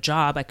doing a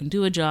job. I can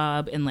do a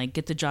job and like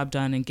get the job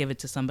done and give it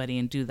to somebody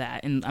and do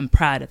that. And I'm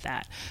proud of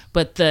that.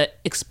 But the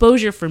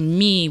exposure for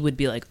me would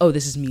be like, oh,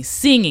 this is me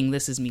singing.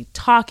 This is me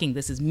talking.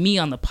 This is me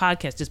on the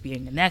podcast just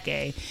being a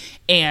Neke.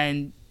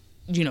 And,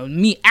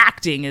 me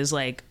acting is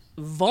like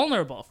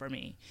vulnerable for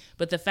me.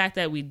 But the fact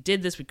that we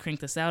did this, we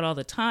cranked this out all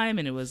the time,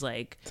 and it was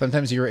like,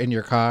 Sometimes you were in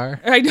your car.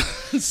 I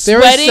There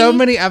were so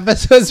many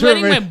episodes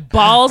sweating where my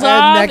balls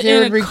off Neke in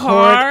would a record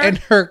car. in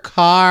her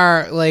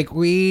car. Like,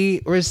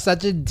 we were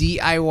such a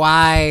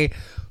DIY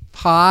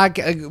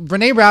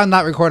Brene Brown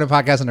not recording a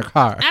podcast in her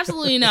car.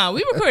 Absolutely not.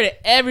 We recorded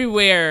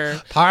everywhere.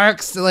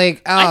 Parks,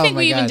 like, oh I think my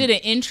we even God. did an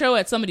intro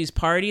at somebody's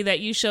party that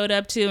you showed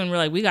up to, and we're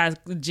like, we gotta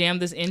jam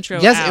this intro.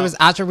 Yes, out. it was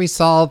after we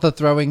saw the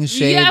Throwing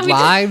Shade Yeah, we did.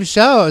 live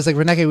show. It was like,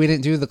 Reneke, we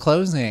didn't do the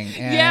closing.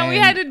 And Yeah, we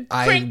had to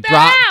crank that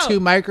I brought out. 2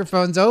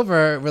 microphones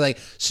over. We're like,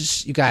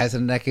 shh, you guys.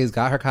 And Reneke's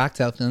got her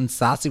cocktail feeling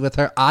saucy with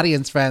her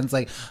audience friends.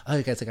 Like, oh,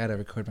 you guys, I gotta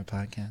record my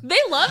podcast. They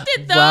loved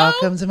it though.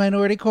 Welcome to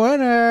Minority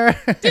Corner.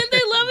 Didn't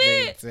they love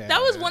it? They did.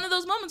 That was one of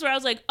those moments where I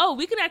was like, oh,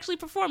 we can actually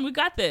perform. We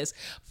got this.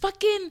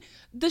 Fucking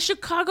the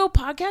Chicago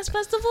Podcast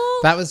Festival.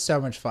 That was so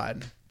much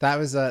fun. That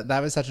was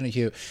such an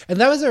acute, and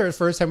that was our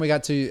first time we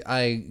got to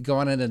go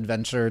on an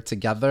adventure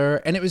together,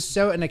 and it was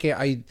so. And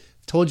I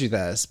told you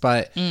this,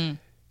 but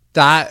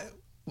that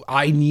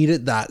I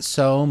needed that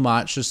so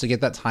much just to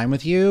get that time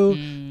with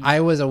you. I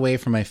was away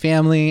from my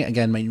family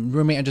again. My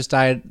roommate had just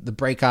died, the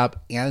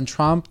breakup, and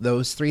Trump.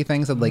 Those 3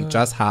 things had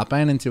just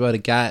happened, and to be able to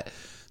get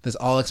this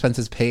all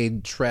expenses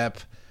paid trip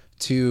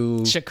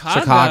to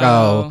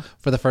Chicago.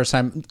 for the first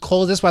time.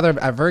 Coldest weather I've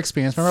ever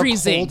experienced. Remember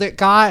Freezing. how cold it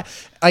got?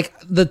 Like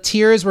the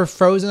tears were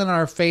frozen on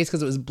our face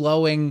because it was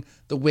blowing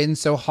the wind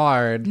so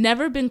hard.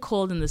 Never been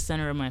cold in the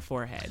center of my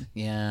forehead.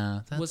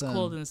 Yeah. Was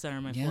cold in the center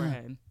of my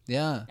forehead.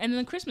 Yeah. And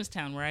in Christmas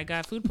Town where I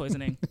got food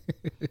poisoning.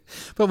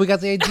 But we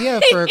got the idea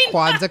for a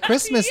Kwanzaa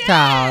Christmas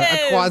town,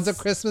 a Kwanzaa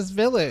Christmas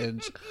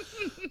village.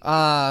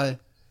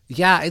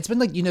 Yeah, it's been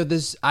like,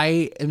 this,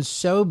 I am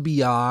so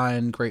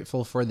beyond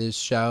grateful for this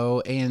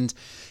show. And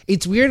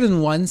it's weird in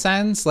one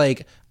sense,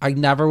 like I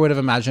never would have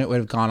imagined it would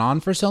have gone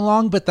on for so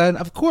long. But then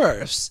of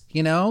course,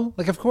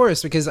 of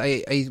course, because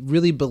I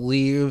really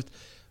believed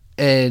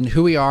in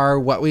who we are,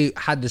 what we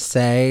had to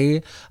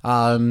say.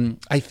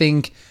 I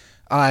think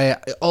I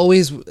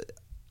always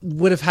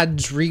would have had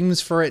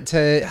dreams for it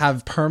to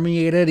have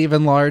permeated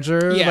even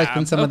larger, like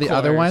than some of the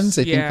other ones.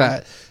 I think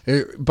that,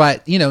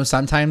 but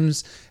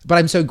sometimes, but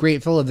I'm so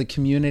grateful of the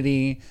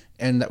community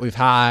and that we've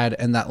had,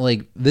 and that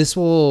like this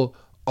will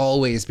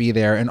always be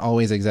there and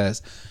always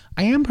exist.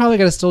 I am probably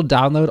going to still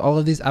download all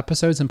of these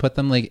episodes and put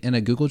them like in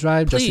a Google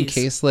Drive just in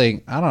case,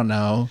 like, I don't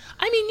know.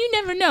 I mean, you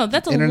never know.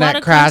 That's a Internet lot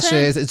of crashes.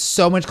 content. It's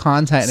so much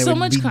content. And So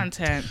much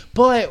content.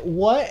 But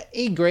what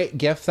a great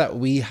gift that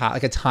we have,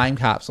 like a time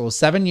capsule,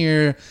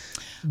 7-year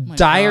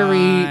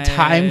diary God.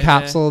 time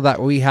capsule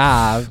that we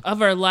have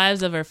Of our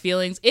lives, of our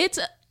feelings. It's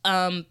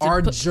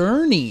our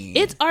journey.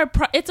 It's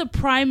it's a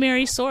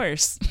primary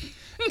source.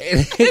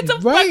 It's It's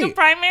a fucking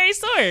primary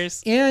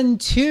source.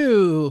 And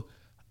two,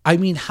 I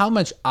mean, how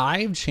much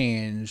I've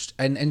changed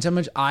and how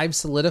much I've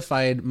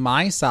solidified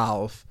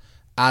myself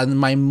and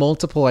my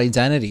multiple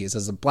identities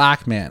as a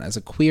black man, as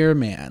a queer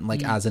man,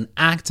 like as an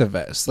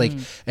activist, like,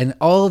 and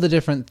all the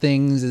different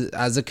things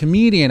as a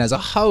comedian, as a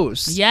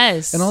host.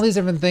 Yes. And all these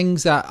different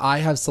things that I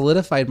have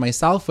solidified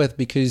myself with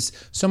because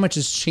so much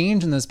has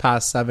changed in this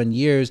past 7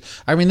 years.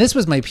 I mean, this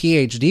was my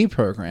PhD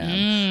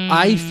program.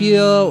 I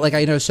feel like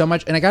I know so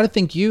much, and I got to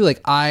thank you.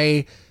 Like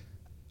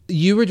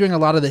you were doing a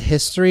lot of the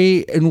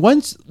history, and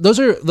once those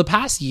are the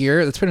past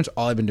year, that's pretty much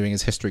all I've been doing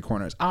is history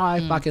corners. I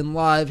fucking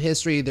love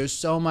history. There's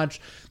so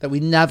much that we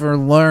never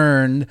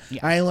learned.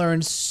 I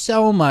learned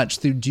so much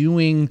through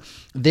doing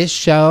this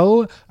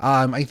show.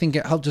 I think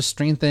it helped to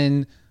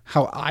strengthen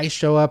how I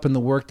show up and the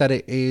work that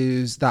it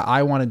is that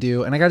I want to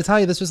do. And I got to tell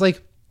you, this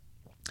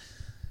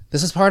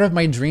was part of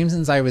my dream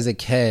since I was a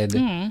kid.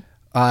 They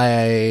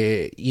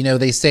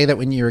say that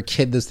when you're a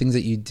kid, those things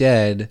that you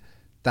did,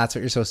 that's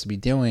what you're supposed to be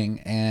doing.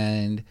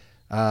 And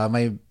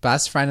my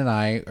best friend and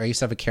I used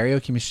to have a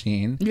karaoke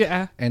machine.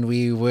 Yeah. And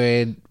we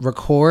would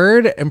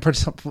record and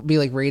be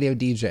like radio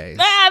DJs.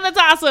 Ah, that's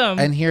awesome.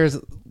 And here's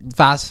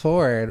fast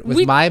forward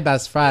with my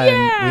best friend.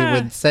 We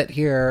would sit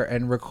here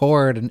and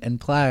record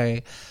and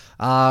play.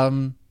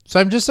 So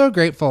I'm just so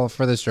grateful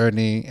for this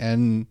journey.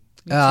 And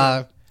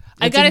I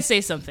got to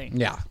say something.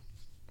 Yeah.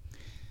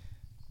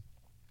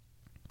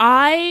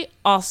 I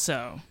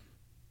also,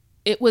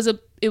 it was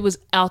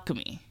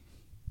alchemy.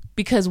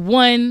 Because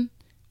one,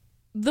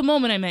 the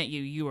moment I met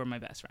you, you were my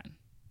best friend.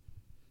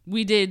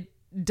 We did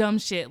dumb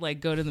shit like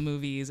go to the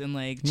movies and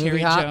like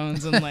Cherry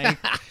Jones and like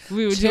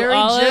we would do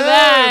all of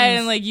that,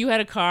 and like you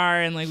had a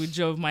car and like we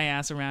drove my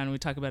ass around and we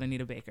talk about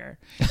Anita Baker.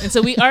 And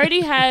so we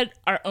already had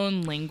our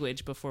own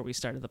language before we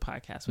started the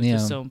podcast, which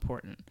is so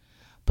important.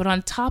 But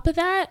on top of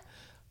that,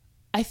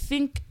 I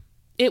think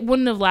it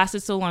wouldn't have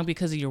lasted so long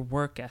because of your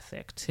work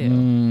ethic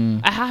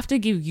too. I have to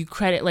give you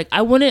credit. Like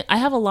I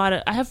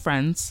have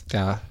friends.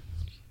 Yeah.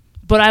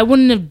 But I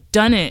wouldn't have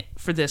done it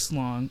for this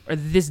long or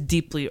this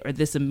deeply or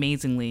this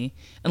amazingly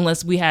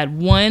unless we had,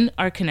 one,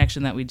 our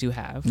connection that we do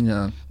have,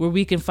 where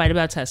we can fight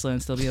about Tesla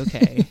and still be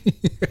okay.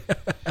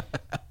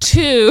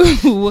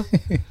 2,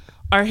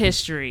 our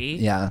history.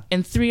 Yeah.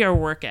 And 3, our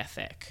work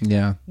ethic.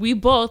 Yeah. We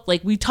both,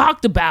 like we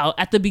talked about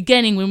at the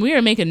beginning when we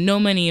were making no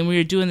money and we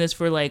were doing this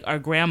for like our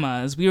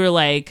grandmas, we were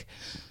like,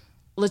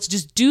 let's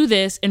just do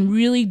this and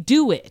really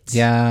do it.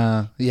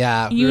 Yeah.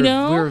 Yeah. We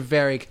were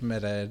very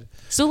committed.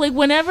 So like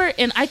whenever,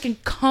 and I can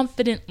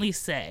confidently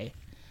say,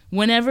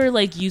 whenever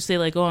like you say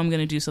like, oh, I'm going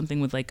to do something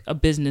with like a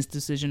business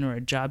decision or a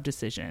job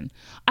decision,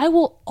 I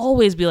will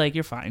always be like,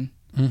 you're fine.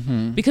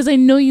 Mm-hmm. Because I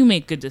know you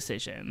make good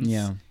decisions.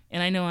 Yeah.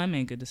 And I know I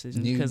make good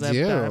decisions because I've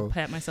got to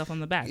pat myself on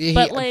the back.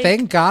 But like,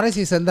 thank God as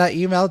you sent that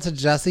email to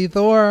Jesse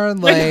Thorne.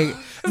 Like,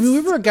 I mean,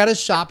 we were gonna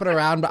shop it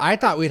around, but I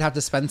thought we'd have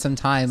to spend some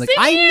time. Like,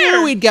 I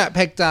knew we'd get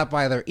picked up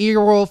by either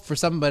Earwolf or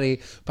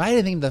somebody, but I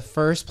didn't think the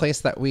first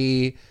place that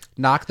we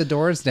knocked the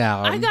doors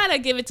down. I gotta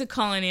give it to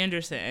Colin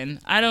Anderson.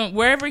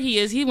 Wherever he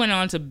is, he went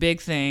on to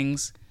big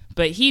things,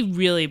 but he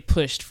really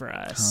pushed for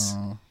us.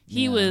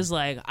 He was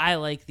like, I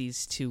like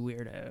these 2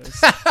 weirdos.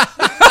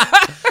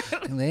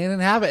 And they didn't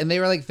have it, and they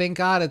were like, "Thank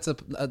God, it's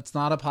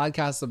not a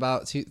podcast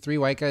about 3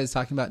 white guys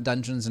talking about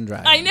Dungeons and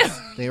Dragons." I know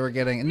they were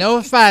getting no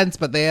offense,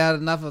 but they had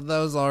enough of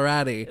those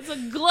already. It's a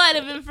glut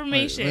of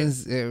information.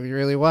 It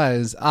really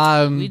was.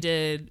 We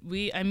did.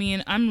 I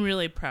mean, I'm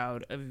really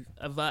proud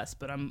of us,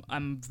 but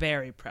I'm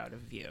very proud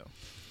of you.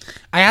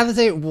 I have to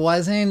say it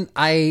wasn't.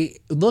 I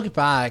look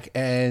back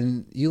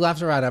and you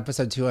left around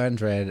episode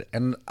 200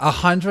 and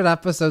 100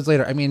 episodes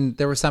later. I mean,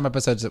 there were some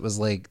episodes that was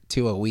like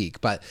 2 a week,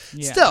 but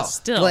still,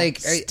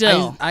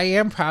 I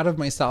am proud of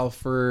myself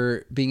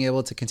for being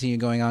able to continue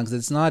going on because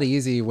it's not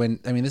easy when,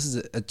 I mean, this is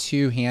a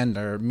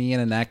two-hander, me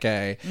and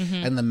Aneke,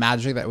 and the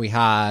magic that we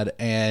had.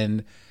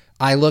 And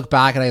I look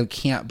back and I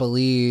can't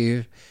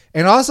believe.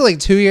 And also, like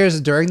 2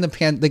 years during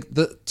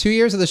the 2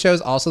 years of the show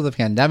is also the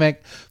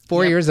pandemic.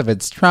 4 years of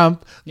it's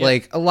Trump.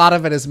 Like a lot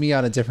of it is me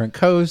on a different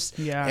coast.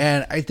 Yeah.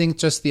 And I think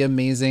just the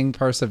amazing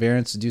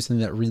perseverance to do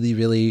something that really,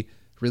 really,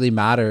 really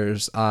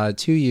matters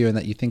to you, and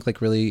that you think like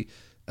really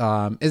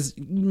is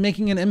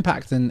making an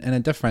impact and a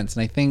difference.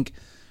 And I think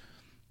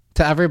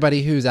to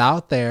everybody who's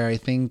out there, I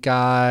think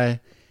do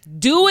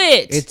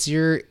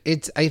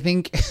it. I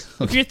think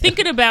if you're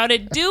thinking about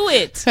it, do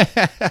it.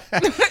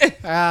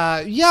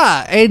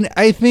 Yeah. And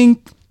I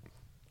think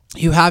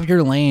you have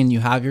your lane,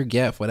 you have your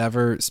gift,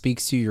 whatever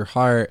speaks to your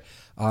heart,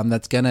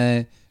 that's going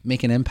to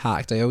make an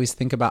impact. I always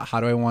think about how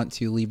do I want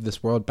to leave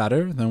this world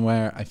better than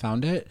where I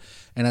found it.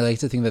 And I like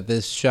to think that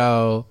this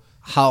show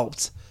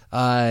helped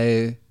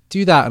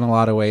do that in a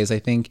lot of ways. I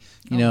think,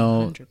 you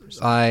know,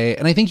 100%.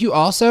 I think you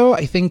also,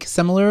 I think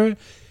similar,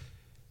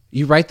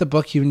 you write the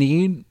book you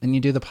need and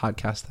you do the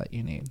podcast that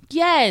you need.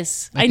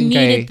 Yes. I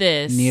needed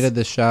this. Needed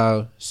the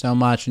show so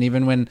much. And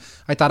even when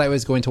I thought I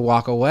was going to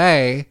walk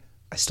away,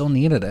 I still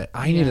needed it.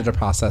 I needed to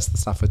process the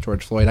stuff with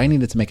George Floyd. I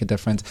needed to make a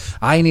difference.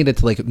 I needed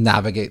to like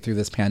navigate through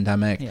this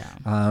pandemic. Yeah.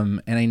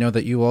 And I know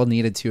that you all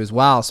needed to as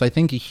well. So I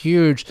think a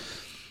huge,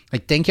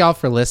 like, thank y'all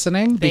for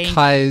listening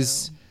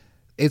because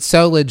it's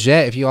so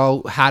legit. If you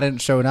all hadn't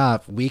shown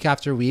up week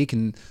after week,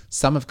 and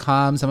some have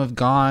come, some have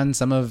gone,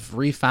 some have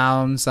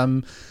refound,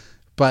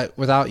 but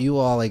without you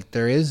all, like,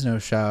 there is no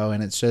show,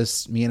 and it's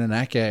just me and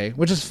Aneke,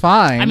 which is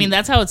fine. I mean,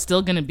 that's how it's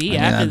still going to be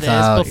after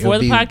this. Before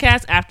the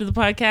podcast, after the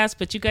podcast,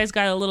 but you guys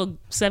got a little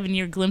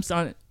 7-year glimpse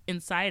on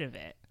inside of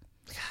it.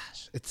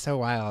 Gosh, it's so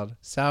wild.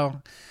 So,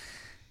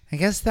 I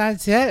guess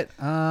that's it.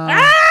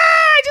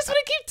 I just want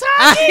to keep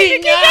talking. Keep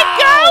it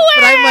going.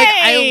 But I'm like,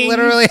 I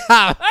literally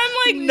have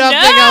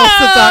nothing else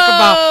to talk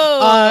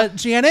about.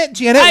 Janet,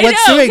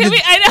 what's doing?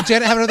 Did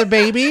Janet have another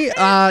baby?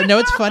 No,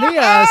 it's funny.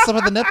 Some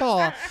of the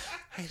nipple.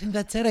 I think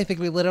that's it. I think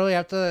we literally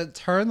have to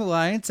turn the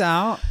lights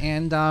out,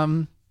 and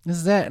this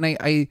is it. And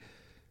I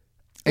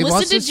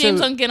listen to James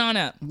on Get On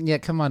Up. Yeah,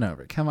 come on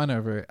over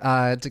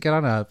to Get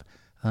On Up.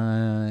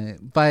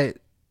 But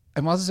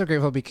I'm also so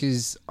grateful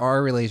because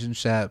our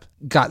relationship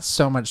got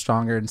so much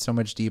stronger and so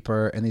much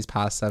deeper in these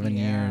past 7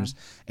 years.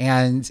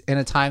 And in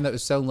a time that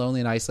was so lonely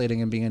and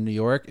isolating and being in New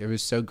York, it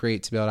was so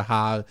great to be able to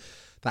have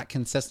that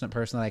consistent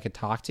person that I could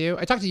talk to.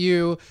 I talked to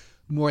you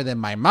more than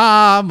my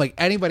mom, like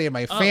anybody in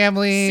my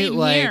family.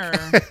 Same here.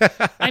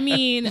 I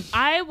mean,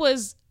 I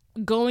was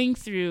going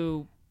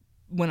through,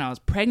 when I was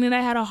pregnant,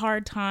 I had a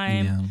hard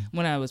time. Yeah.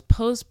 When I was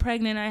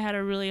post-pregnant, I had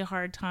a really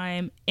hard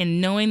time. And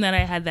knowing that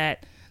I had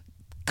that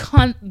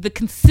the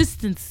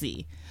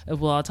consistency of,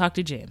 well, I'll talk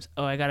to James.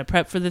 Oh, I got to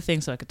prep for the thing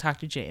so I could talk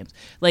to James.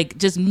 Like,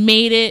 just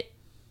made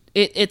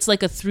it's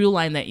like a through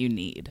line that you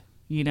need,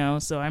 you know?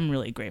 So I'm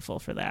really grateful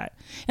for that.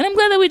 And I'm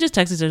glad that we just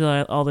text each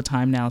other all the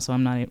time now, so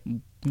I'm not,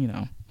 you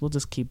know, we'll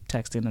just keep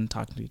texting and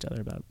talking to each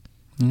other about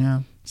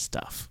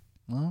stuff.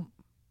 Well,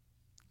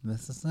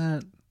 this is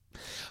it.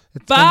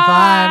 It's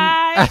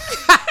Bye.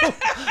 been fun.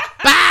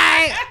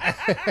 Bye.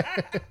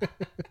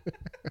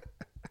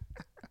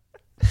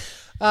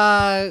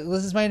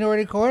 This is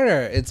Minority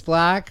Corner. It's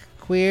black,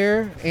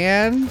 queer,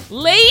 and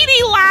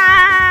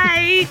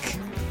ladylike.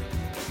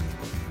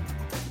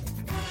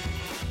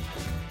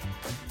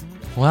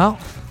 Well,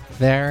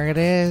 there it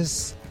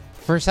is.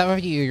 For some of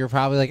you, you're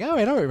probably like, oh,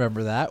 I don't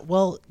remember that.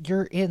 Well,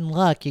 you're in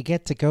luck. You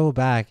get to go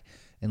back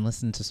and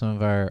listen to some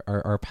of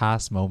our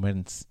past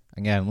moments.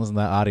 Again, listen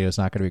to that audio. It's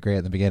not going to be great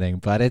in the beginning,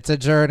 but it's a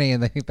journey,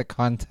 and I think the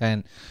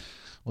content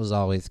was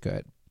always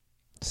good.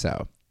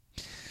 So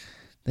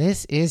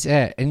this is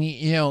it. And,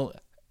 you know,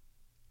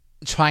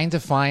 trying to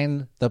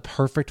find the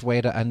perfect way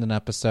to end an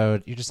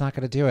episode, you're just not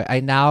going to do it. I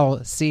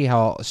now see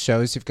how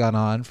shows you've gone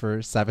on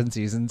for 7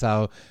 seasons,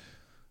 how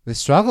they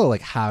struggle.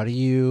 Like, how do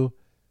you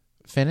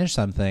finish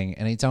something?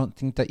 And I don't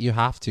think that you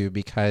have to,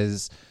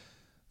 because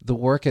the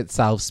work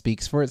itself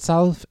speaks for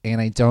itself. And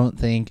I don't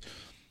think,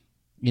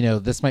 you know,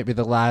 this might be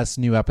the last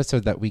new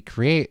episode that we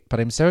create, but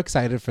I'm so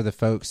excited for the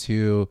folks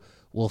who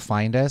will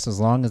find us. As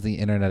long as the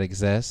internet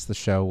exists, the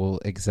show will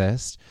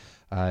exist.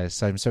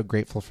 So I'm so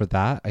grateful for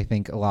that. I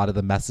think a lot of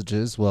the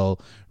messages will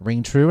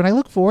ring true. And I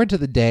look forward to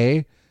the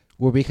day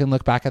where we can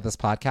look back at this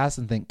podcast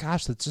and think,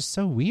 gosh, that's just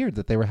so weird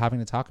that they were having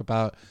to talk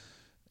about,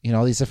 you know,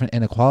 all these different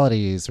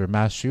inequalities or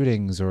mass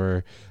shootings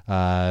or,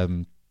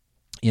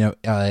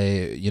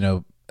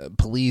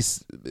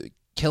 police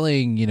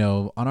killing, you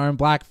know, unarmed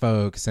black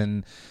folks.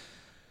 And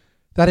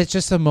that it's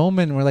just a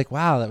moment where, like,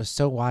 wow, that was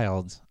so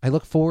wild. I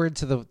look forward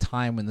to the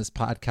time when this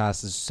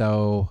podcast is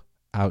so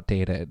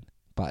outdated,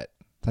 but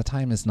that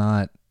time is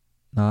not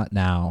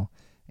now.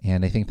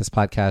 And I think this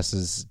podcast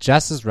is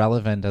just as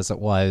relevant as it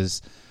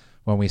was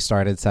when we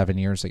started 7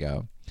 years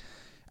ago.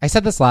 I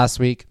said this last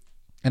week,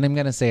 and I'm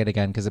going to say it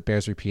again because it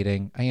bears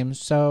repeating. I am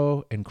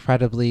so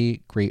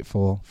incredibly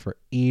grateful for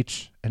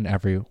each and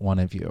every one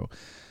of you.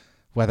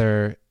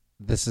 Whether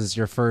this is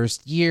your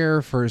first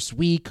year, first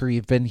week, or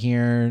you've been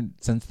here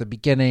since the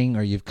beginning,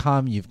 or you've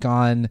come, you've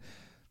gone,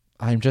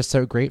 I'm just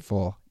so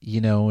grateful. You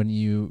know, when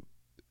you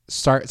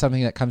start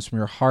something that comes from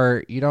your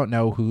heart, you don't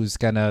know who's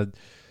going to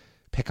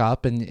pick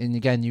up. And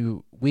again,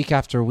 you week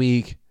after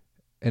week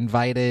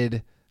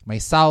invited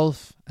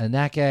myself,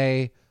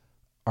 Aneke,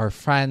 our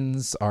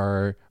friends,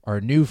 our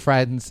new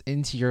friends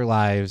into your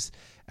lives.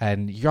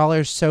 And y'all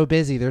are so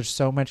busy. There's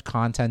so much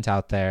content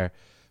out there,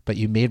 but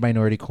you made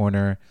Minority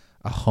Corner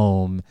a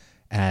home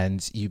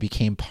and you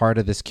became part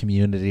of this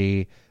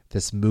community,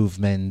 this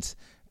movement.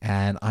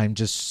 And I'm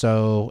just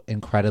so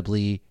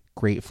incredibly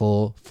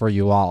grateful for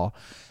you all.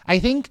 I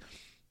think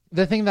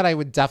the thing that I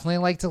would definitely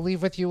like to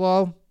leave with you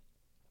all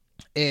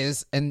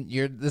is, and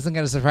this isn't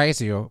going to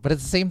surprise you, but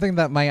it's the same thing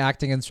that my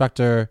acting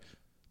instructor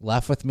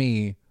left with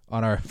me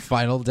on our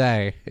final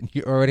day. And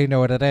you already know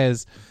what it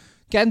is.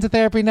 Get into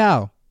therapy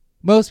now.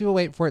 Most people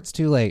wait for it's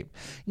too late.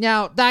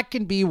 Now, that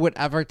can be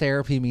whatever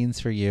therapy means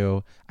for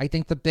you. I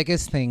think the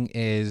biggest thing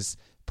is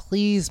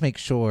please make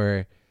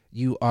sure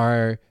you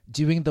are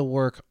doing the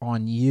work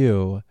on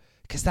you,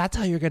 because that's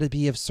how you're going to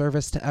be of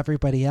service to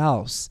everybody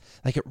else.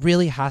 Like, it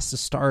really has to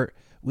start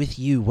with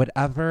you.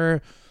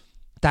 Whatever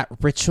that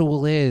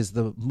ritual is,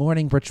 the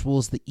morning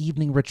rituals, the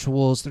evening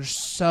rituals, there's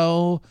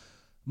so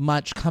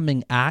much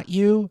coming at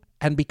you.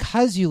 And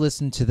because you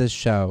listen to this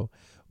show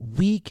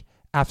week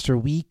after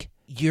week,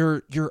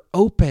 you're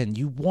open.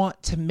 You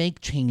want to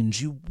make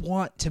change. You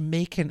want to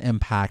make an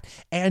impact.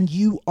 And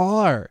you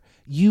are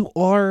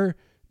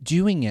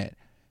doing it.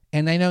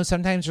 And I know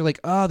sometimes you're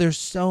like, oh, there's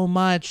so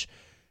much.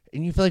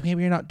 And you feel like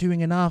maybe you're not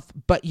doing enough,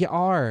 but you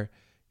are.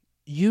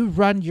 You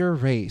run your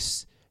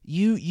race.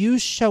 You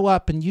show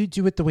up and you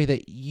do it the way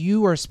that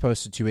you are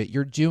supposed to do it.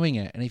 You're doing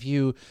it. And if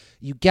you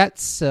get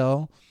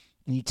still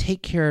and you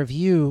take care of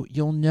you,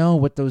 you'll know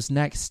what those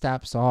next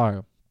steps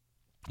are,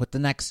 what the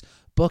next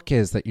book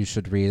is that you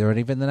should read, or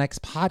even the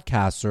next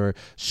podcast, or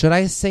should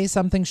I say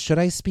something? Should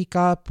I speak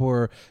up?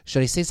 Or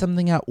should I say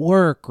something at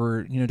work?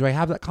 Or, do I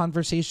have that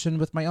conversation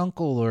with my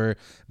uncle? Or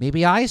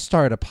maybe I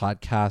start a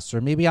podcast,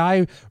 or maybe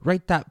I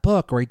write that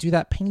book, or I do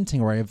that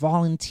painting, or I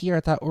volunteer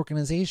at that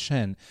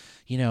organization.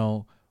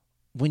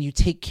 When you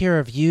take care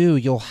of you,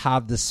 you'll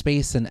have the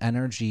space and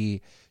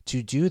energy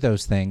to do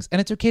those things. And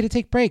it's okay to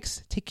take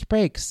breaks. Take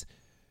breaks.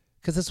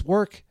 Because this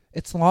work,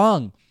 it's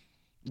long.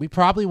 We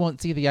probably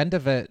won't see the end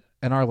of it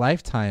in our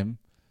lifetime,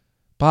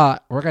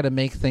 but we're going to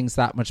make things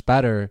that much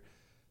better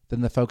than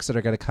the folks that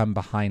are going to come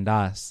behind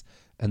us.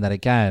 And that,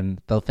 again,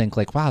 they'll think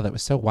like, wow, that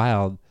was so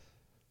wild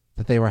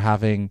that they were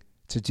having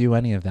to do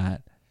any of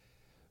that.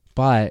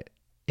 But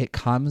it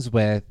comes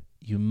with,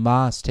 you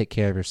must take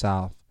care of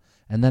yourself.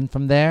 And then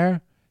from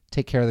there,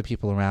 take care of the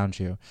people around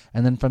you.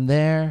 And then from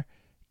there,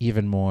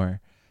 even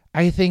more.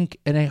 I think,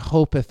 and I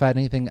hope, if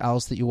anything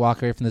else that you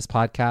walk away from this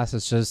podcast,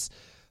 is just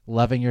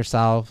loving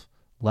yourself,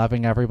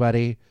 loving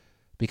everybody,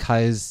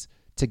 because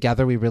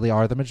together we really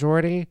are the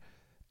majority.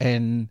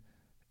 And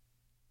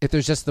if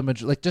there's just the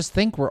majority, just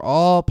think we're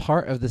all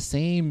part of the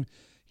same,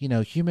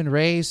 human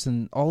race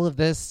and all of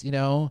this,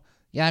 yeah,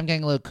 I'm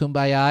getting a little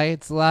kumbaya.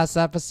 It's the last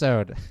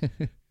episode.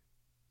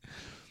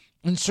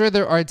 And sure,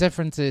 there are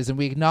differences, and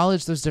we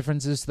acknowledge those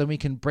differences so then we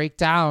can break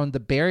down the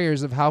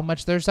barriers of how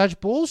much there's such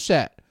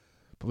bullshit.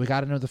 But we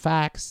got to know the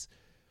facts.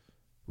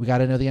 We got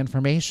to know the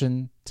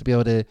information to be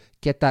able to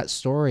get that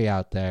story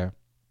out there.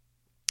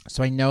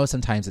 So I know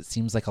sometimes it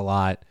seems like a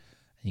lot,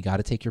 and you got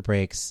to take your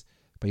breaks,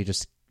 but you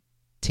just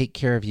take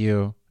care of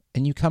you,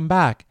 and you come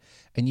back,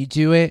 and you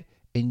do it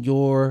in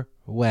your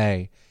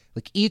way.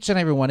 Like, each and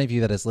every one of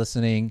you that is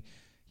listening,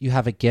 you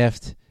have a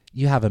gift,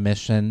 you have a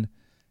mission,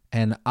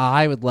 and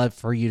I would love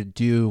for you to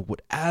do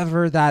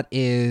whatever that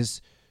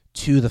is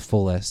to the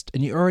fullest.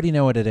 And you already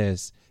know what it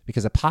is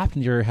because it popped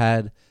into your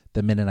head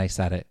the minute I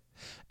said it.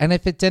 And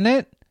if it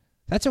didn't,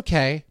 that's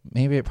okay.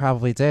 Maybe it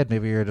probably did.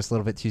 Maybe you're just a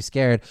little bit too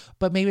scared.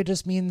 But maybe it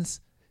just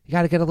means you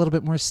got to get a little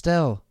bit more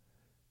still.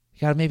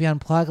 You got to maybe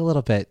unplug a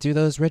little bit. Do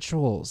those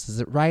rituals. Is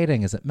it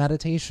writing? Is it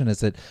meditation?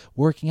 Is it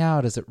working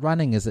out? Is it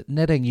running? Is it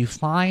knitting? You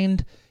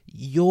find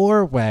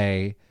your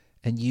way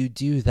and you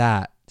do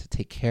that to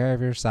take care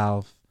of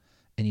yourself.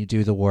 And you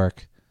do the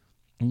work,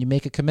 and you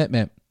make a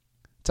commitment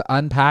to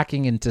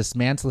unpacking and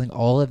dismantling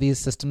all of these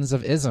systems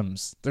of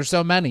isms. There's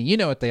so many. You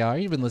know what they are.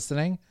 You've been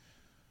listening.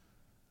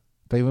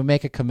 But you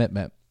make a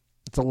commitment.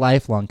 It's a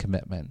lifelong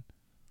commitment.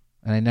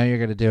 And I know you're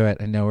going to do it.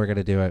 I know we're going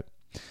to do it.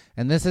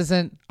 And this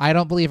isn't, I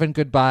don't believe in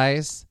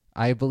goodbyes.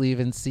 I believe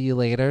in see you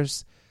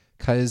laters,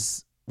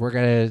 because we're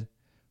going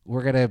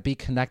to be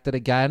connected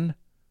again.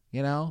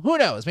 Who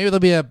knows? Maybe there'll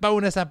be a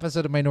bonus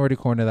episode of Minority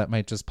Corner that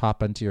might just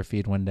pop into your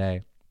feed one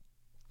day.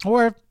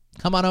 Or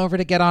come on over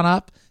to Get On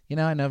Up. I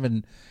know I've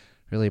been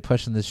really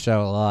pushing this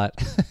show a lot.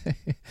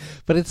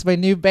 But it's my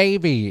new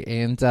baby.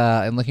 And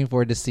I'm looking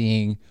forward to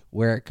seeing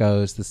where it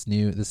goes, this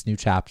new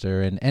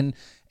chapter. And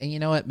you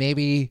know what?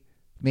 Maybe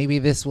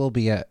this will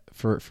be it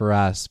for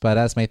us. But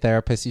as my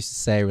therapist used to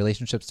say,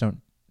 relationships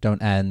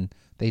don't end,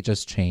 they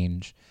just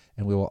change.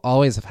 And we will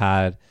always have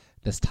had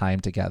this time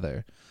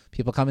together.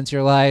 People come into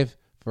your life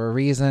for a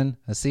reason,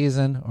 a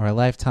season, or a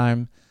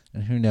lifetime,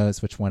 and who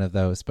knows which one of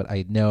those. But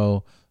I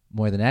know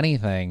more than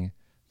anything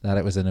that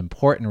it was an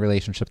important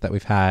relationship that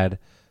we've had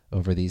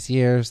over these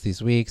years,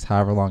 these weeks,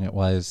 however long it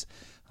was.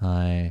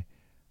 I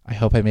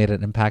hope I made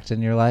an impact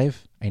in your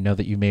life. I know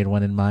that you made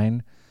one in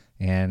mine,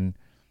 and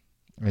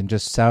I'm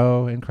just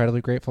so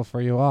incredibly grateful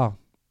for you all.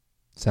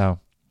 So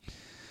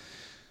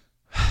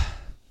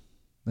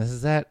this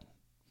is it.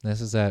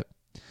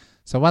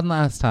 So one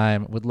last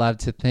time, would love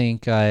to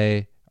thank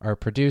our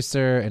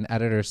producer and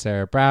editor,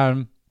 Sarah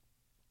Brown.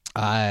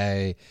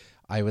 I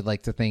would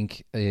like to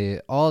thank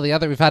all the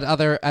other, we've had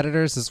other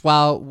editors as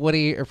well.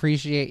 Woody,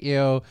 appreciate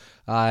you.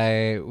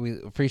 We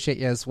appreciate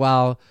you as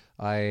well.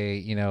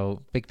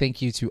 Big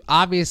thank you to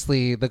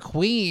obviously the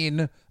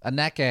queen,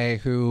 Aneke,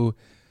 who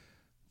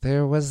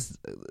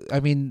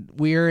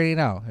we already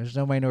know there's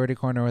no Minority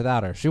Corner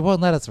without her. She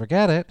won't let us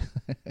forget it.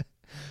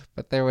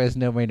 But there was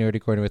no Minority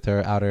Corner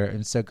without her.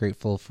 I'm so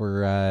grateful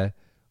for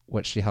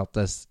what she helped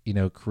us,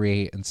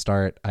 create and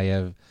start. I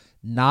have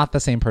not the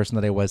same person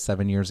that I was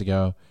 7 years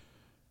ago.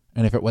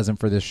 And if it wasn't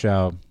for this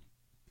show,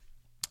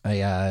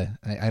 I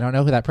don't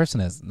know who that person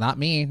is. Not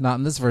me, not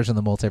in this version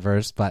of the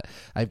multiverse, but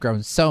I've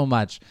grown so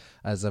much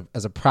as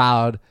a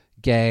proud,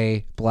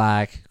 gay,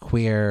 black,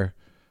 queer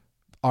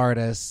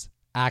artist,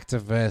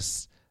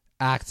 activist,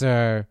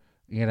 actor,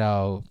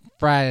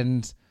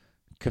 friend,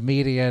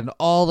 comedian,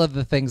 all of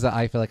the things that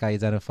I feel like I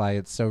identify.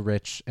 It's so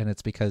rich, and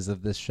it's because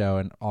of this show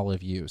and all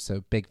of you.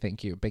 So big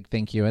thank you,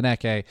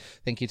 Aneke.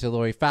 Thank you to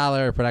Lori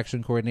Fowler,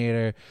 production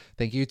coordinator.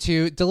 Thank you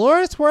to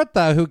Dolores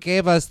Huerta, who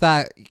gave us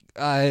that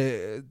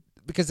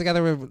because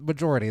together we're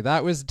majority.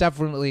 That was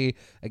definitely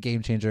a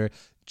game changer.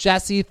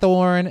 Jesse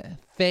Thorne,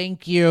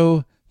 thank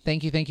you,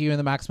 and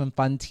the Maximum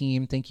Fun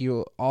team. Thank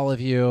you, all of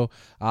you.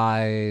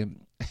 I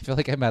feel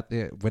like I'm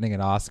winning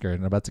an Oscar and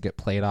I'm about to get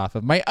played off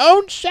of my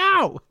own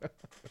show.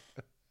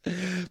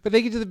 But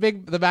thank you to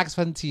the Max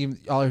Fun team.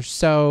 Y'all are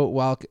so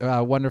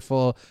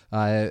wonderful.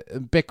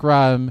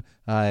 Bikram,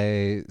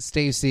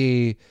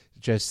 Stacy,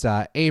 just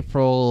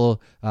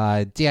April,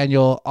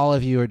 Daniel, all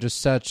of you are just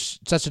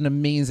such an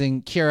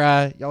amazing,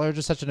 Kira, y'all are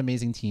just such an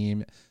amazing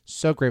team.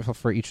 So grateful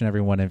for each and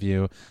every one of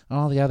you and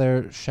all the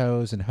other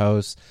shows and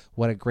hosts.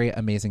 What a great,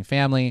 amazing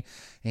family.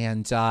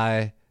 And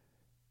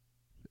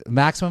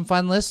Maximum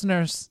Fun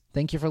listeners,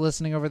 thank you for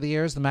listening over the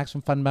years. The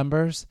Maximum Fun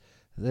members,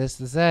 this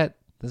is it.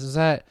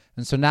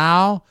 And so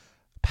now,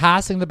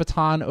 passing the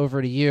baton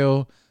over to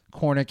you,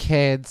 corner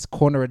kids,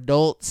 corner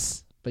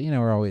adults. But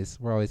we're always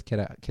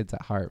kids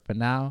at heart. But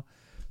now,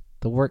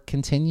 the work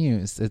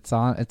continues. It's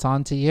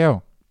on to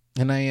you.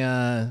 And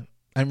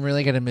I'm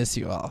really gonna miss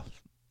you all.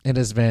 It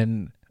has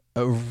been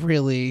a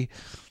really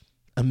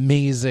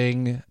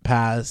amazing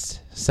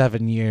past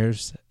 7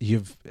 years.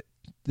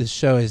 This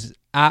show has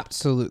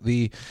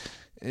absolutely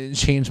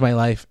changed my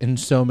life in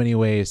so many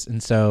ways.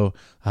 And so,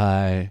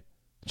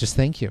 just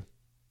thank you.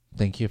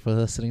 Thank you for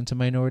listening to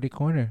Minority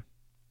Corner,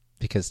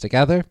 because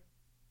together,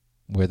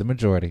 we're the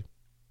majority.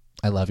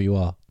 I love you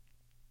all.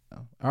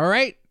 All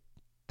right.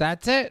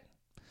 That's it.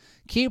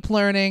 Keep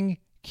learning,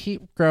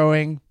 keep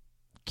growing,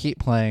 keep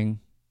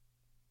playing,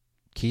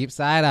 keep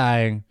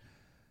side-eyeing,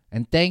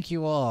 and thank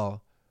you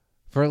all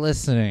for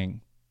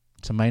listening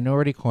to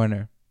Minority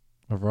Corner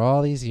over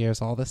all these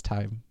years, all this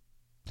time.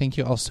 Thank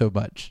you all so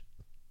much.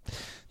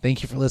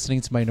 Thank you for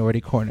listening to Minority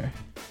Corner,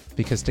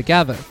 because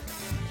together,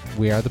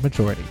 we are the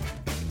majority.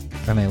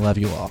 And I love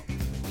you all.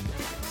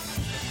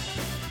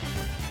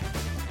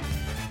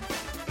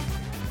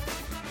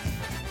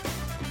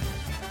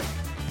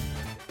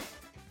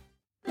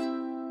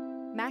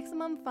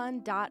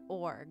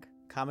 MaximumFun.org.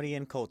 Comedy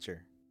and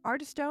culture.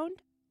 Artist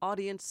owned.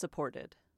 Audience supported.